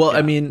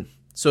 I mean,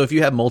 so if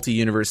you have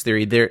multi-universe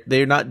theory,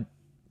 they're not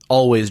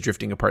always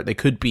drifting apart. They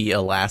could be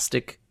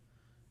elastic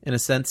in a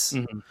sense.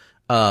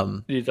 Mm-hmm.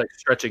 He's like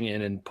stretching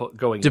in and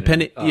going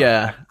depending. in and,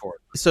 back and forth.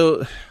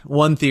 So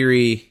one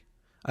theory,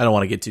 I don't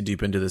want to get too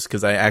deep into this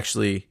because I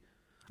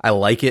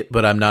like it,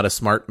 but I'm not a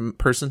smart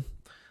person.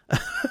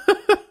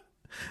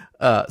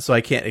 So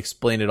I can't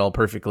explain it all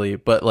perfectly,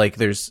 but like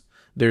there's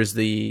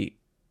the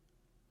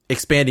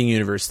expanding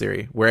universe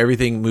theory where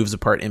everything moves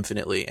apart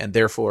infinitely, and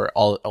therefore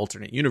all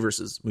alternate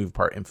universes move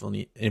apart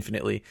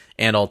infinitely,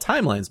 and all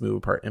timelines move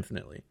apart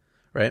infinitely,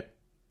 right?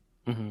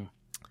 Mm-hmm.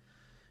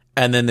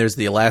 And then there's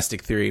the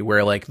elastic theory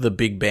where like the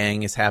Big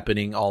Bang is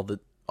happening all the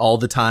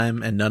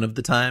time and none of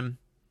the time.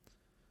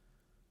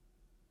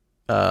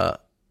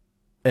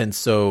 And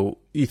so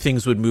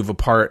things would move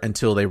apart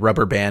until they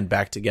rubber band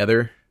back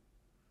together,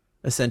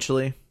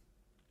 essentially.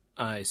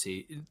 I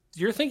see.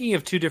 You're thinking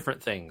of two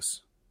different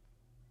things.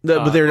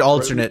 But they're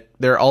alternate.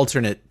 They're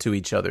alternate to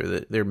each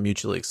other. They're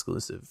mutually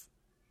exclusive.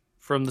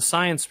 From the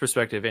science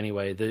perspective,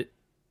 anyway,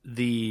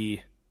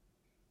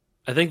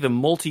 I think the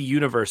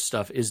multi-universe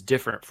stuff is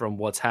different from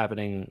what's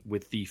happening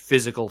with the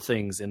physical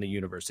things in the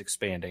universe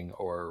expanding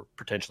or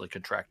potentially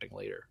contracting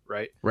later,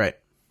 right? Right.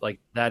 Like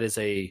that is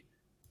a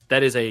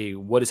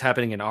what is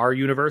happening in our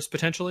universe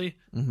potentially.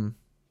 Mm-hmm.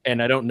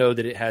 And I don't know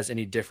that it has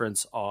any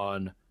difference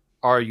on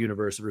our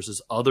universe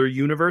versus other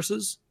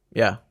universes.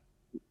 Yeah.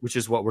 Which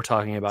is what we're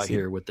talking about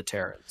here with the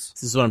Terrans.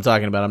 This is what I'm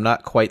talking about. I'm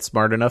not quite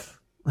smart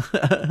enough.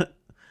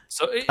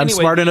 So anyway, I'm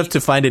smart enough to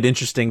find it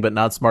interesting, but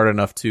not smart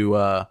enough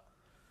to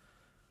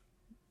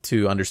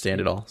understand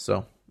it all.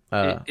 So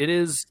it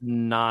is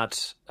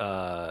not.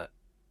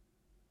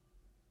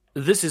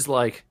 This is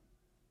like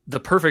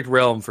the perfect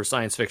realm for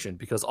science fiction,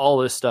 because all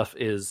this stuff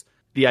is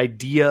the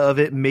idea of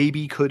it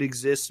maybe could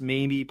exist,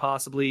 maybe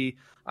possibly,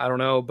 I don't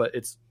know, but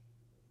it's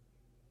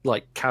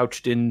like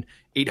couched in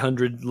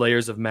 800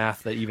 layers of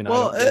math that even I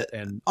don't get.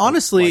 And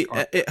honestly,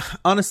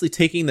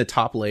 taking the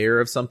top layer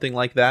of something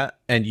like that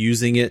and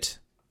using it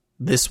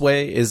this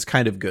way is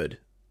kind of good.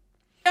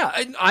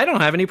 Yeah, I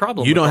don't have any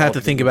problem. You don't have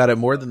to think about it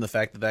more than the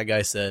fact that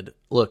guy said,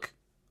 look,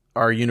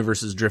 our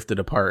universe has drifted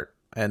apart,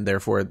 and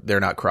therefore they're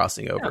not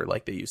crossing over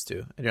like they used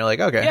to. And you're like,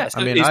 okay. Yeah,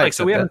 so I mean, he's I like,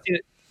 so we accept haven't seen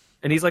it.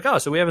 And he's like, oh,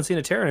 so we haven't seen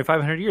a Terran in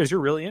 500 years. You're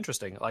really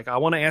interesting. Like, I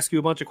want to ask you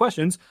a bunch of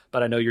questions,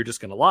 but I know you're just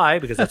going to lie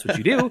because that's what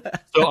you do.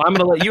 So I'm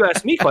going to let you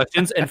ask me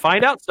questions and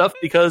find out stuff,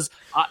 because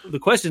the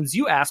questions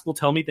you ask will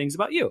tell me things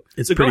about you.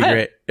 It's so pretty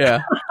great.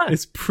 Yeah,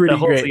 it's pretty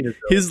great.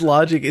 His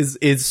logic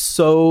is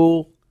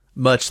so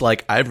much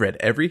like, I've read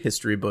every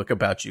history book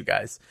about you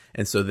guys,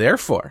 and so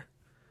therefore,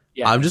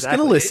 I'm just going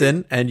to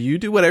listen, and you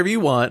do whatever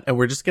you want, and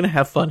we're just going to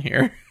have fun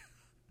here.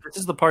 This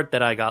is the part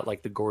that I got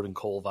like the Gordon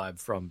Cole vibe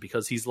from,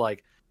 because he's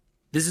like,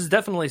 this is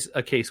definitely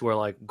a case where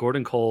like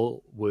Gordon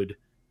Cole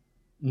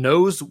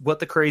knows what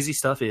the crazy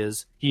stuff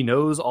is. He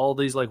knows all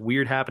these like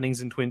weird happenings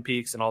in Twin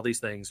Peaks and all these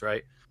things,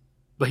 right?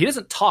 But he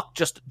doesn't talk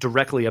just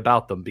directly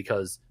about them,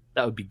 because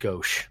that would be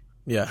gauche.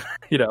 Yeah.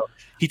 You know,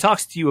 he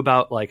talks to you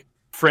about like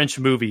French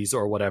movies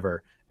or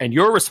whatever, and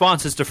your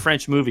responses to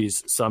French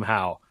movies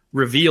somehow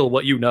reveal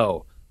what you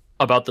know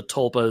about the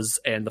tulpas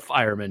and the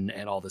firemen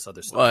and all this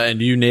other stuff.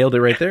 And you nailed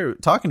it right there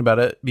talking about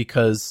it,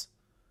 because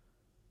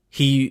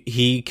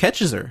he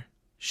catches her.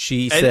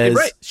 She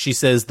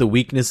says the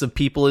weakness of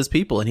people is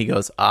people, and he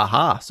goes,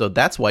 aha, so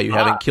that's why you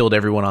haven't killed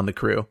everyone on the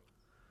crew.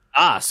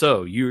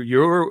 So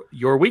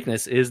your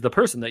weakness is the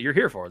person that you're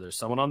here for. There's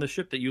someone on the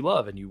ship that you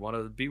love and you want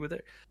to be with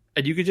it.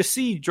 And you could just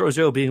see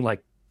JoJo being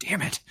like,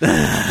 damn it.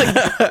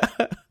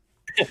 Like,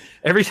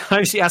 every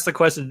time she asks a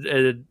question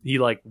and he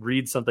like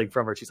reads something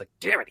from her, she's like,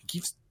 damn it, he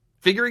keeps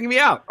figuring me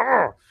out.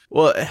 Oh.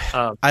 Well,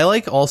 I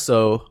like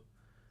also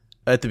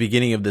at the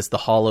beginning of this, the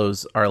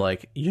Hollows are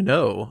like,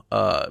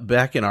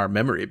 back in our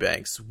memory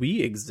banks,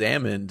 we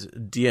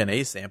examined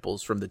DNA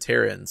samples from the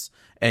Terrans,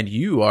 and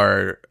you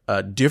are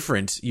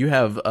different. You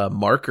have a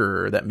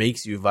marker that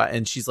makes you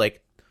and she's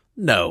like,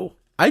 no,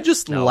 I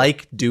just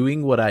like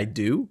doing what I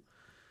do.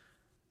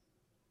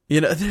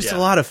 There's a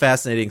lot of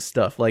fascinating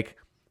stuff. Like,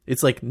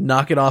 it's like,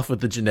 knock it off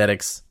with the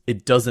genetics.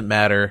 It doesn't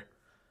matter.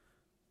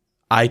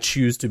 I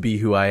choose to be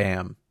who I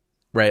am.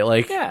 Right,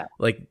 like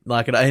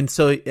knock it out. And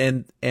so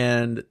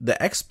and the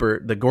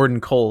expert, the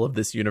Gordon Cole of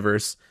this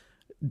universe,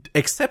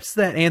 accepts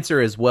that answer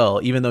as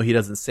well, even though he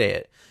doesn't say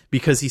it,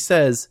 because he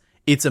says,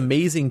 it's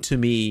amazing to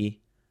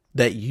me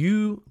that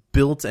you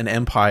built an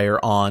empire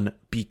on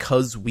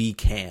because we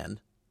can.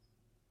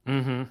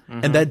 And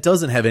that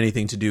doesn't have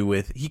anything to do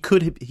with, he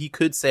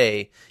could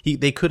say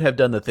they could have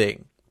done the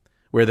thing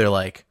where they're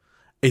like,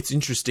 it's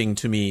interesting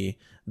to me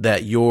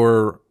that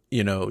your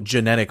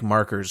genetic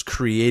markers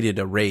created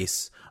a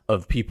race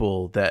of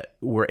people that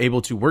were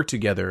able to work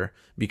together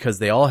because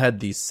they all had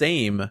the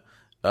same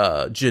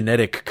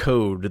genetic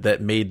code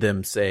that made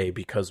them say,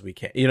 because we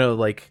can't,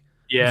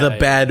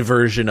 bad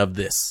version of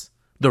this,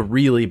 the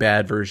really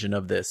bad version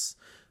of this,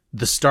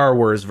 the Star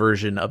Wars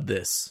version of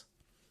this,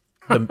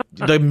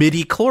 the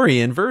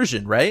midi-chlorian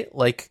version, right?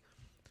 Like,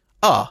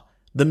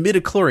 the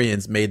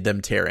midi-chlorians made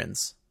them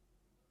Terrans.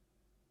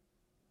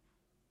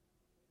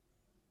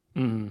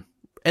 And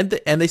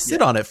they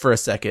sit on it for a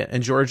second,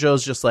 and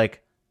Georgiou's just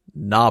like,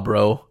 nah,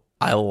 bro,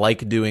 I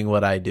like doing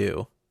what I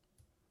do.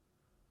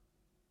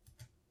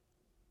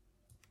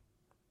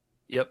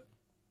 Yep.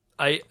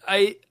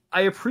 I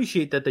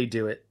appreciate that they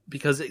do it,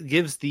 because it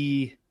gives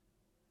the,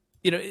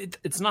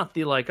 it's not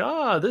the like,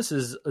 this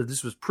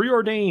was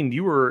preordained.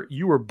 You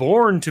were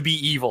born to be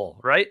evil,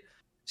 right?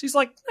 She's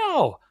like,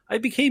 no, I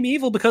became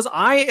evil because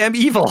I am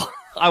evil.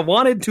 I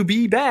wanted to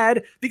be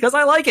bad because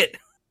I like it.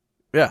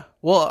 Yeah.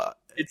 Well,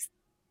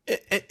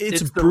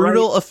 it's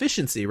brutal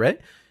efficiency, right?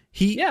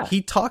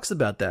 He talks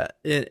about that.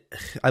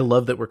 I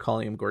love that we're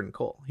calling him Gordon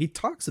Cole. He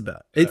talks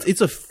about it.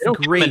 It's a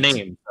great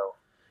name. So.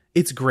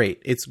 It's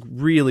great. It's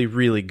really,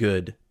 really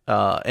good.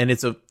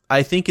 And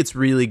I think it's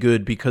really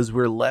good because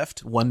we're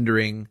left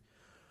wondering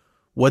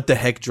what the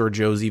heck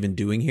Georgiou's even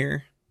doing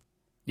here.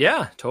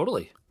 Yeah,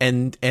 totally.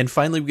 And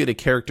finally we get a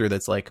character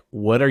that's like,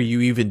 what are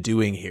you even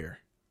doing here?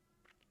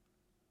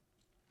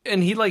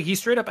 And he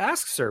straight up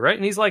asks her, right?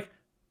 And he's like,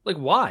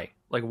 why?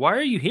 Like, why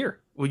are you here?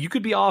 Well, you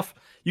could be off.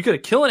 You could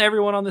have killed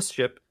everyone on this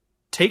ship,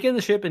 taken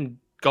the ship, and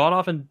gone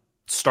off and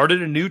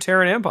started a new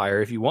Terran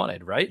Empire if you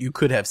wanted, right? You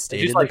could have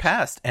stayed in the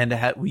past, and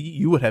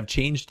you would have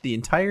changed the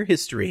entire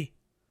history.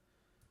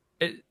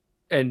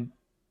 And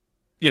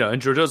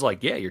Georgiou's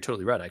like, yeah, you're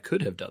totally right. I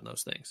could have done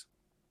those things.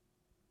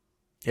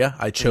 Yeah,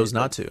 I chose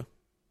not to.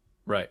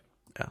 Right.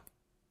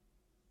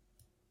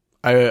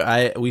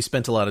 Yeah. We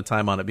spent a lot of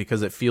time on it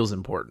because it feels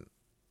important,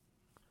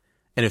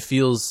 and it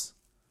feels.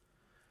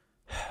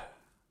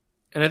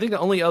 And I think the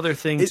only other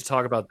thing to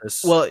talk about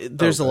this. Well,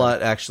 there's a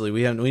lot actually.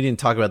 We didn't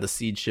talk about the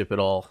seed ship at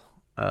all.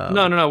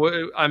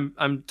 No.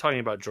 I'm talking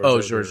about Georgiou. Oh,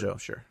 Georgiou,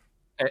 sure.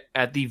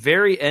 At the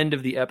very end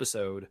of the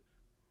episode,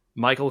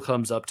 Michael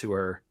comes up to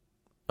her.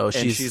 Oh,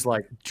 she's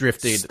like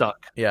drifted,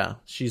 stuck. Yeah,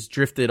 she's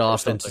drifted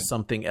off into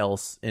something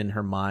else in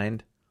her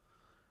mind.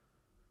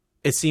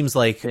 It seems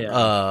like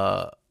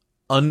either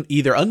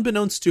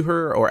unbeknownst to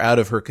her or out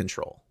of her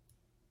control.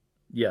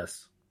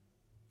 Yes.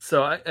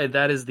 So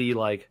that is the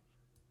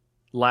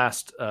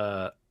last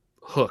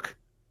hook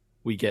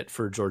we get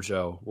for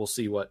Georgiou. We'll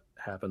see what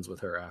happens with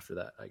her after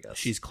that, I guess.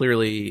 She's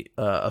clearly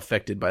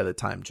affected by the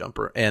time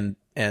jumper and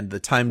the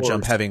time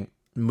jump having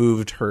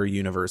moved her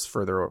universe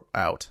further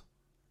out.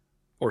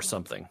 Or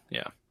something,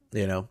 yeah.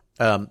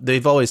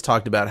 They've always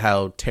talked about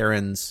how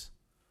Terrans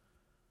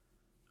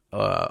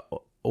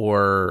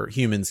or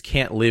humans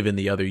can't live in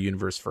the other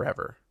universe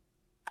forever.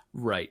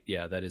 Right,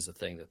 yeah, that is a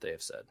thing that they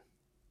have said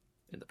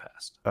in the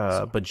past.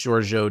 But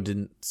Georgiou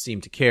didn't seem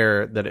to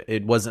care that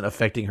it wasn't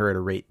affecting her at a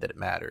rate that it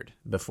mattered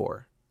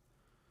before.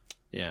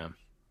 Yeah.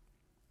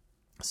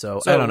 So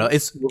I don't know.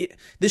 This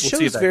show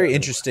is very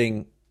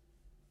interesting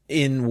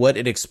in what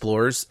it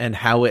explores and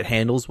how it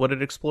handles what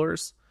it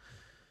explores.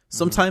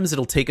 Sometimes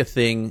it'll take a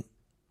thing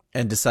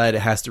and decide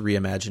it has to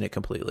reimagine it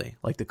completely,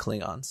 like the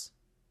Klingons.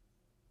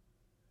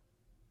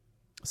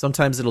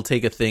 Sometimes it'll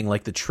take a thing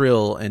like the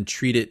Trill and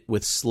treat it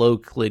with slow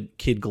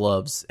kid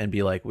gloves and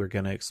be like, we're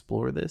going to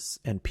explore this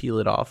and peel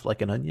it off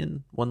like an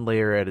onion, one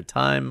layer at a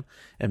time,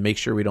 and make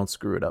sure we don't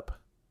screw it up.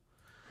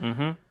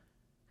 Mm-hmm.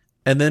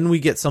 And then we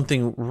get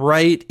something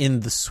right in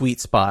the sweet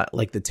spot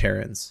like the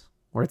Terrans,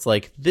 where it's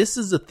like, this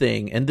is a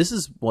thing, and this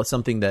is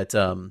something that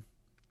the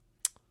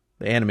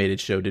animated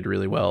show did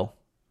really well,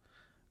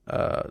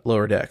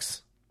 Lower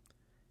Decks.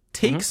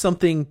 Take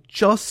something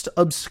just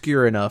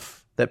obscure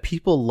enough that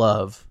people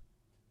love,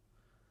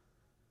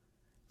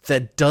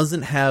 that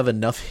doesn't have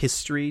enough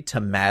history to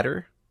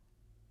matter,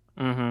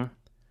 and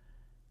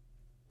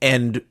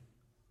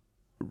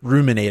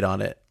ruminate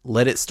on it.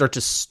 Let it start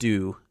to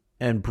stew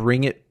and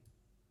bring it,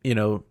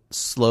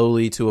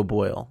 slowly to a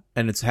boil.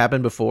 And it's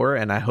happened before,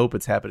 and I hope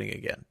it's happening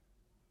again.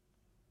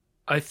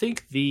 I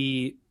think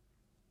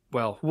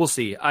we'll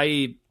see.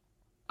 I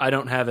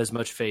don't have as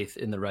much faith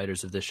in the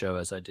writers of this show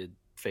as I did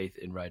faith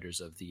in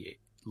writers of the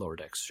Lower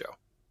Decks show.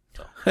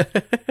 So.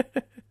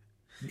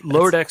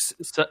 Lower Decks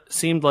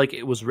seemed like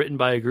it was written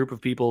by a group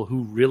of people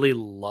who really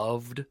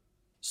loved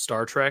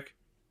Star Trek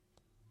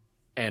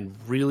and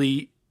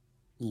really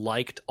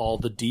liked all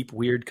the deep,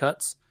 weird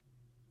cuts.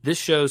 This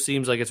show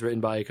seems like it's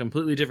written by a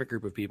completely different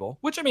group of people,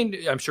 which, I mean,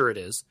 I'm sure it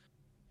is.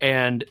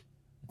 And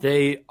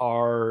they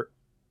are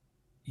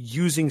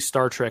using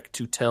Star Trek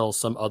to tell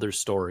some other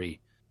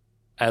story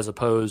as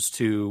opposed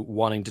to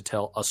wanting to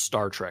tell a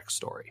Star Trek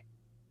story,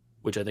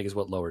 which I think is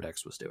what Lower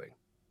Decks was doing.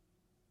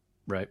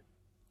 Right?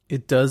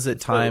 It does at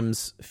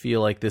times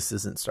feel like this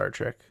isn't Star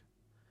Trek.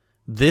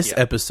 This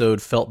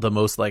episode felt the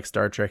most like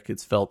Star Trek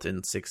it's felt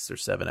in 6 or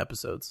 7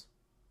 episodes.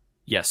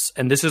 Yes,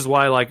 and this is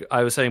why, like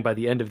I was saying, by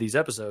the end of these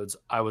episodes,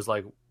 I was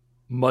like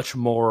much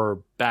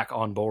more back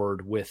on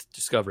board with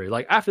Discovery.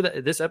 Like after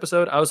this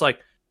episode, I was like,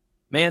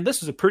 man,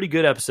 this was a pretty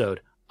good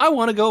episode. I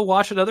want to go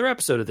watch another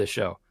episode of this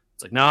show.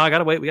 It's like, no, I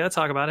gotta wait. We gotta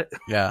talk about it.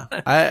 Yeah,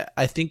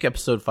 I think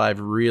episode 5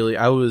 really.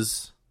 I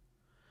was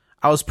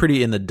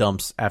pretty in the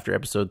dumps after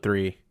episode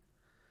 3.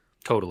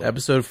 Totally.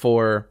 Episode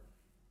 4.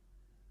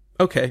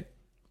 Okay.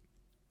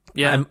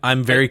 Yeah,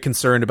 I'm very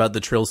concerned about the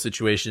Trill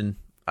situation.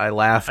 I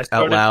laughed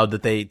out loud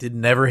that they had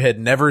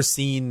never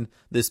seen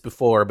this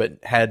before,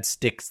 but had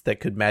sticks that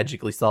could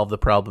magically solve the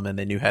problem, and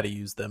they knew how to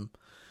use them.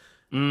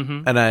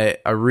 Mm-hmm. And I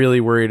really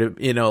worried,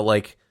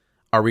 like,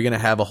 are we going to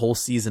have a whole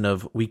season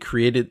of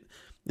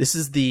this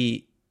is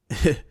the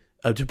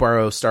to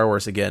borrow Star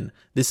Wars again.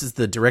 This is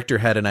the director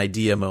had an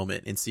idea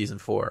moment in season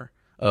 4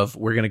 of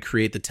we're going to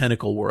create the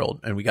tentacle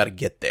world, and we got to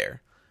get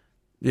there.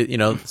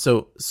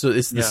 So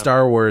it's the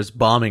Star Wars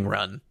bombing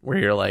run where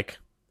you're like,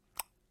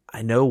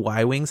 I know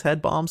Y-Wings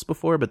had bombs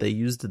before, but they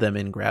used them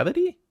in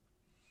gravity.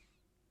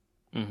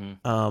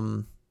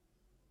 Mm-hmm.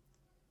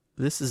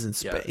 This is in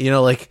space.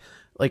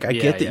 I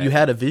get that you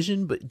had a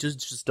vision, but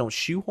just don't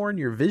shoehorn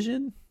your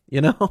vision.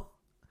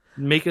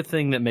 Make a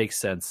thing that makes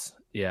sense.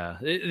 Yeah.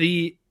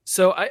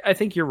 So I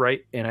think you're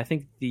right, and I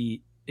think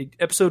the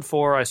episode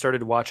 4 I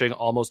started watching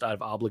almost out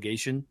of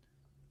obligation.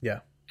 Yeah.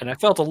 And I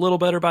felt a little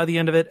better by the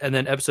end of it. And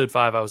then episode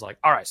 5, I was like,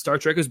 all right, Star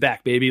Trek is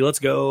back, baby. Let's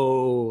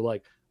go.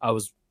 Like I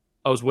was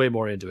way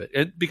more into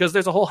it. Because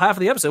there's a whole half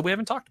of the episode we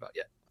haven't talked about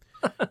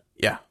yet.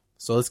 Yeah.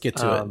 So let's get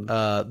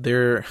to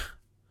it.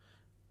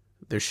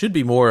 There should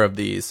be more of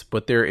these,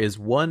 but there is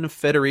one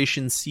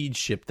Federation siege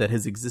ship that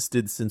has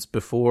existed since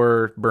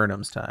before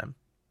Burnham's time.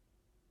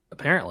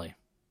 Apparently.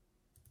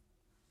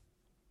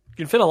 You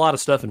can fit a lot of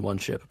stuff in one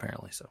ship,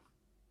 apparently. So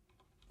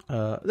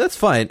that's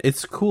fine.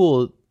 It's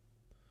cool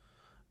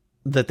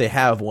that they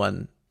have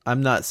one.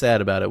 I'm not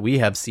sad about it. We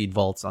have seed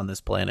vaults on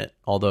this planet,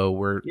 although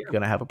we're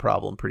going to have a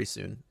problem pretty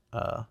soon.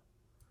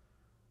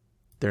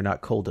 They're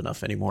not cold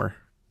enough anymore.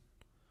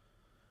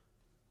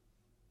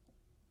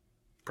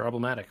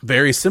 Problematic.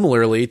 Very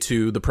similarly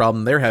to the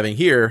problem they're having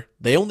here,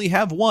 they only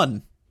have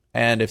one.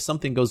 And if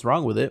something goes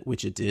wrong with it,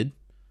 which it did,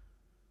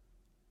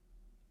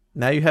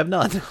 now you have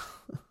none.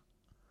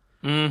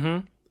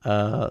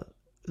 Mm-hmm.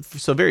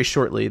 So very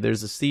shortly,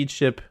 there's a siege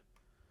ship.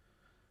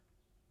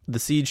 The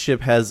siege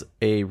ship has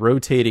a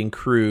rotating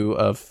crew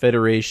of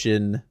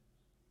Federation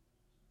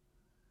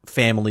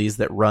families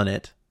that run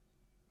it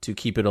to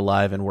keep it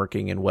alive and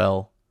working and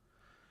well.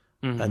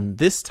 Mm-hmm. And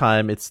this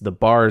time it's the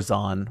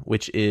Barzan,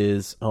 which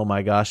is, oh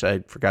my gosh, I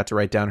forgot to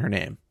write down her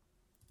name.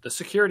 The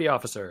security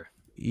officer.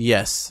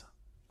 Yes.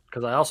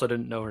 Because I also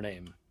didn't know her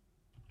name.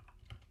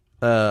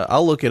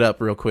 I'll look it up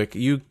real quick.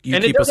 You and keep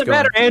us going. It doesn't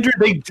matter, Andrew.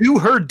 They do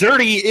her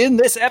dirty in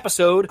this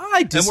episode.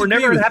 I disagree. And we're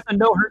never going to have to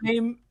know her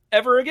name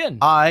ever again.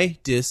 I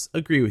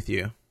disagree with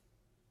you.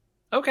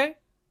 Okay.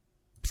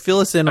 Fill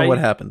us in on what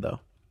happened, though.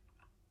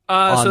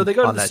 So they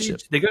go to the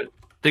siege.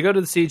 They go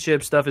to the siege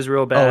ship. Stuff is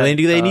real bad. Oh,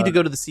 they need to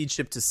go to the siege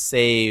ship to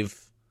save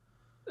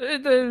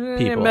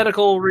people.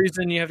 Medical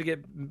reason you have to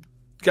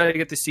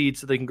get the seed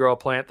so they can grow a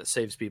plant that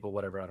saves people.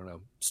 Whatever, I don't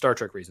know. Star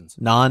Trek reasons.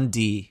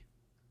 Non-D.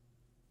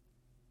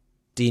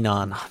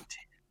 D-non.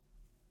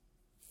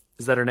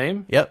 Is that her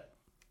name? Yep.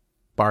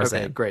 Barzan.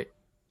 Okay, great.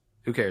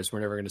 Who cares?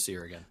 We're never going to see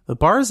her again. The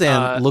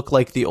Barzan look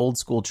like the old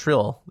school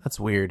Trill. That's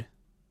weird.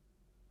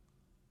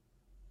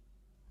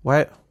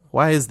 Why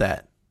is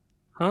that?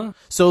 Huh?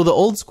 So the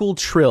old school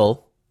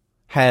Trill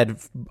had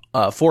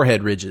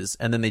forehead ridges,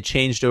 and then they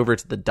changed over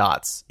to the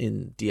dots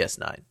in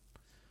DS9.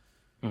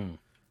 Mm.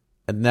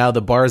 And now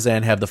the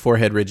Barzan have the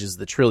forehead ridges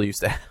the Trill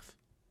used to have.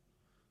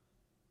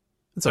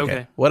 It's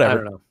okay. Whatever. I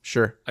don't know.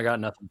 Sure. I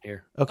got nothing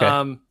here.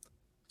 Okay.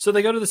 So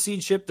they go to the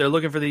seed ship. They're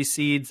looking for these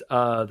seeds.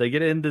 They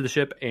get into the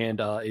ship, and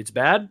it's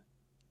bad.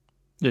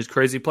 There's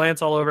crazy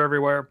plants all over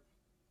everywhere.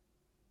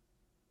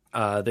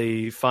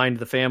 They find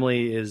the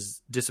family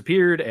is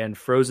disappeared and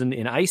frozen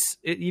in ice,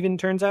 it even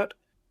turns out.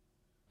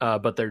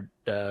 But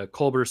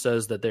Culber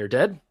says that they're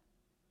dead.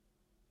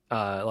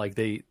 Like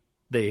they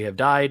have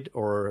died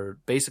or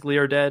basically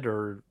are dead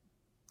or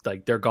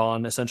like they're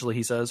gone, essentially,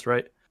 he says,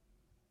 right?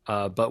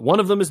 But one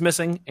of them is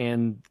missing,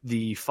 and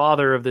the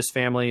father of this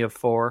family of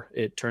 4,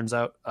 it turns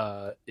out,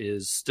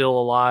 is still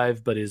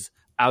alive, but is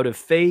out of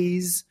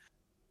phase.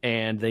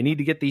 And they need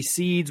to get these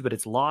seeds, but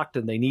it's locked,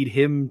 and they need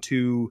him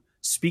to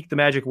speak the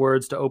magic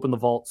words to open the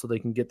vault so they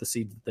can get the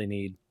seeds that they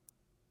need.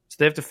 So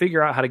they have to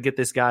figure out how to get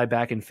this guy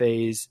back in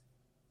phase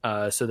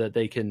so that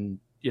they can,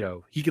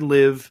 he can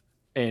live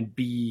and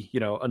be,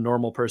 a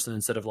normal person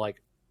instead of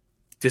like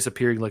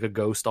disappearing like a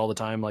ghost all the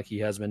time like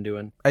he has been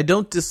doing. I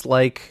don't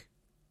dislike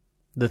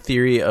the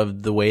theory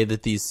of the way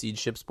that these seed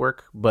ships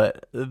work,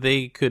 but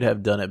they could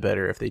have done it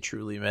better if they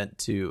truly meant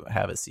to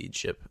have a seed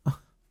ship.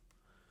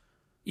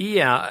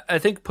 Yeah, I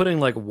think putting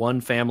like one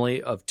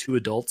family of 2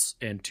 adults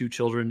and 2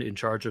 children in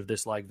charge of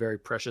this like very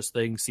precious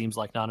thing seems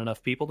like not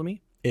enough people to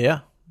me.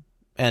 Yeah.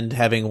 And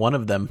having one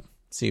of them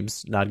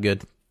seems not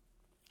good.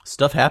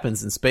 Stuff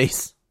happens in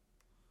space.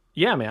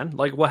 Yeah, man.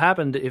 Like what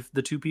happened if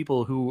the 2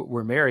 people who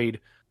were married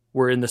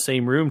were in the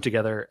same room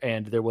together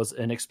and there was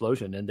an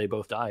explosion and they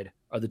both died?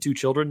 Are the 2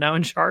 children now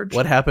in charge?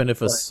 What happened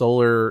if a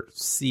solar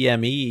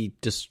CME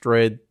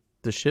destroyed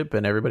the ship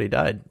and everybody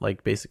died?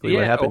 Like basically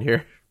what happened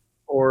here.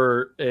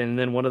 And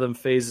then one of them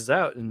phases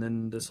out, and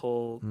then this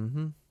whole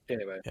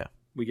anyway,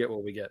 we get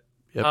what we get.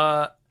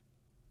 Yep.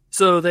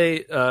 So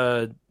they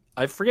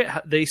I forget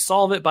how they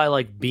solve it by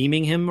like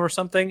beaming him or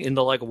something. In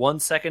the like 1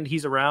 second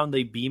he's around,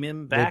 they beam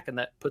him back, and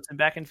that puts him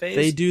back in phase.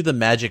 They do the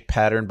magic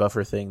pattern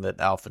buffer thing that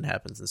often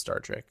happens in Star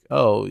Trek.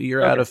 Oh,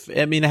 you're out of.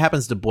 I mean, it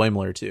happens to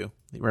Boimler too.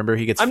 Remember,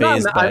 he gets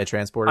phased by a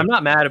transporter. I'm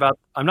not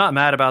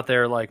mad about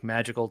their like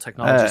magical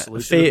technology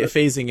solution.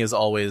 Phasing is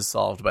always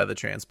solved by the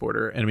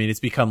transporter. I mean, it's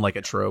become like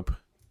a trope.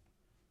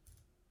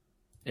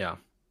 Yeah,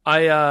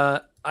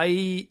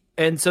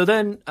 and so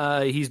then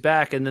he's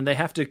back, and then they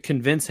have to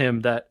convince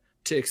him that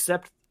to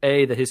accept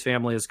that his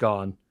family is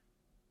gone,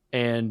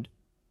 and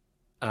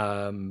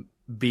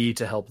B,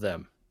 to help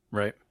them,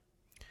 right?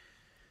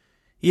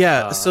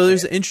 Yeah, so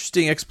there's an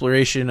interesting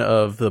exploration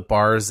of the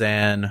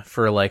Barzan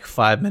for like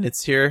 5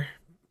 minutes here,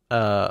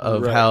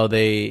 of how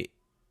they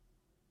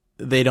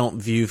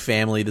don't view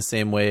family the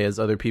same way as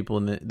other people.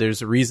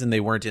 There's a reason they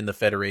weren't in the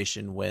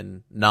Federation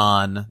when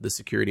Non, the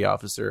security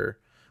officer,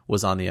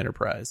 was on the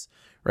Enterprise,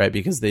 right?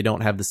 Because they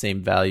don't have the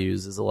same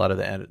values as a lot of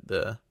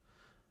the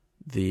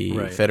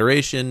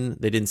Federation.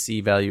 They didn't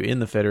see value in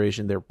the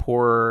Federation. They're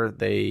poor.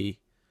 They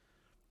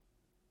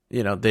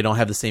don't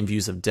have the same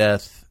views of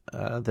death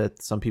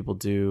that some people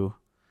do.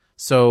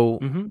 So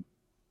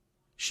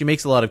she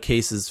makes a lot of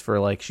cases for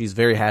like, she's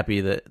very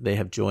happy that they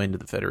have joined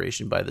the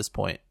Federation by this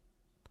point.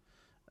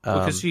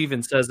 Because she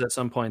even says at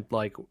some point,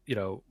 like,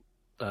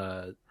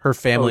 her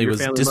family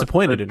was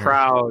disappointed in her.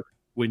 Proud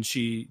when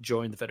she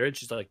joined the Federation.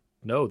 She's like,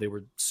 no, they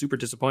were super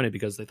disappointed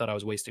because they thought I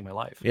was wasting my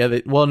life. Yeah,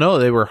 they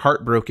were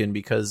heartbroken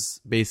because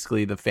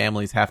basically the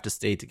families have to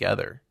stay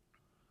together.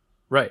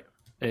 Right.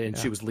 And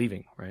she was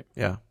leaving, right?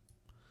 Yeah.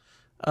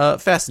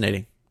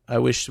 Fascinating. I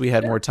wish we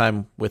had more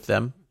time with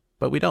them,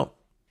 but we don't.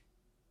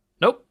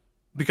 Nope.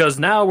 Because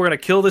now we're going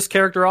to kill this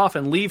character off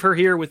and leave her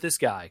here with this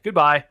guy.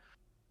 Goodbye.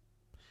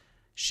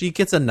 She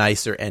gets a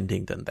nicer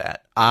ending than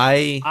that.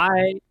 Okay.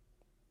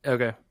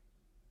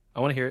 I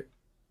want to hear it.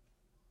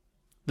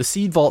 The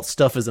Seed Vault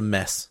stuff is a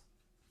mess.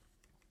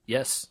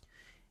 Yes.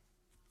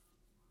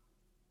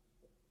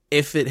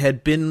 If it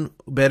had been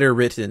better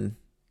written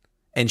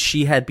and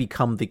she had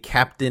become the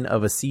captain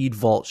of a Seed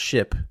Vault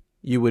ship,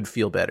 you would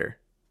feel better.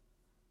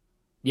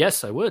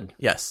 Yes, I would.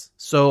 Yes.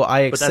 So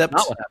I accept. But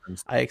that's not what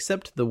happens. I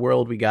accept the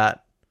world we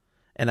got,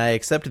 and I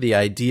accept the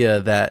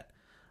idea that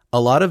a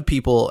lot of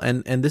people,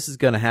 and this is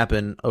going to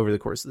happen over the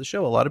course of the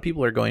show, a lot of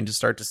people are going to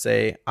start to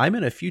say, I'm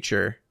in a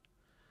future,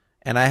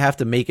 and I have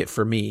to make it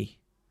for me,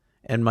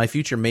 and my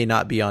future may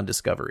not be on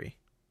Discovery.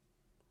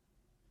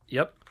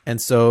 Yep. And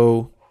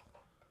so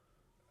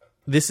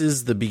this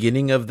is the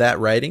beginning of that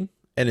writing,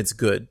 and it's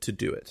good to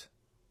do it.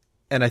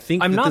 And I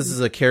think this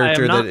is a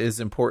character that is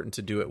important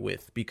to do it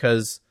with,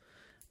 because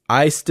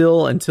I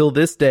still, until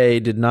this day,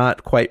 did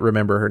not quite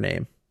remember her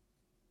name.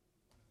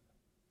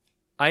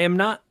 I am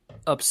not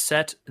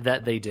upset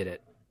that they did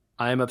it.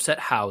 I am upset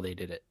how they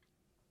did it.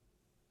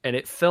 And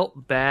it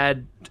felt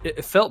bad.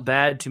 It felt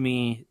bad to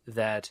me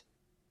that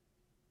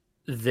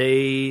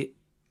she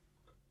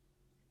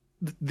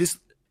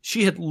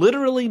had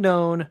literally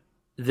known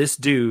this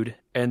dude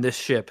and this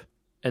ship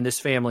and this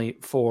family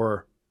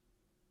for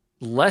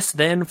less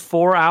than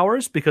 4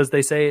 hours, because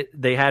they say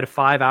they had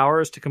 5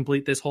 hours to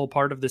complete this whole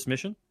part of this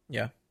mission.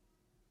 Yeah.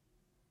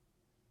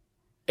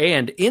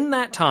 And in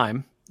that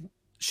time,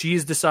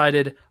 she's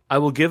decided, I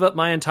will give up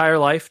my entire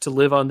life to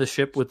live on this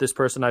ship with this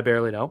person I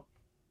barely know.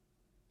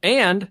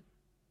 And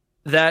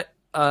that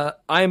I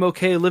am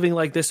okay living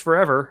like this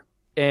forever,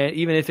 and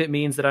even if it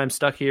means that I'm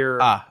stuck here.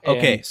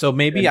 Okay. So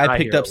maybe I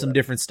picked up some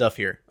different stuff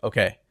here.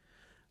 Okay.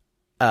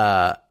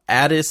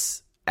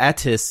 Attis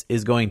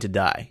is going to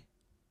die.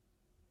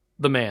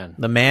 The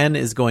man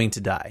is going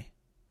to die.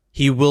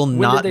 He will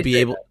not be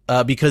able,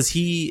 because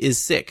he is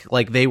sick.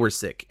 Like they were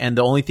sick, and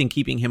the only thing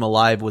keeping him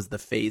alive was the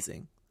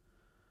phasing.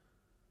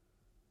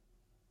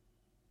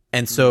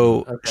 And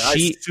so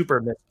I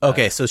super missed that.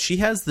 Okay, so she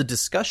has the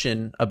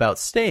discussion about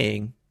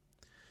staying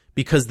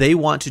because they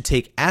want to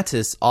take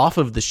Attis off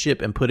of the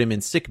ship and put him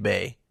in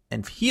sickbay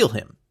and heal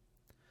him.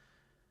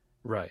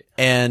 Right.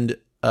 And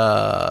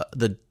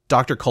the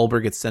Dr.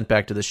 Culber gets sent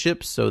back to the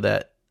ship so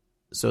that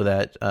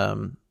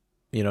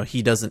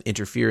he doesn't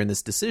interfere in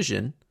this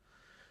decision.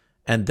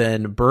 And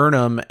then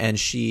Burnham and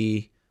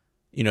she,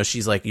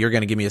 she's like, "You're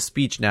going to give me a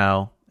speech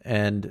now."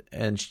 And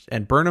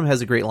Burnham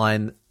has a great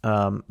line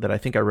that I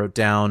think I wrote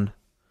down.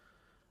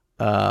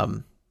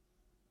 No,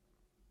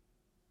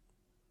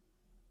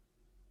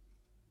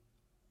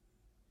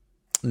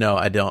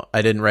 I don't.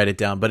 I didn't write it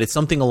down, but it's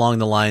something along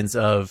the lines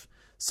of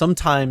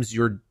sometimes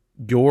your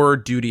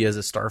duty as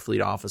a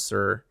Starfleet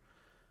officer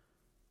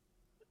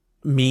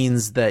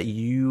means that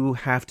you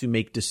have to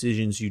make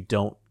decisions you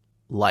don't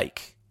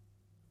like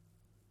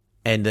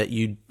and that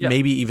you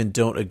maybe even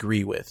don't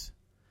agree with.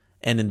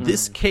 And in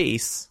this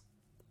case,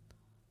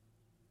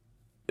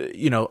 a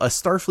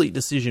Starfleet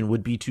decision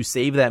would be to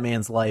save that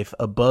man's life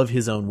above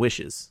his own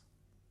wishes.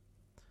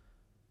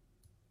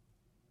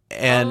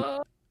 And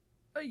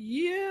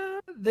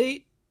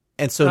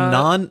and so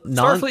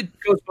Starfleet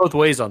goes both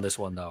ways on this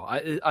one, though.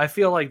 I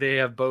feel like they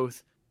have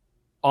both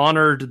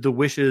honored the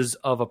wishes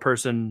of a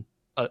person,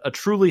 a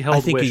truly held.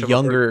 I think wish a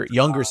younger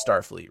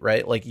Starfleet,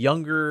 right? Like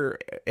younger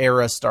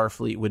era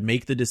Starfleet would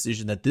make the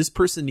decision that this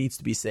person needs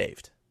to be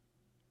saved.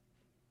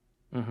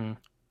 Mm-hmm.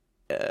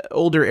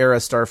 Older era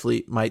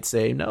Starfleet might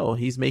say, no,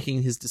 he's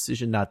making his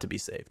decision not to be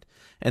saved.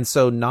 And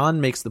so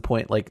Non makes the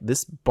point, like,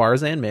 this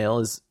Barzan male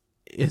is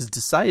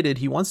decided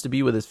he wants to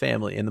be with his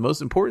family, and the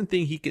most important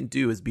thing he can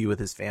do is be with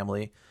his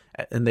family,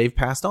 and they've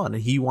passed on,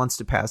 and he wants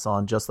to pass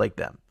on just like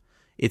them.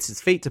 It's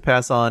his fate to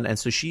pass on, and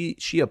so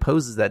she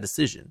opposes that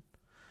decision.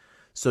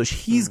 So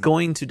he's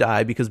going to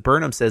die because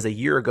Burnham says, a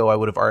year ago I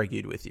would have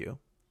argued with you,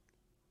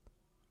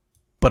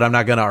 but I'm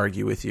not going to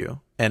argue with you,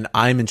 and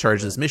I'm in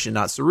charge of this mission,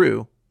 not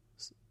Saru.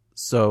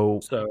 So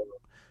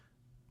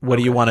what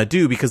do you want to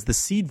do? Because the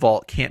seed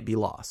vault can't be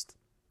lost.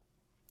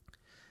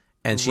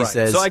 And she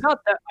says, so I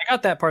got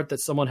that part that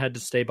someone had to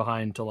stay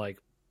behind to like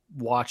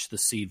watch the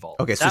seed vault.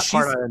 Okay, that so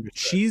part I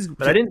understood.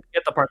 But I didn't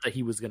get the part that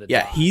he was going to die.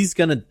 Yeah, he's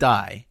going to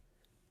die.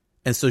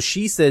 And so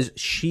she says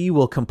she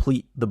will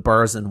complete the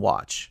Barzan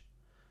watch.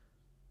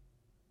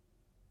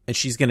 And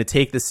she's going to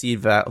take the seed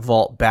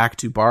vault back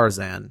to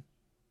Barzan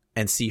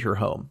and see her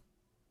home.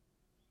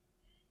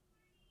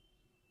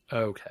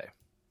 Okay.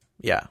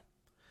 Yeah.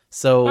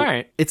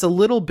 So it's a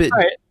little bit... All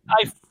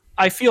right.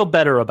 I feel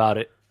better about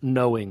it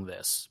knowing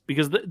this.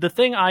 Because the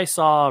thing I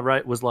saw,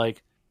 right, was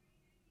like,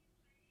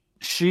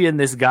 she and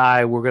this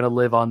guy were going to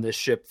live on this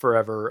ship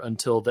forever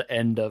until the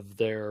end of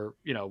their,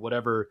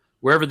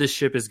 wherever this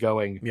ship is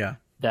going. Yeah.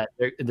 That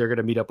they're going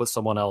to meet up with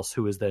someone else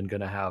who is then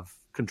going to have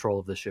control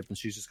of the ship, and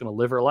she's just going to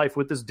live her life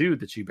with this dude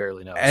that she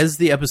barely knows. As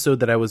the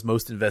episode that I was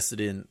most invested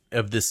in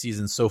of this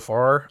season so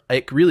far,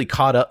 it really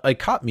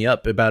caught me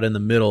up about in the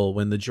middle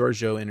when the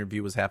Giorgio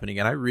interview was happening,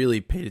 and I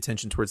really paid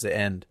attention towards the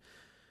end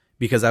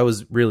because I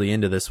was really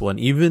into this one,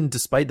 even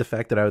despite the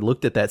fact that I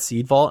looked at that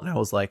seed vault and I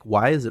was like,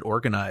 why is it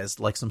organized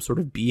like some sort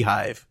of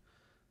beehive?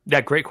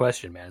 Yeah, great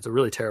question, man. It's a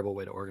really terrible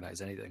way to organize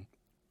anything.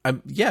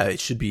 Yeah, it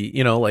should be,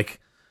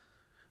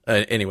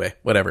 anyway,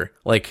 whatever.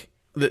 Like,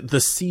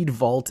 the seed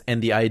vault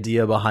and the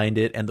idea behind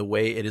it and the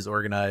way it is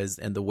organized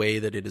and the way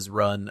that it is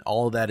run,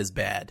 all of that is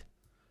bad.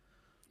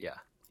 Yeah.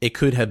 It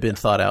could have been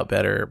thought out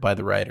better by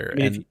the writer. I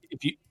mean,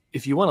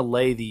 if you want to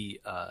lay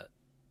the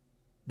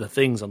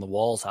things on the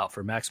walls out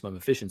for maximum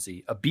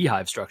efficiency, a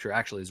beehive structure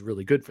actually is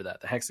really good for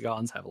that. The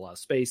hexagons have a lot of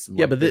space. And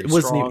but it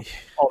wasn't even...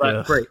 all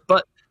that great.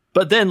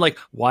 But then, like,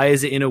 why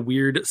is it in a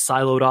weird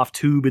siloed off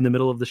tube in the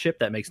middle of the ship?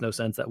 That makes no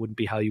sense. That wouldn't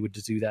be how you would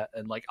do that.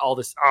 And like all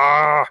this,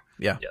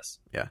 yeah, yes,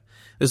 yeah.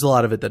 There's a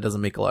lot of it that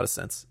doesn't make a lot of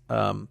sense.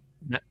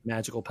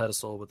 Magical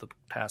pedestal with the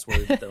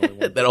password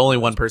that only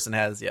one person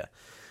has. Yeah,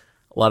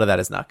 a lot of that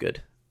is not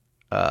good.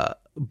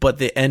 But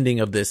the ending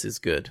of this is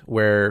good,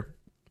 where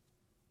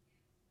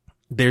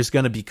there's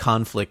going to be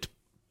conflict.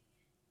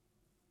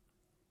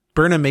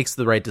 Burnham makes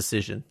the right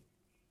decision.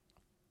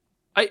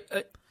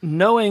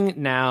 Knowing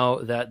now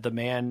that the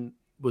man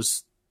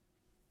was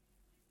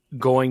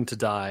going to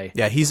die.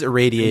 Yeah, he's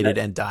irradiated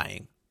and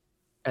dying.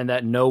 And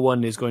that no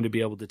one is going to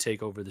be able to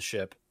take over the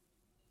ship.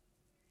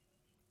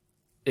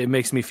 It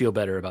makes me feel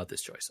better about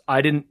this choice.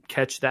 I didn't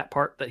catch that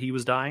part that he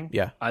was dying.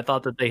 Yeah. I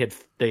thought that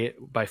they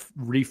by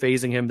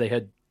rephasing him, they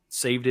had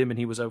saved him and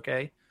he was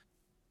okay.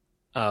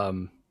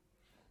 So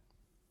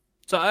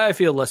I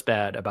feel less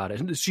bad about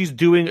it. She's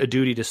doing a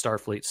duty to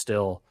Starfleet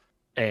still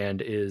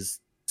and is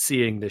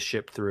seeing this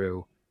ship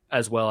through,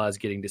 as well as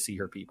getting to see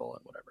her people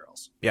and whatever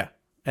else. Yeah.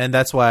 And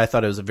that's why I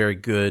thought it was a very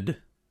good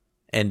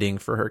ending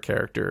for her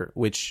character,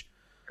 which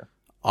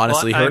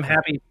honestly... I'm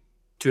happy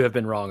to have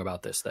been wrong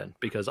about this then,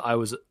 because I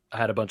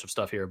had a bunch of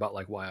stuff here about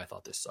like why I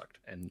thought this sucked,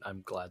 and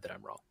I'm glad that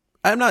I'm wrong.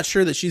 I'm not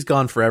sure that she's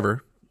gone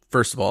forever,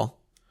 first of all.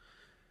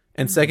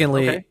 And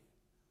secondly,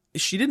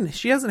 she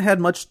hasn't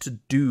had much to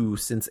do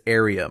since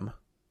Arium.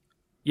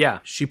 Yeah.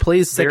 She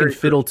plays second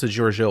fiddle to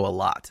Giorgio a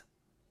lot.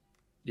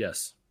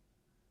 Yes.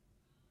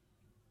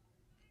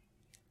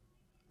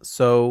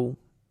 So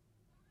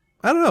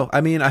I don't know.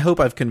 I mean, I hope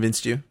I've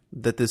convinced you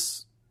that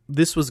this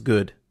was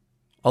good.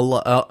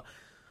 On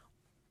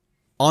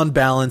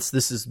balance,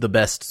 this is the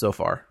best so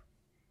far,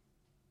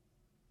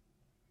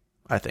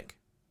 I think.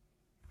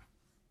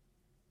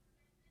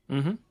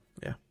 Mm-hmm.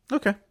 Yeah.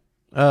 Okay.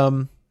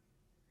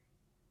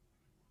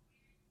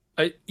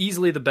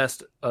 Easily the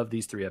best of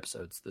these 3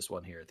 episodes, this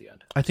one here at the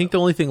end. I think the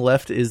only thing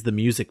left is the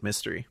music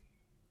mystery.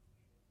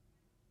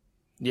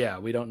 Yeah,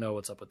 we don't know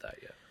what's up with that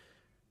yet.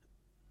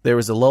 There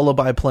was a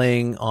lullaby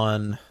playing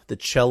on the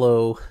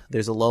cello.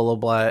 There's a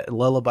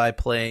lullaby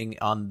playing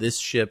on this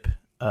ship.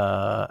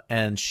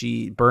 And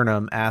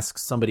Burnham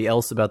asks somebody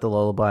else about the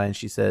lullaby, and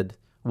she said,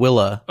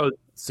 Willa,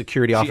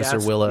 security officer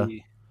Willa.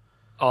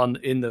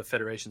 In the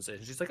Federation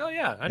station. She's like, oh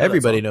yeah, I know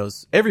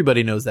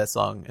everybody knows that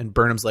song. And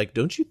Burnham's like,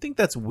 don't you think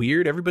that's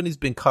weird? Everybody's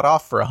been cut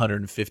off for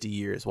 150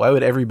 years. Why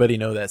would everybody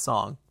know that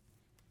song?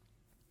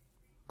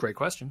 Great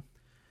question.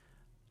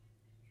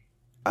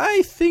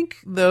 I think,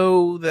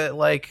 though, that,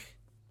 like,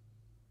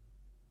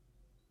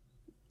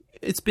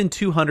 it's been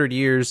 200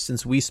 years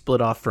since we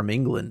split off from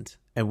England,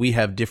 and we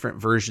have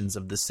different versions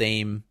of the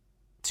same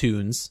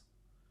tunes.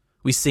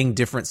 We sing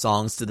different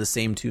songs to the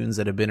same tunes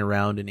that have been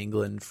around in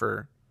England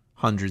for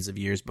hundreds of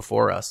years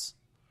before us.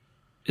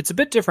 It's a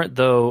bit different,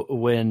 though,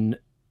 when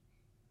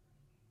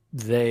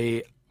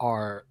they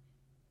are,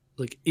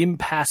 like,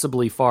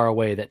 impassably far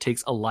away that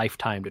takes a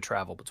lifetime to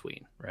travel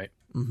between, right?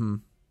 Mm-hmm.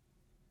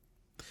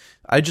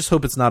 I just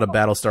hope it's not a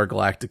Battlestar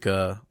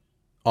Galactica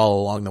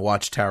all along the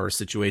Watchtower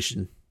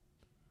situation.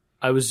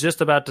 I was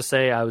just about to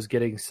say I was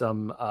getting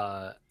some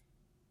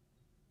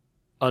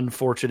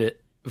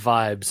unfortunate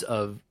vibes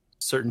of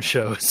certain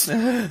shows.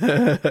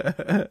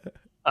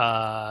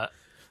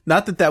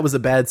 Not that was a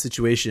bad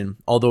situation,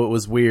 although it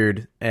was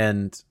weird,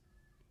 and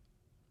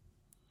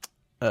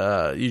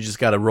you just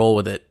got to roll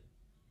with it.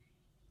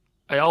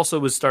 I also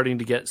was starting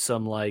to get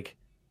some, like,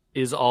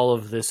 is all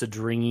of this a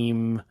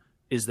dream?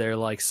 Is there,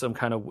 like, some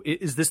kind of...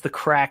 Is this the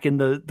crack in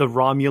the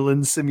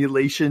Romulan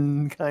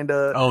simulation kind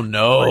of... Oh,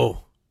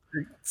 no.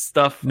 Like,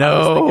 stuff?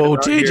 No,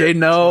 JJ, here.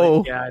 No.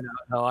 Like, yeah,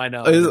 I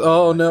know.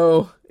 Oh,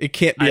 no. It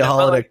can't be a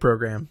holodeck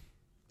program.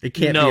 It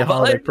can't be a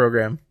holodeck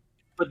program.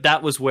 But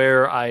that was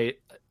where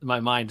my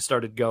mind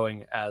started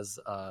going as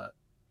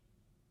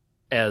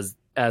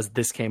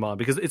this came on,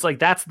 because it's like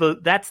that's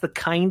the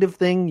kind of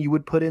thing you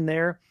would put in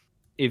there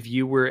if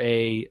you were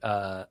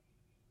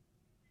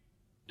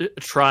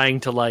trying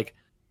to, like,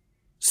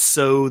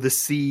 sow the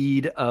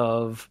seed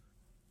of,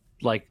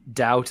 like,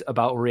 doubt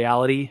about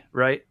reality,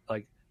 right?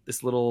 Like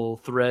this little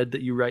thread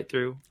that you write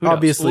through.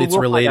 Obviously, it's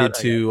related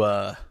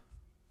to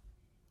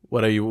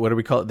what do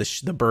we call it?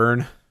 The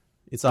burn.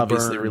 It's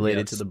obviously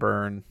related to the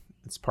burn.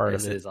 It's part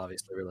of it. It is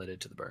obviously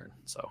related to the burn.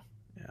 So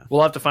yeah,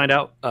 we'll have to find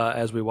out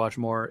as we watch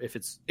more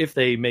if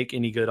they make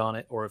any good on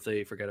it or if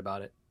they forget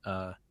about it.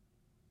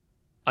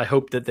 I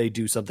hope that they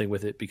do something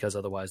with it, because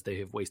otherwise they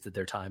have wasted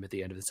their time at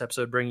the end of this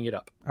episode bringing it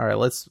up. All right,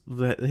 let's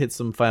hit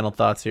some final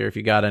thoughts here if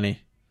you got any.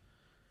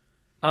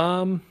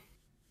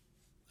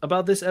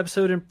 About this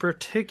episode in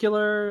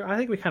particular, I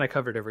think we kind of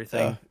covered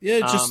everything.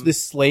 Just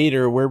this slate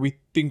or where we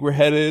think we're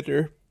headed,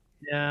 or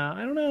yeah,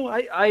 I don't know.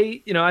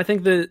 I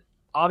think that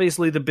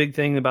obviously the big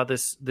thing about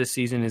this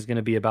season is going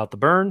to be about the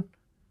burn,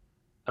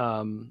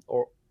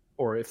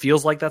 or it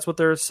feels like that's what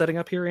they're setting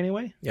up here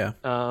anyway. Yeah.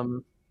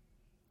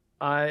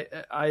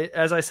 I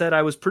as I said,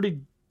 I was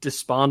pretty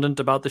despondent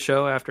about the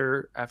show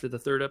after the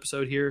 3rd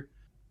episode here,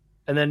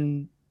 and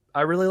then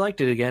I really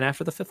liked it again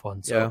after the 5th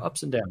one. So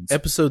ups and downs.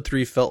 Episode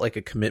 3 felt like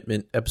a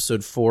commitment.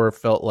 Episode 4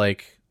 felt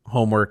like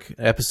homework.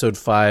 Episode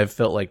 5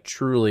 felt like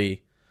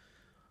truly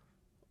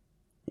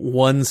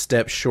one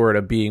step short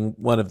of being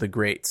one of the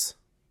greats.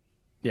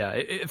 Yeah,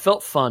 it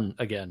felt fun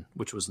again,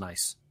 which was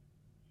nice.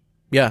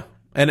 Yeah,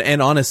 and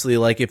honestly,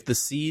 like, if the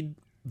Seed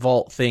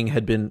Vault thing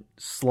had been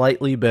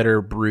slightly better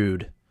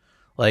brewed,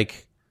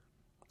 like,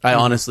 I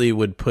honestly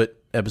would put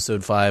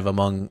episode 5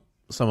 among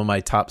some of my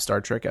top Star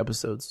Trek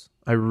episodes.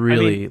 I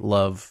really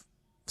love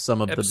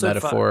some of the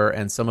metaphor 5.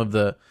 And some of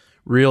the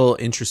real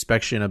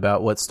introspection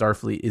about what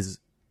Starfleet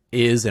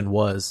is and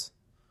was.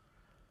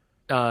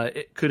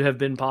 It could have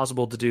been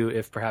possible to do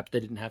if perhaps they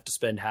didn't have to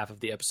spend half of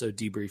the episode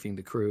debriefing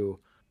the crew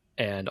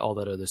and all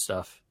that other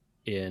stuff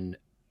in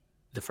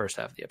the first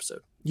half of the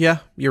episode. Yeah,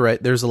 you're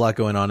right. There's a lot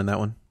going on in that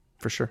one,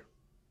 for sure.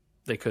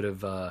 They could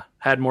have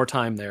had more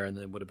time there, and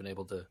then would have been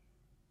able to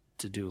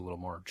do a little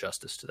more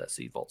justice to that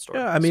Seed Vault story.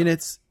 Yeah, I mean,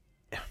 it's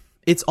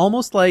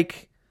almost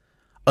like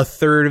a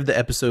third of the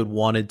episode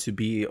wanted to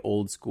be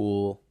old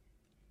school.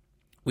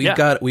 We've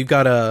got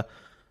a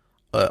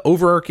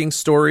overarching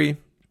story,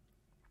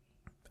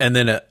 and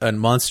then a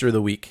monster of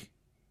the week.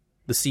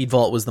 The Seed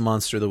Vault was the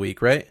monster of the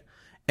week, right?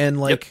 And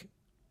like,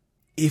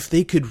 if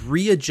they could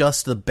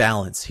readjust the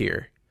balance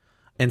here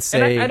and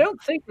say, and I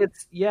don't think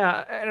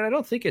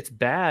it's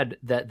bad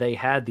that they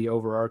had the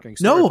overarching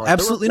story. No,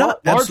 absolutely not.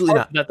 Absolutely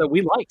not. That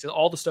we liked.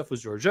 All the stuff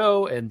was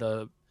Georgiou and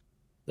the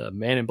the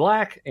Man in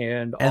Black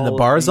and And the all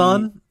of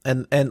Barzon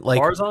and like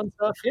Barzon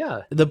stuff.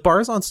 Yeah, the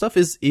Barzon stuff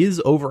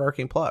is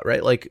overarching plot,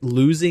 right? Like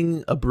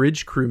losing a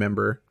bridge crew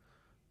member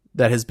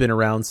that has been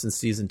around since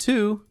season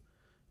 2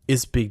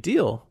 is a big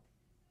deal.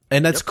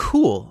 And that's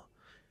cool.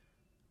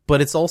 But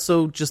it's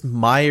also just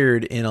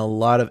mired in a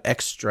lot of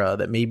extra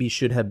that maybe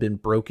should have been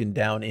broken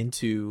down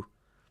into,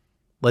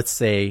 let's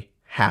say,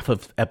 half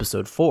of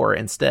episode 4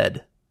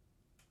 instead.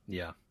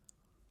 yeah.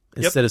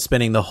 Instead of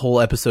spending the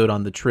whole episode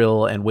on the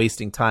Trill and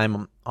wasting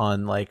time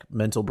on like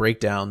mental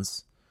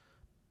breakdowns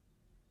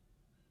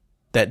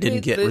that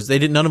didn't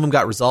none of them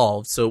got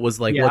resolved. So it was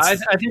like, yeah,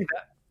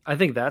 I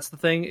think that's the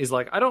thing is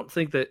like, I don't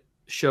think that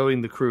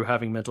showing the crew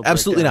having mental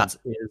absolutely breakdowns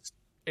not is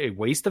a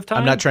waste of time.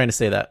 I'm not trying to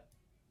say that.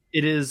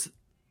 It is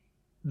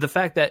the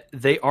fact that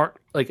they aren't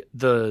like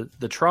the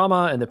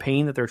trauma and the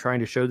pain that they're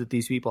trying to show that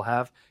these people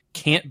have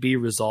can't be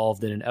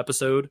resolved in an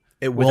episode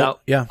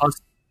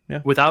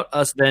without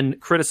us then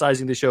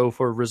criticizing the show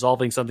for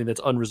resolving something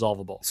that's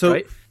unresolvable. So,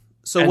 right?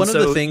 So one of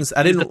the things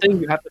the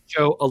thing you have to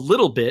show a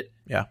little bit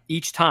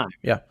each time.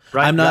 Yeah.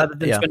 Right. I'm not rather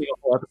than spending a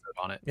whole episode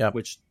on it. Yeah.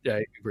 Which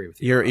I agree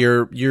with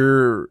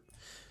you.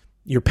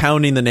 You're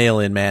pounding the nail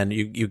in, man.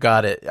 You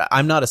got it.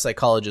 I'm not a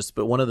psychologist,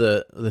 but one of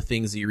the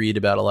things that you read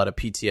about a lot of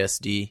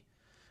PTSD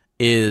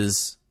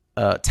is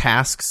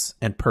tasks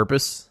and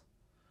purpose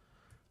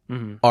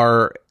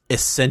are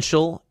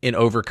essential in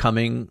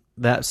overcoming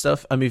that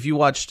stuff. I mean, if you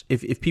watched,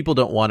 if people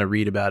don't want to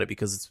read about it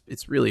because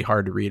it's really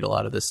hard to read a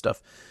lot of this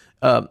stuff,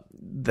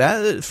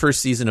 that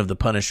first season of The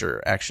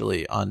Punisher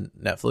actually on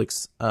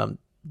Netflix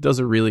does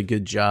a really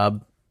good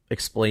job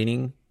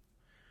explaining.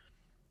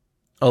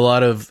 A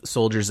lot of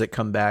soldiers that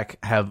come back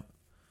have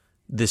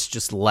this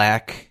just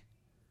lack.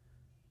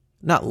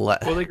 Well,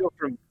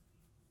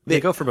 they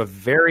go from a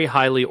very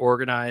highly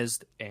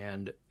organized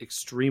and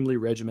extremely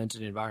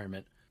regimented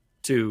environment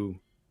to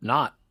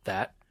not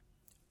that.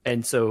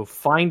 And so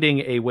finding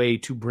a way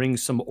to bring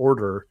some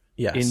order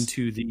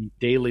into the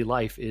daily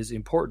life is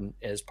important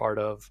as part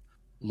of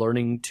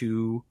learning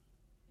to,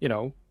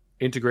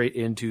 integrate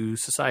into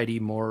society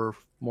more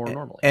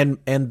normally.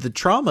 And the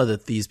trauma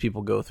that these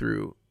people go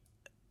through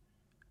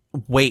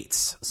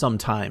waits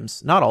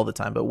sometimes, not all the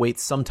time, but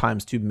waits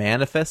sometimes to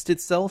manifest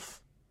itself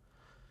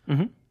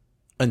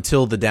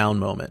until the down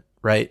moment,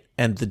 right?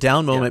 And the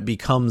down moment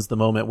becomes the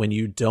moment when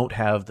you don't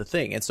have the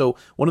thing. And so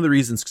one of the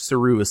reasons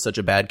Saru is such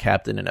a bad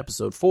captain in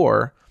episode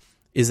 4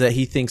 is that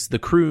he thinks the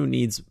crew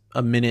needs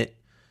a minute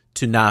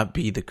to not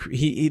be the crew.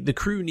 The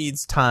crew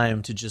needs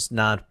time to just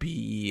not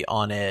be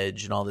on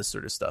edge and all this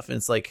sort of stuff. And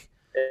it's like,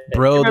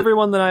 bro, give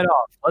everyone the night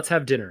off. Let's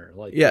have dinner.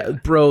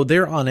 Bro,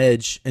 they're on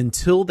edge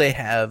until they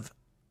have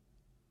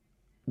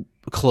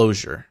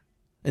closure,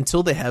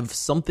 until they have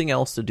something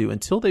else to do,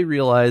 until they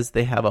realize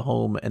they have a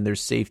home and there's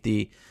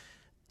safety.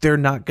 They're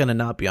not going to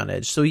not be on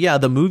edge. So yeah,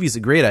 the movie's a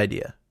great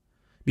idea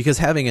because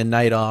having a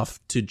night off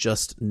to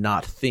just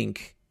not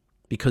think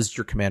because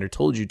your commander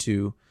told you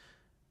to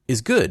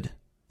is good.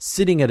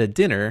 Sitting at a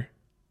dinner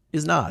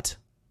is not,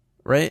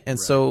 right? And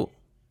so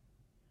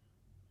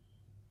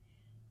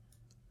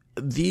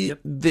the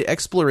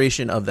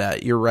exploration of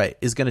that, you're right,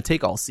 is going to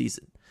take all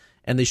season.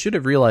 And they should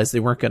have realized they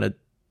weren't going to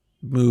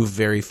move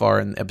very far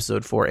in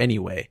episode 4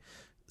 anyway.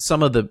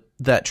 Some of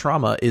that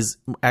trauma is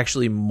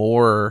actually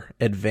more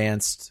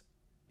advanced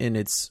in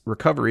its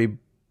recovery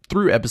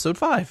through episode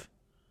 5.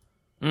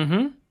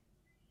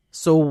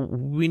 So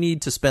we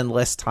need to spend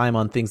less time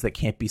on things that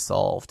can't be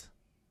solved.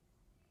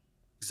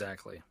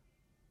 Exactly.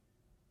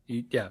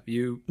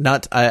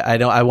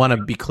 I want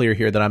to be clear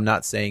here that I'm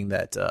not saying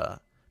that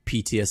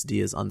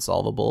PTSD is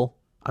unsolvable.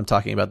 I'm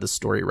talking about the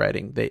story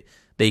writing.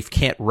 They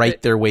can't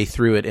write their way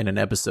through it in an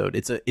episode.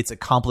 It's a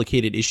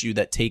complicated issue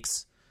that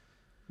takes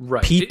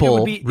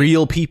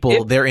real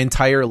people, their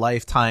entire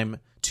lifetime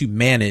to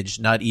manage.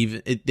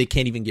 They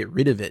can't even get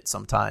rid of it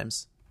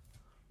sometimes.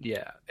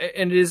 Yeah,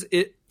 and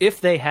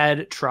if they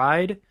had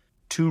tried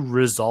to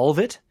resolve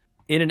it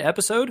in an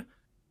episode,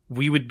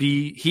 we would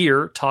be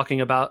here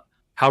talking about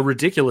how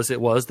ridiculous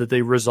it was that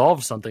they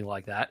resolved something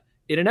like that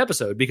in an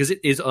episode because it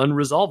is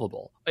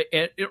unresolvable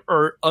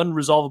or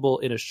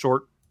unresolvable in a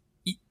short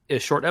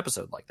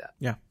episode like that.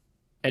 Yeah.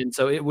 And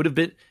so it would have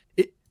been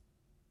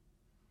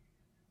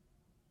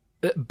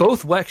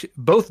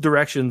both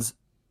directions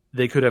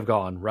they could have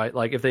gone, right?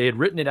 Like if they had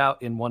written it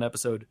out in one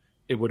episode,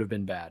 it would have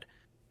been bad.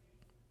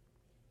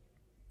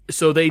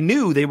 So they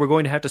knew they were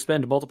going to have to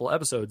spend multiple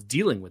episodes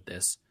dealing with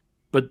this.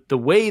 But the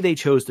way they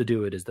chose to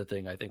do it is the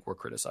thing I think we're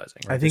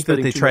criticizing. Right? I think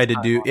that they tried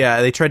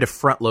to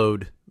front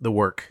load the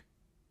work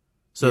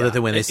so that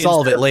when they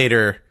solve it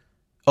later,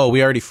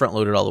 we already front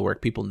loaded all the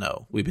work. People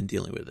know we've been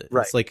dealing with it.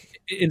 Right. It's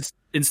like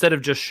instead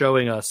of just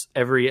showing us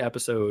every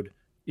episode,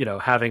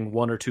 having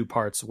one or two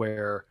parts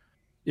where,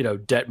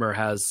 Detmer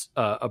has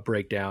a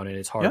breakdown and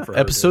it's hard for her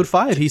episode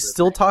 5. He's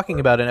still talking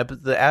about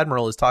the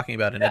Admiral is talking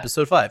about in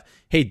episode 5.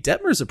 Hey,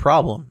 Detmer's a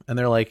problem. And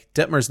they're like,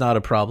 Detmer's not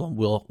a problem.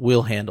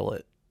 We'll handle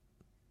it.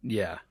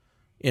 Yeah.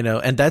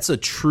 And that's a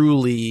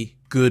truly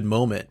good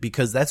moment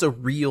because that's a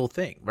real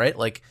thing, right?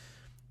 Like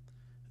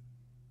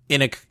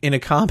in a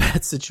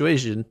combat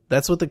situation,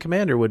 that's what the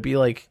commander would be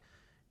like.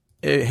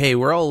 Hey,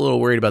 we're all a little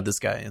worried about this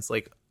guy. And it's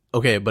like,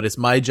 okay, but it's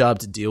my job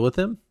to deal with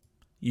him.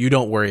 You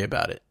don't worry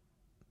about it.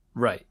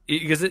 Right.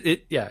 Because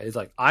it's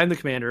like, I'm the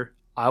commander.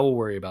 I will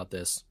worry about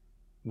this.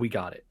 We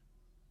got it.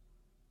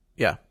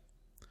 Yeah.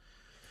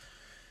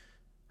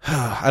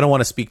 I don't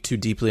want to speak too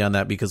deeply on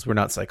that because we're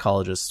not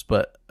psychologists,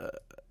 but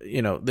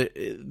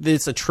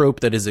it's a trope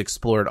that is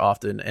explored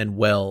often and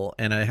well,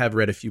 and I have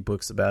read a few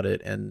books about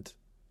it, and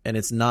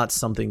it's not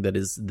something that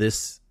is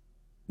this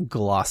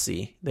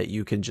glossy that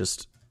you can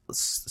just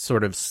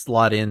sort of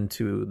slot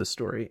into the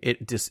story.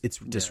 It's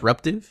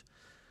disruptive,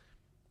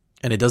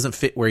 and it doesn't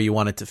fit where you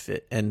want it to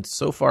fit. And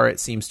so far, it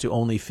seems to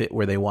only fit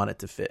where they want it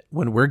to fit.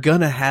 When we're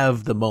gonna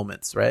have the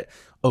moments, right?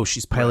 Oh,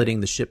 she's piloting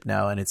the ship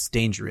now, and it's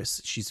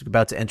dangerous. She's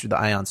about to enter the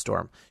ion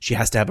storm. She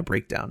has to have a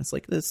breakdown. It's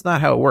like, that's not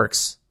how it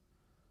works.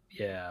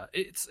 Yeah,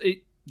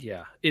 it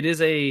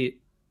is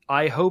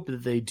I hope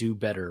that they do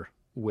better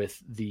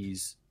with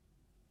these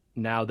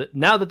now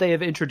that they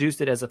have introduced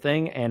it as a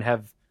thing and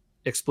have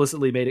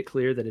explicitly made it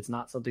clear that it's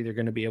not something they're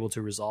going to be able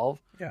to resolve.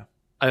 Yeah.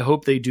 I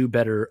hope they do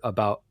better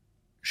about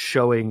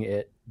showing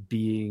it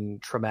being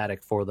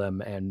traumatic for them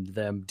and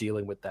them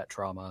dealing with that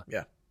trauma.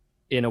 Yeah.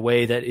 In a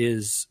way that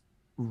is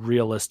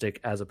realistic,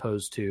 as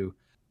opposed to,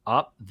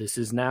 this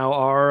is now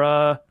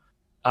our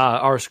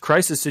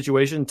crisis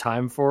situation.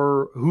 Time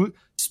for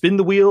spin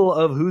the wheel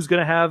of who's going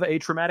to have a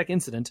traumatic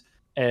incident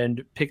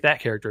and pick that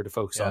character to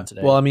focus on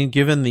today. Well, I mean,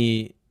 given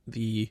the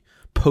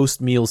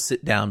post meal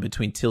sit down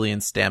between Tilly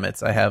and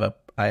Stamets, I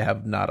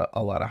have not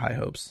a lot of high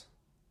hopes.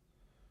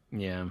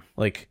 Yeah.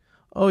 Like,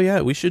 oh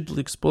yeah, we should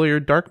explore your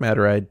dark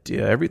matter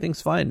idea.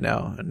 Everything's fine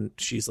now. And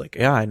she's like,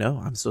 yeah, I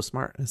know. I'm so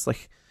smart. And it's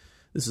like,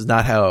 this is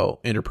not how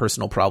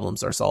interpersonal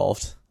problems are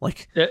solved.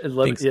 Like,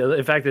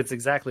 in fact, it's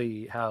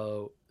exactly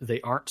how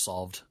they aren't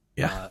solved.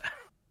 Yeah.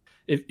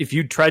 If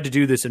you tried to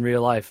do this in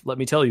real life, let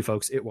me tell you,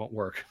 folks, it won't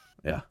work.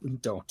 Yeah.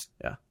 Don't.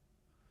 Yeah.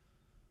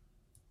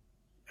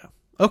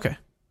 Okay.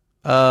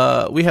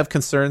 We have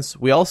concerns.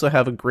 We also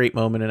have a great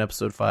moment in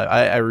episode 5.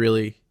 I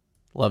really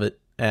love it.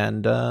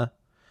 And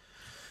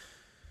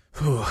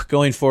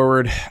going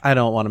forward, I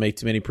don't want to make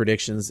too many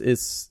predictions.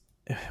 It's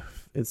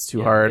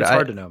too hard. It's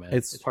hard to know, man.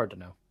 It's hard to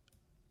know.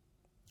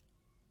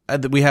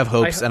 We have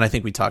hopes, and I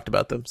think we talked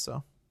about them.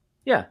 So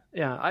yeah.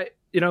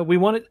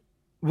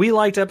 We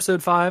liked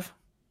episode 5.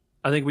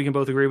 I think we can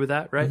both agree with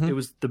that, right? Mm-hmm. It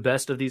was the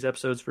best of these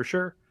episodes for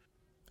sure.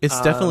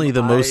 It's definitely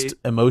the most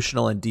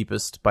emotional and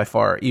deepest by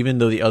far, even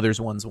though the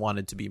others ones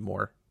wanted to be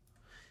more.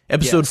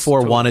 Episode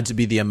 4 wanted to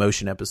be the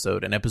emotion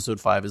episode, and episode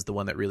 5 is the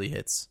one that really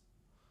hits.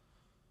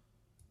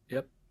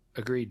 Yep,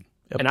 agreed.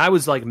 Yep. And I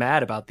was like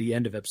mad about the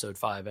end of episode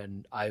 5,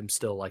 and I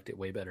still liked it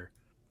way better.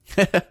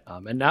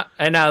 And now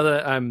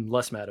that I'm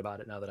less mad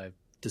about it, now that I've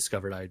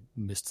discovered I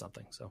missed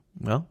something. So,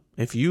 well,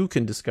 if you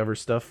can discover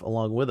stuff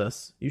along with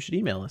us, you should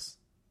email us.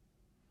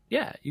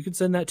 Yeah, you can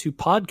send that to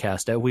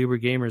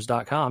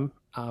podcast@wewergamers.com.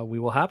 We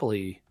will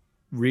happily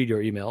read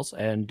your emails,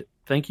 and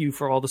thank you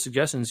for all the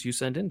suggestions you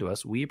send in to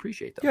us. We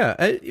appreciate them. Yeah,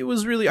 it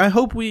was really, I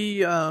hope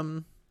we,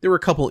 there were a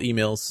couple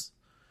emails.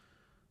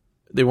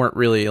 They weren't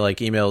really like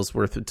emails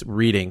worth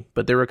reading,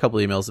 but there were a couple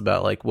emails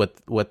about like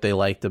what they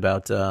liked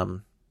about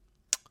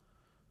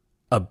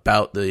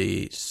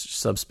the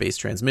subspace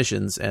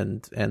transmissions,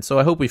 and so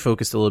I hope we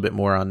focused a little bit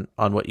more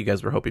on what you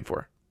guys were hoping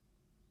for.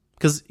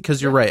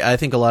 Because you're right. I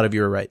think a lot of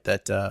you are right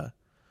that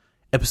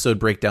episode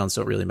breakdowns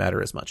don't really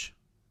matter as much.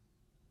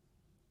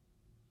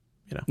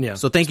 Yeah.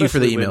 So thank you for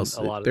the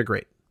emails. They're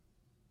great.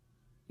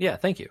 Yeah,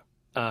 thank you.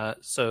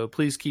 So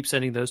please keep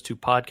sending those to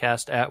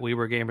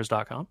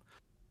podcast@wewergamers.com.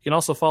 You can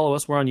also follow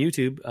us. We're on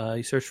YouTube.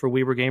 You search for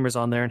We Were Gamers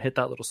on there and hit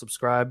that little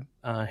subscribe,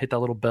 hit that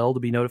little bell to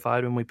be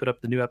notified when we put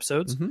up the new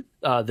episodes.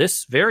 Mm-hmm.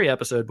 This very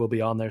episode will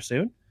be on there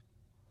soon.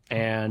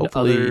 And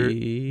hopefully other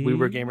We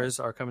Were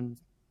Gamers are coming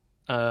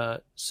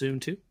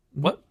soon too.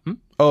 What?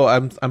 Oh,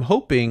 I'm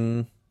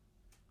hoping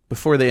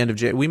before the end of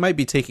January. We might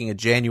be taking a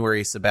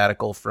January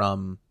sabbatical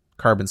from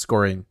Carbon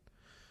Scoring,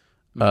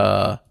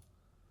 because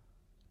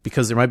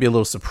there might be a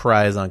little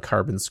surprise on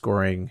Carbon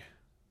Scoring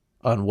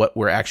on what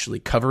we're actually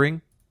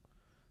covering.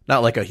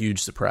 Not like a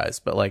huge surprise,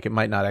 but like it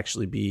might not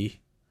actually be.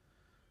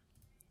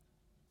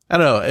 I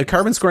don't know.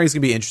 Carbon Scoring is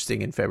going to be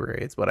interesting in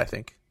February. It's what I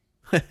think.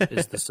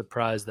 Is the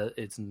surprise that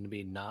it's going to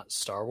be not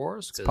Star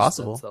Wars? It's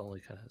possible. That's the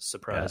only kind of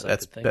surprise I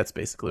could think. That's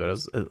basically what I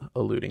was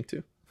alluding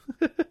to.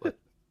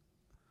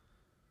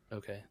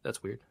 Okay,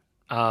 that's weird.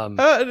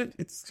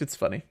 It's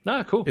funny.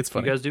 Nah, cool. It's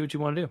funny. You guys do what you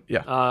want to do.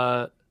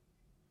 Yeah.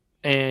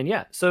 And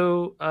yeah,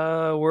 so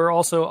we're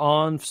also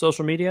on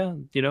social media.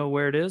 You know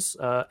where it is.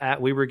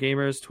 At We Were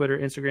Gamers, Twitter,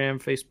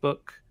 Instagram,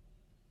 Facebook,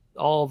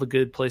 all the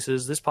good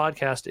places. This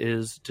podcast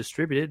is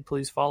distributed.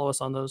 Please follow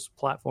us on those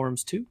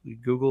platforms too.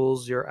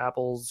 Google's, your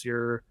Apple's,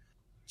 your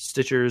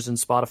Stitchers and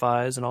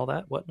Spotify's and all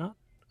that, whatnot.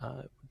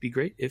 It would be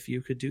great if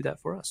you could do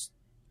that for us.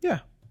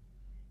 Yeah.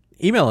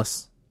 Email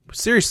us.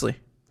 Seriously.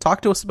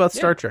 Talk to us about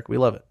Star Trek. We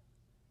love it.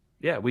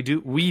 Yeah, we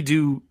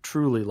do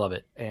truly love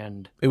it.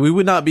 And we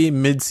would not be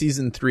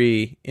mid-season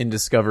 3 in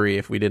Discovery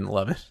if we didn't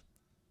love it.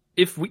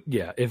 if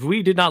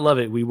we did not love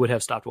it, we would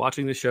have stopped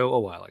watching the show a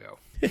while ago.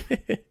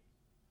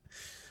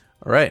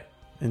 All right.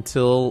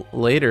 Until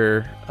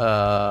later,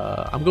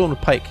 I'm going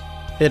with Pike.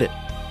 Hit it.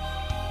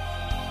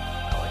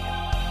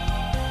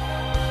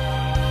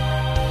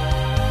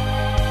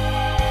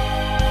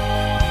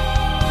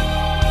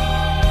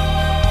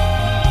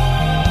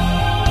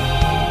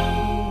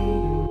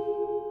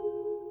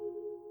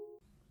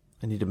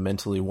 I need to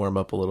mentally warm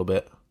up a little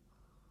bit.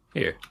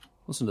 Here,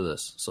 listen to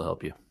this. This will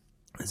help you.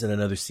 Is it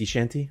another sea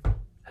shanty?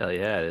 Hell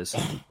yeah, it is.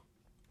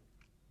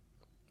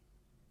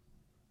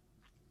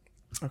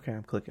 Okay,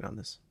 I'm clicking on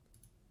this.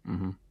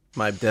 Mm-hmm.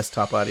 My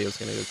desktop audio is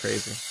going to go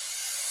crazy.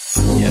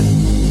 Yeah.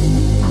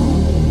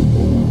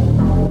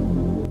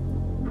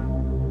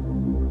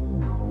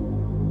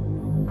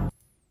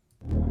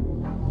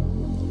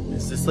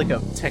 Is this like a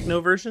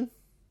techno version?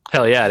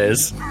 Hell yeah, it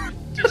is.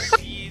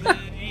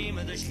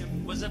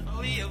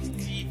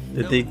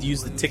 Did they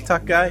use the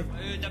TikTok guy?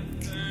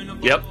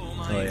 Yep.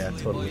 Oh yeah,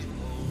 totally.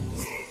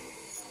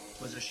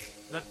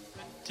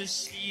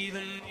 This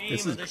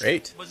is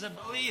great.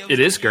 It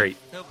is great.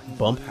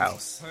 Bump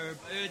House.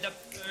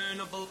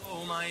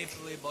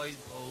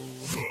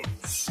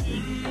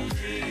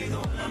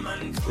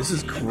 This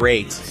is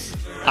great.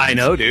 I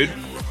know, dude.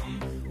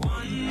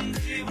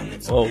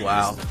 Oh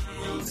wow.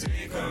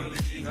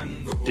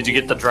 Did you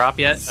get the drop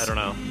yet? I don't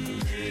know.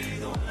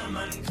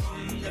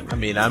 I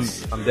mean, I'm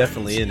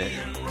definitely in it.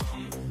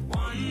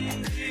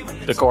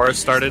 The chorus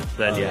started,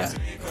 then yeah.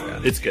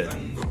 It's good.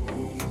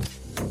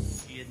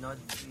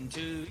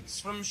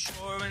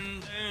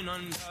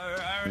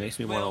 It makes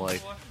me want to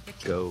like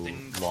go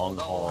long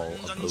haul a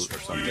boat or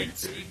something.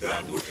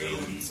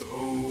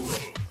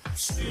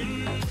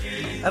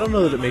 I don't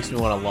know that it makes me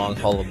want to long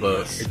haul a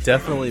boat. It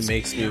definitely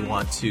makes me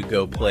want to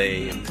go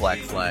play Black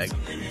Flag.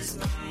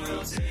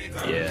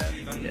 Yeah.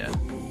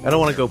 I don't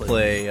want to go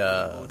play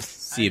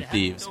Sea of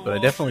Thieves, but I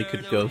definitely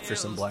could go for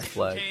some Black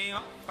Flag.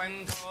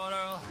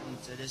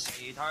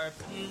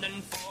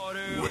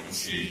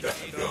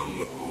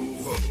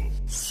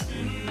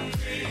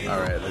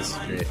 Alright, this is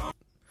great.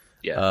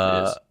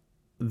 Yeah,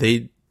 it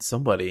is.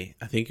 Somebody,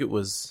 I think it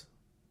was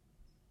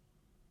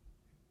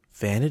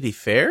Vanity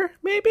Fair,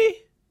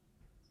 maybe?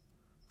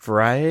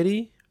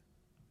 Variety?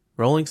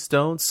 Rolling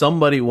Stone?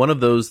 Somebody, one of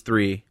those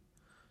three,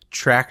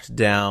 tracked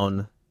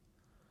down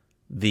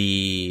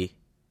the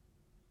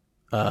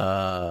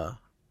Copra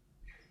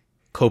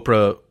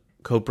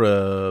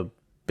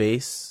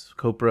Base.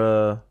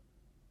 Copra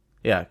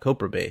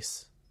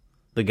Base.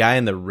 The guy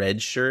in the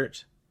red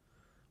shirt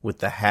with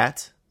the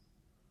hat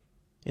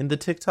in the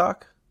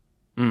TikTok.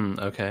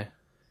 Okay.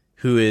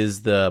 Who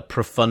is the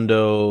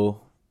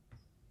Profundo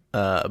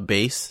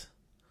bass,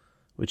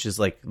 which is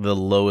like the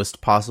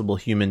lowest possible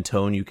human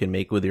tone you can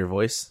make with your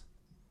voice.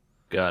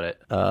 Got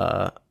it.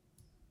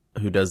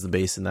 Who does the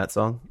bass in that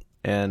song.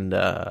 And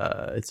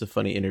it's a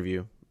funny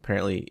interview.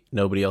 Apparently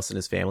nobody else in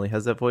his family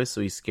has that voice,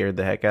 so he scared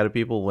the heck out of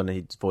people when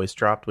his voice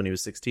dropped when he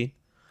was 16.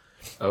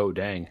 Oh,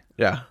 dang.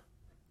 Yeah.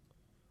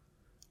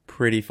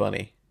 Pretty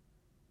funny.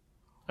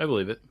 I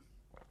believe it.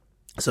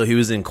 So he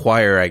was in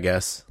choir, I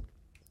guess.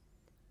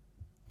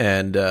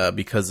 And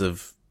because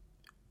of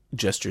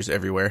gestures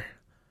everywhere,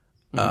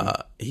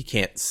 he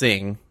can't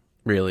sing,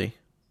 really.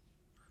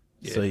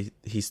 Yeah. So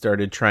he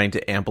started trying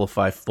to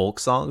amplify folk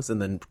songs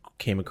and then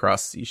came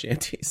across sea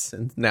shanties,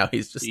 and now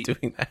he's just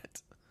doing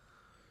that.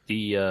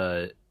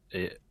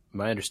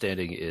 My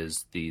understanding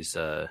is this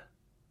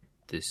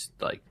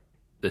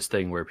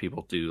thing where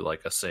people do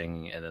like a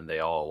sing and then they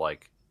all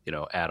like,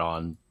 add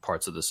on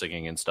parts of the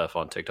singing and stuff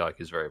on TikTok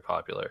is very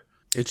popular.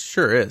 It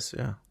sure is,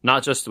 yeah.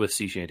 Not just with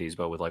sea shanties,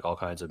 but with like all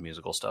kinds of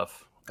musical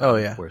stuff. Oh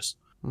yeah.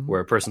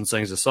 Where a person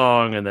sings a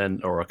song and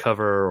then, or a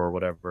cover or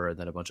whatever, and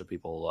then a bunch of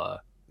people.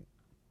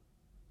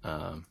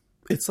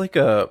 It's like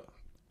a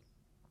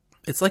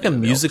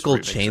musical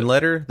chain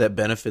letter that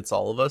benefits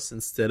all of us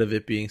instead of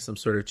it being some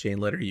sort of chain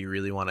letter you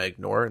really want to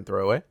ignore and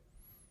throw away.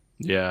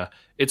 Yeah,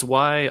 it's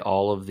why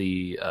all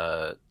the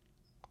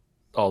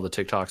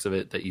TikToks of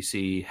it that you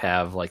see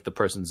have like the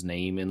person's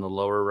name in the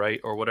lower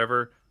right or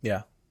whatever.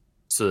 Yeah.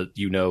 So that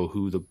you know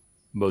who the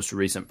most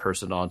recent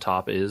person on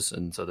top is,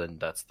 and so then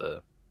that's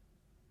the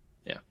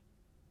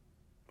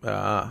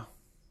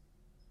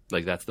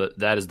like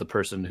that is the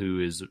person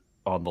who is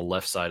on the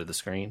left side of the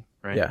screen,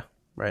 right? Yeah,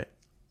 right.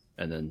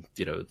 And then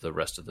the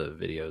rest of the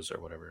videos or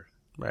whatever.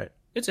 Right.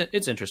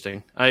 It's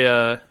interesting.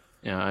 I'm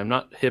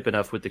not hip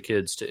enough with the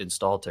kids to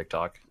install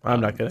TikTok.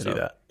 I'm not going to do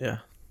that. Yeah.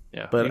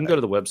 Yeah, but you can go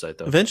to the website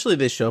though. Eventually,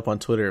 they show up on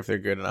Twitter if they're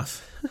good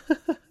enough.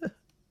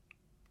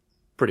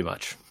 Pretty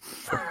much.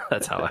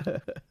 That's how I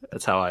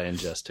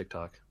ingest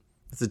TikTok.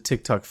 It's a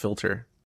TikTok filter.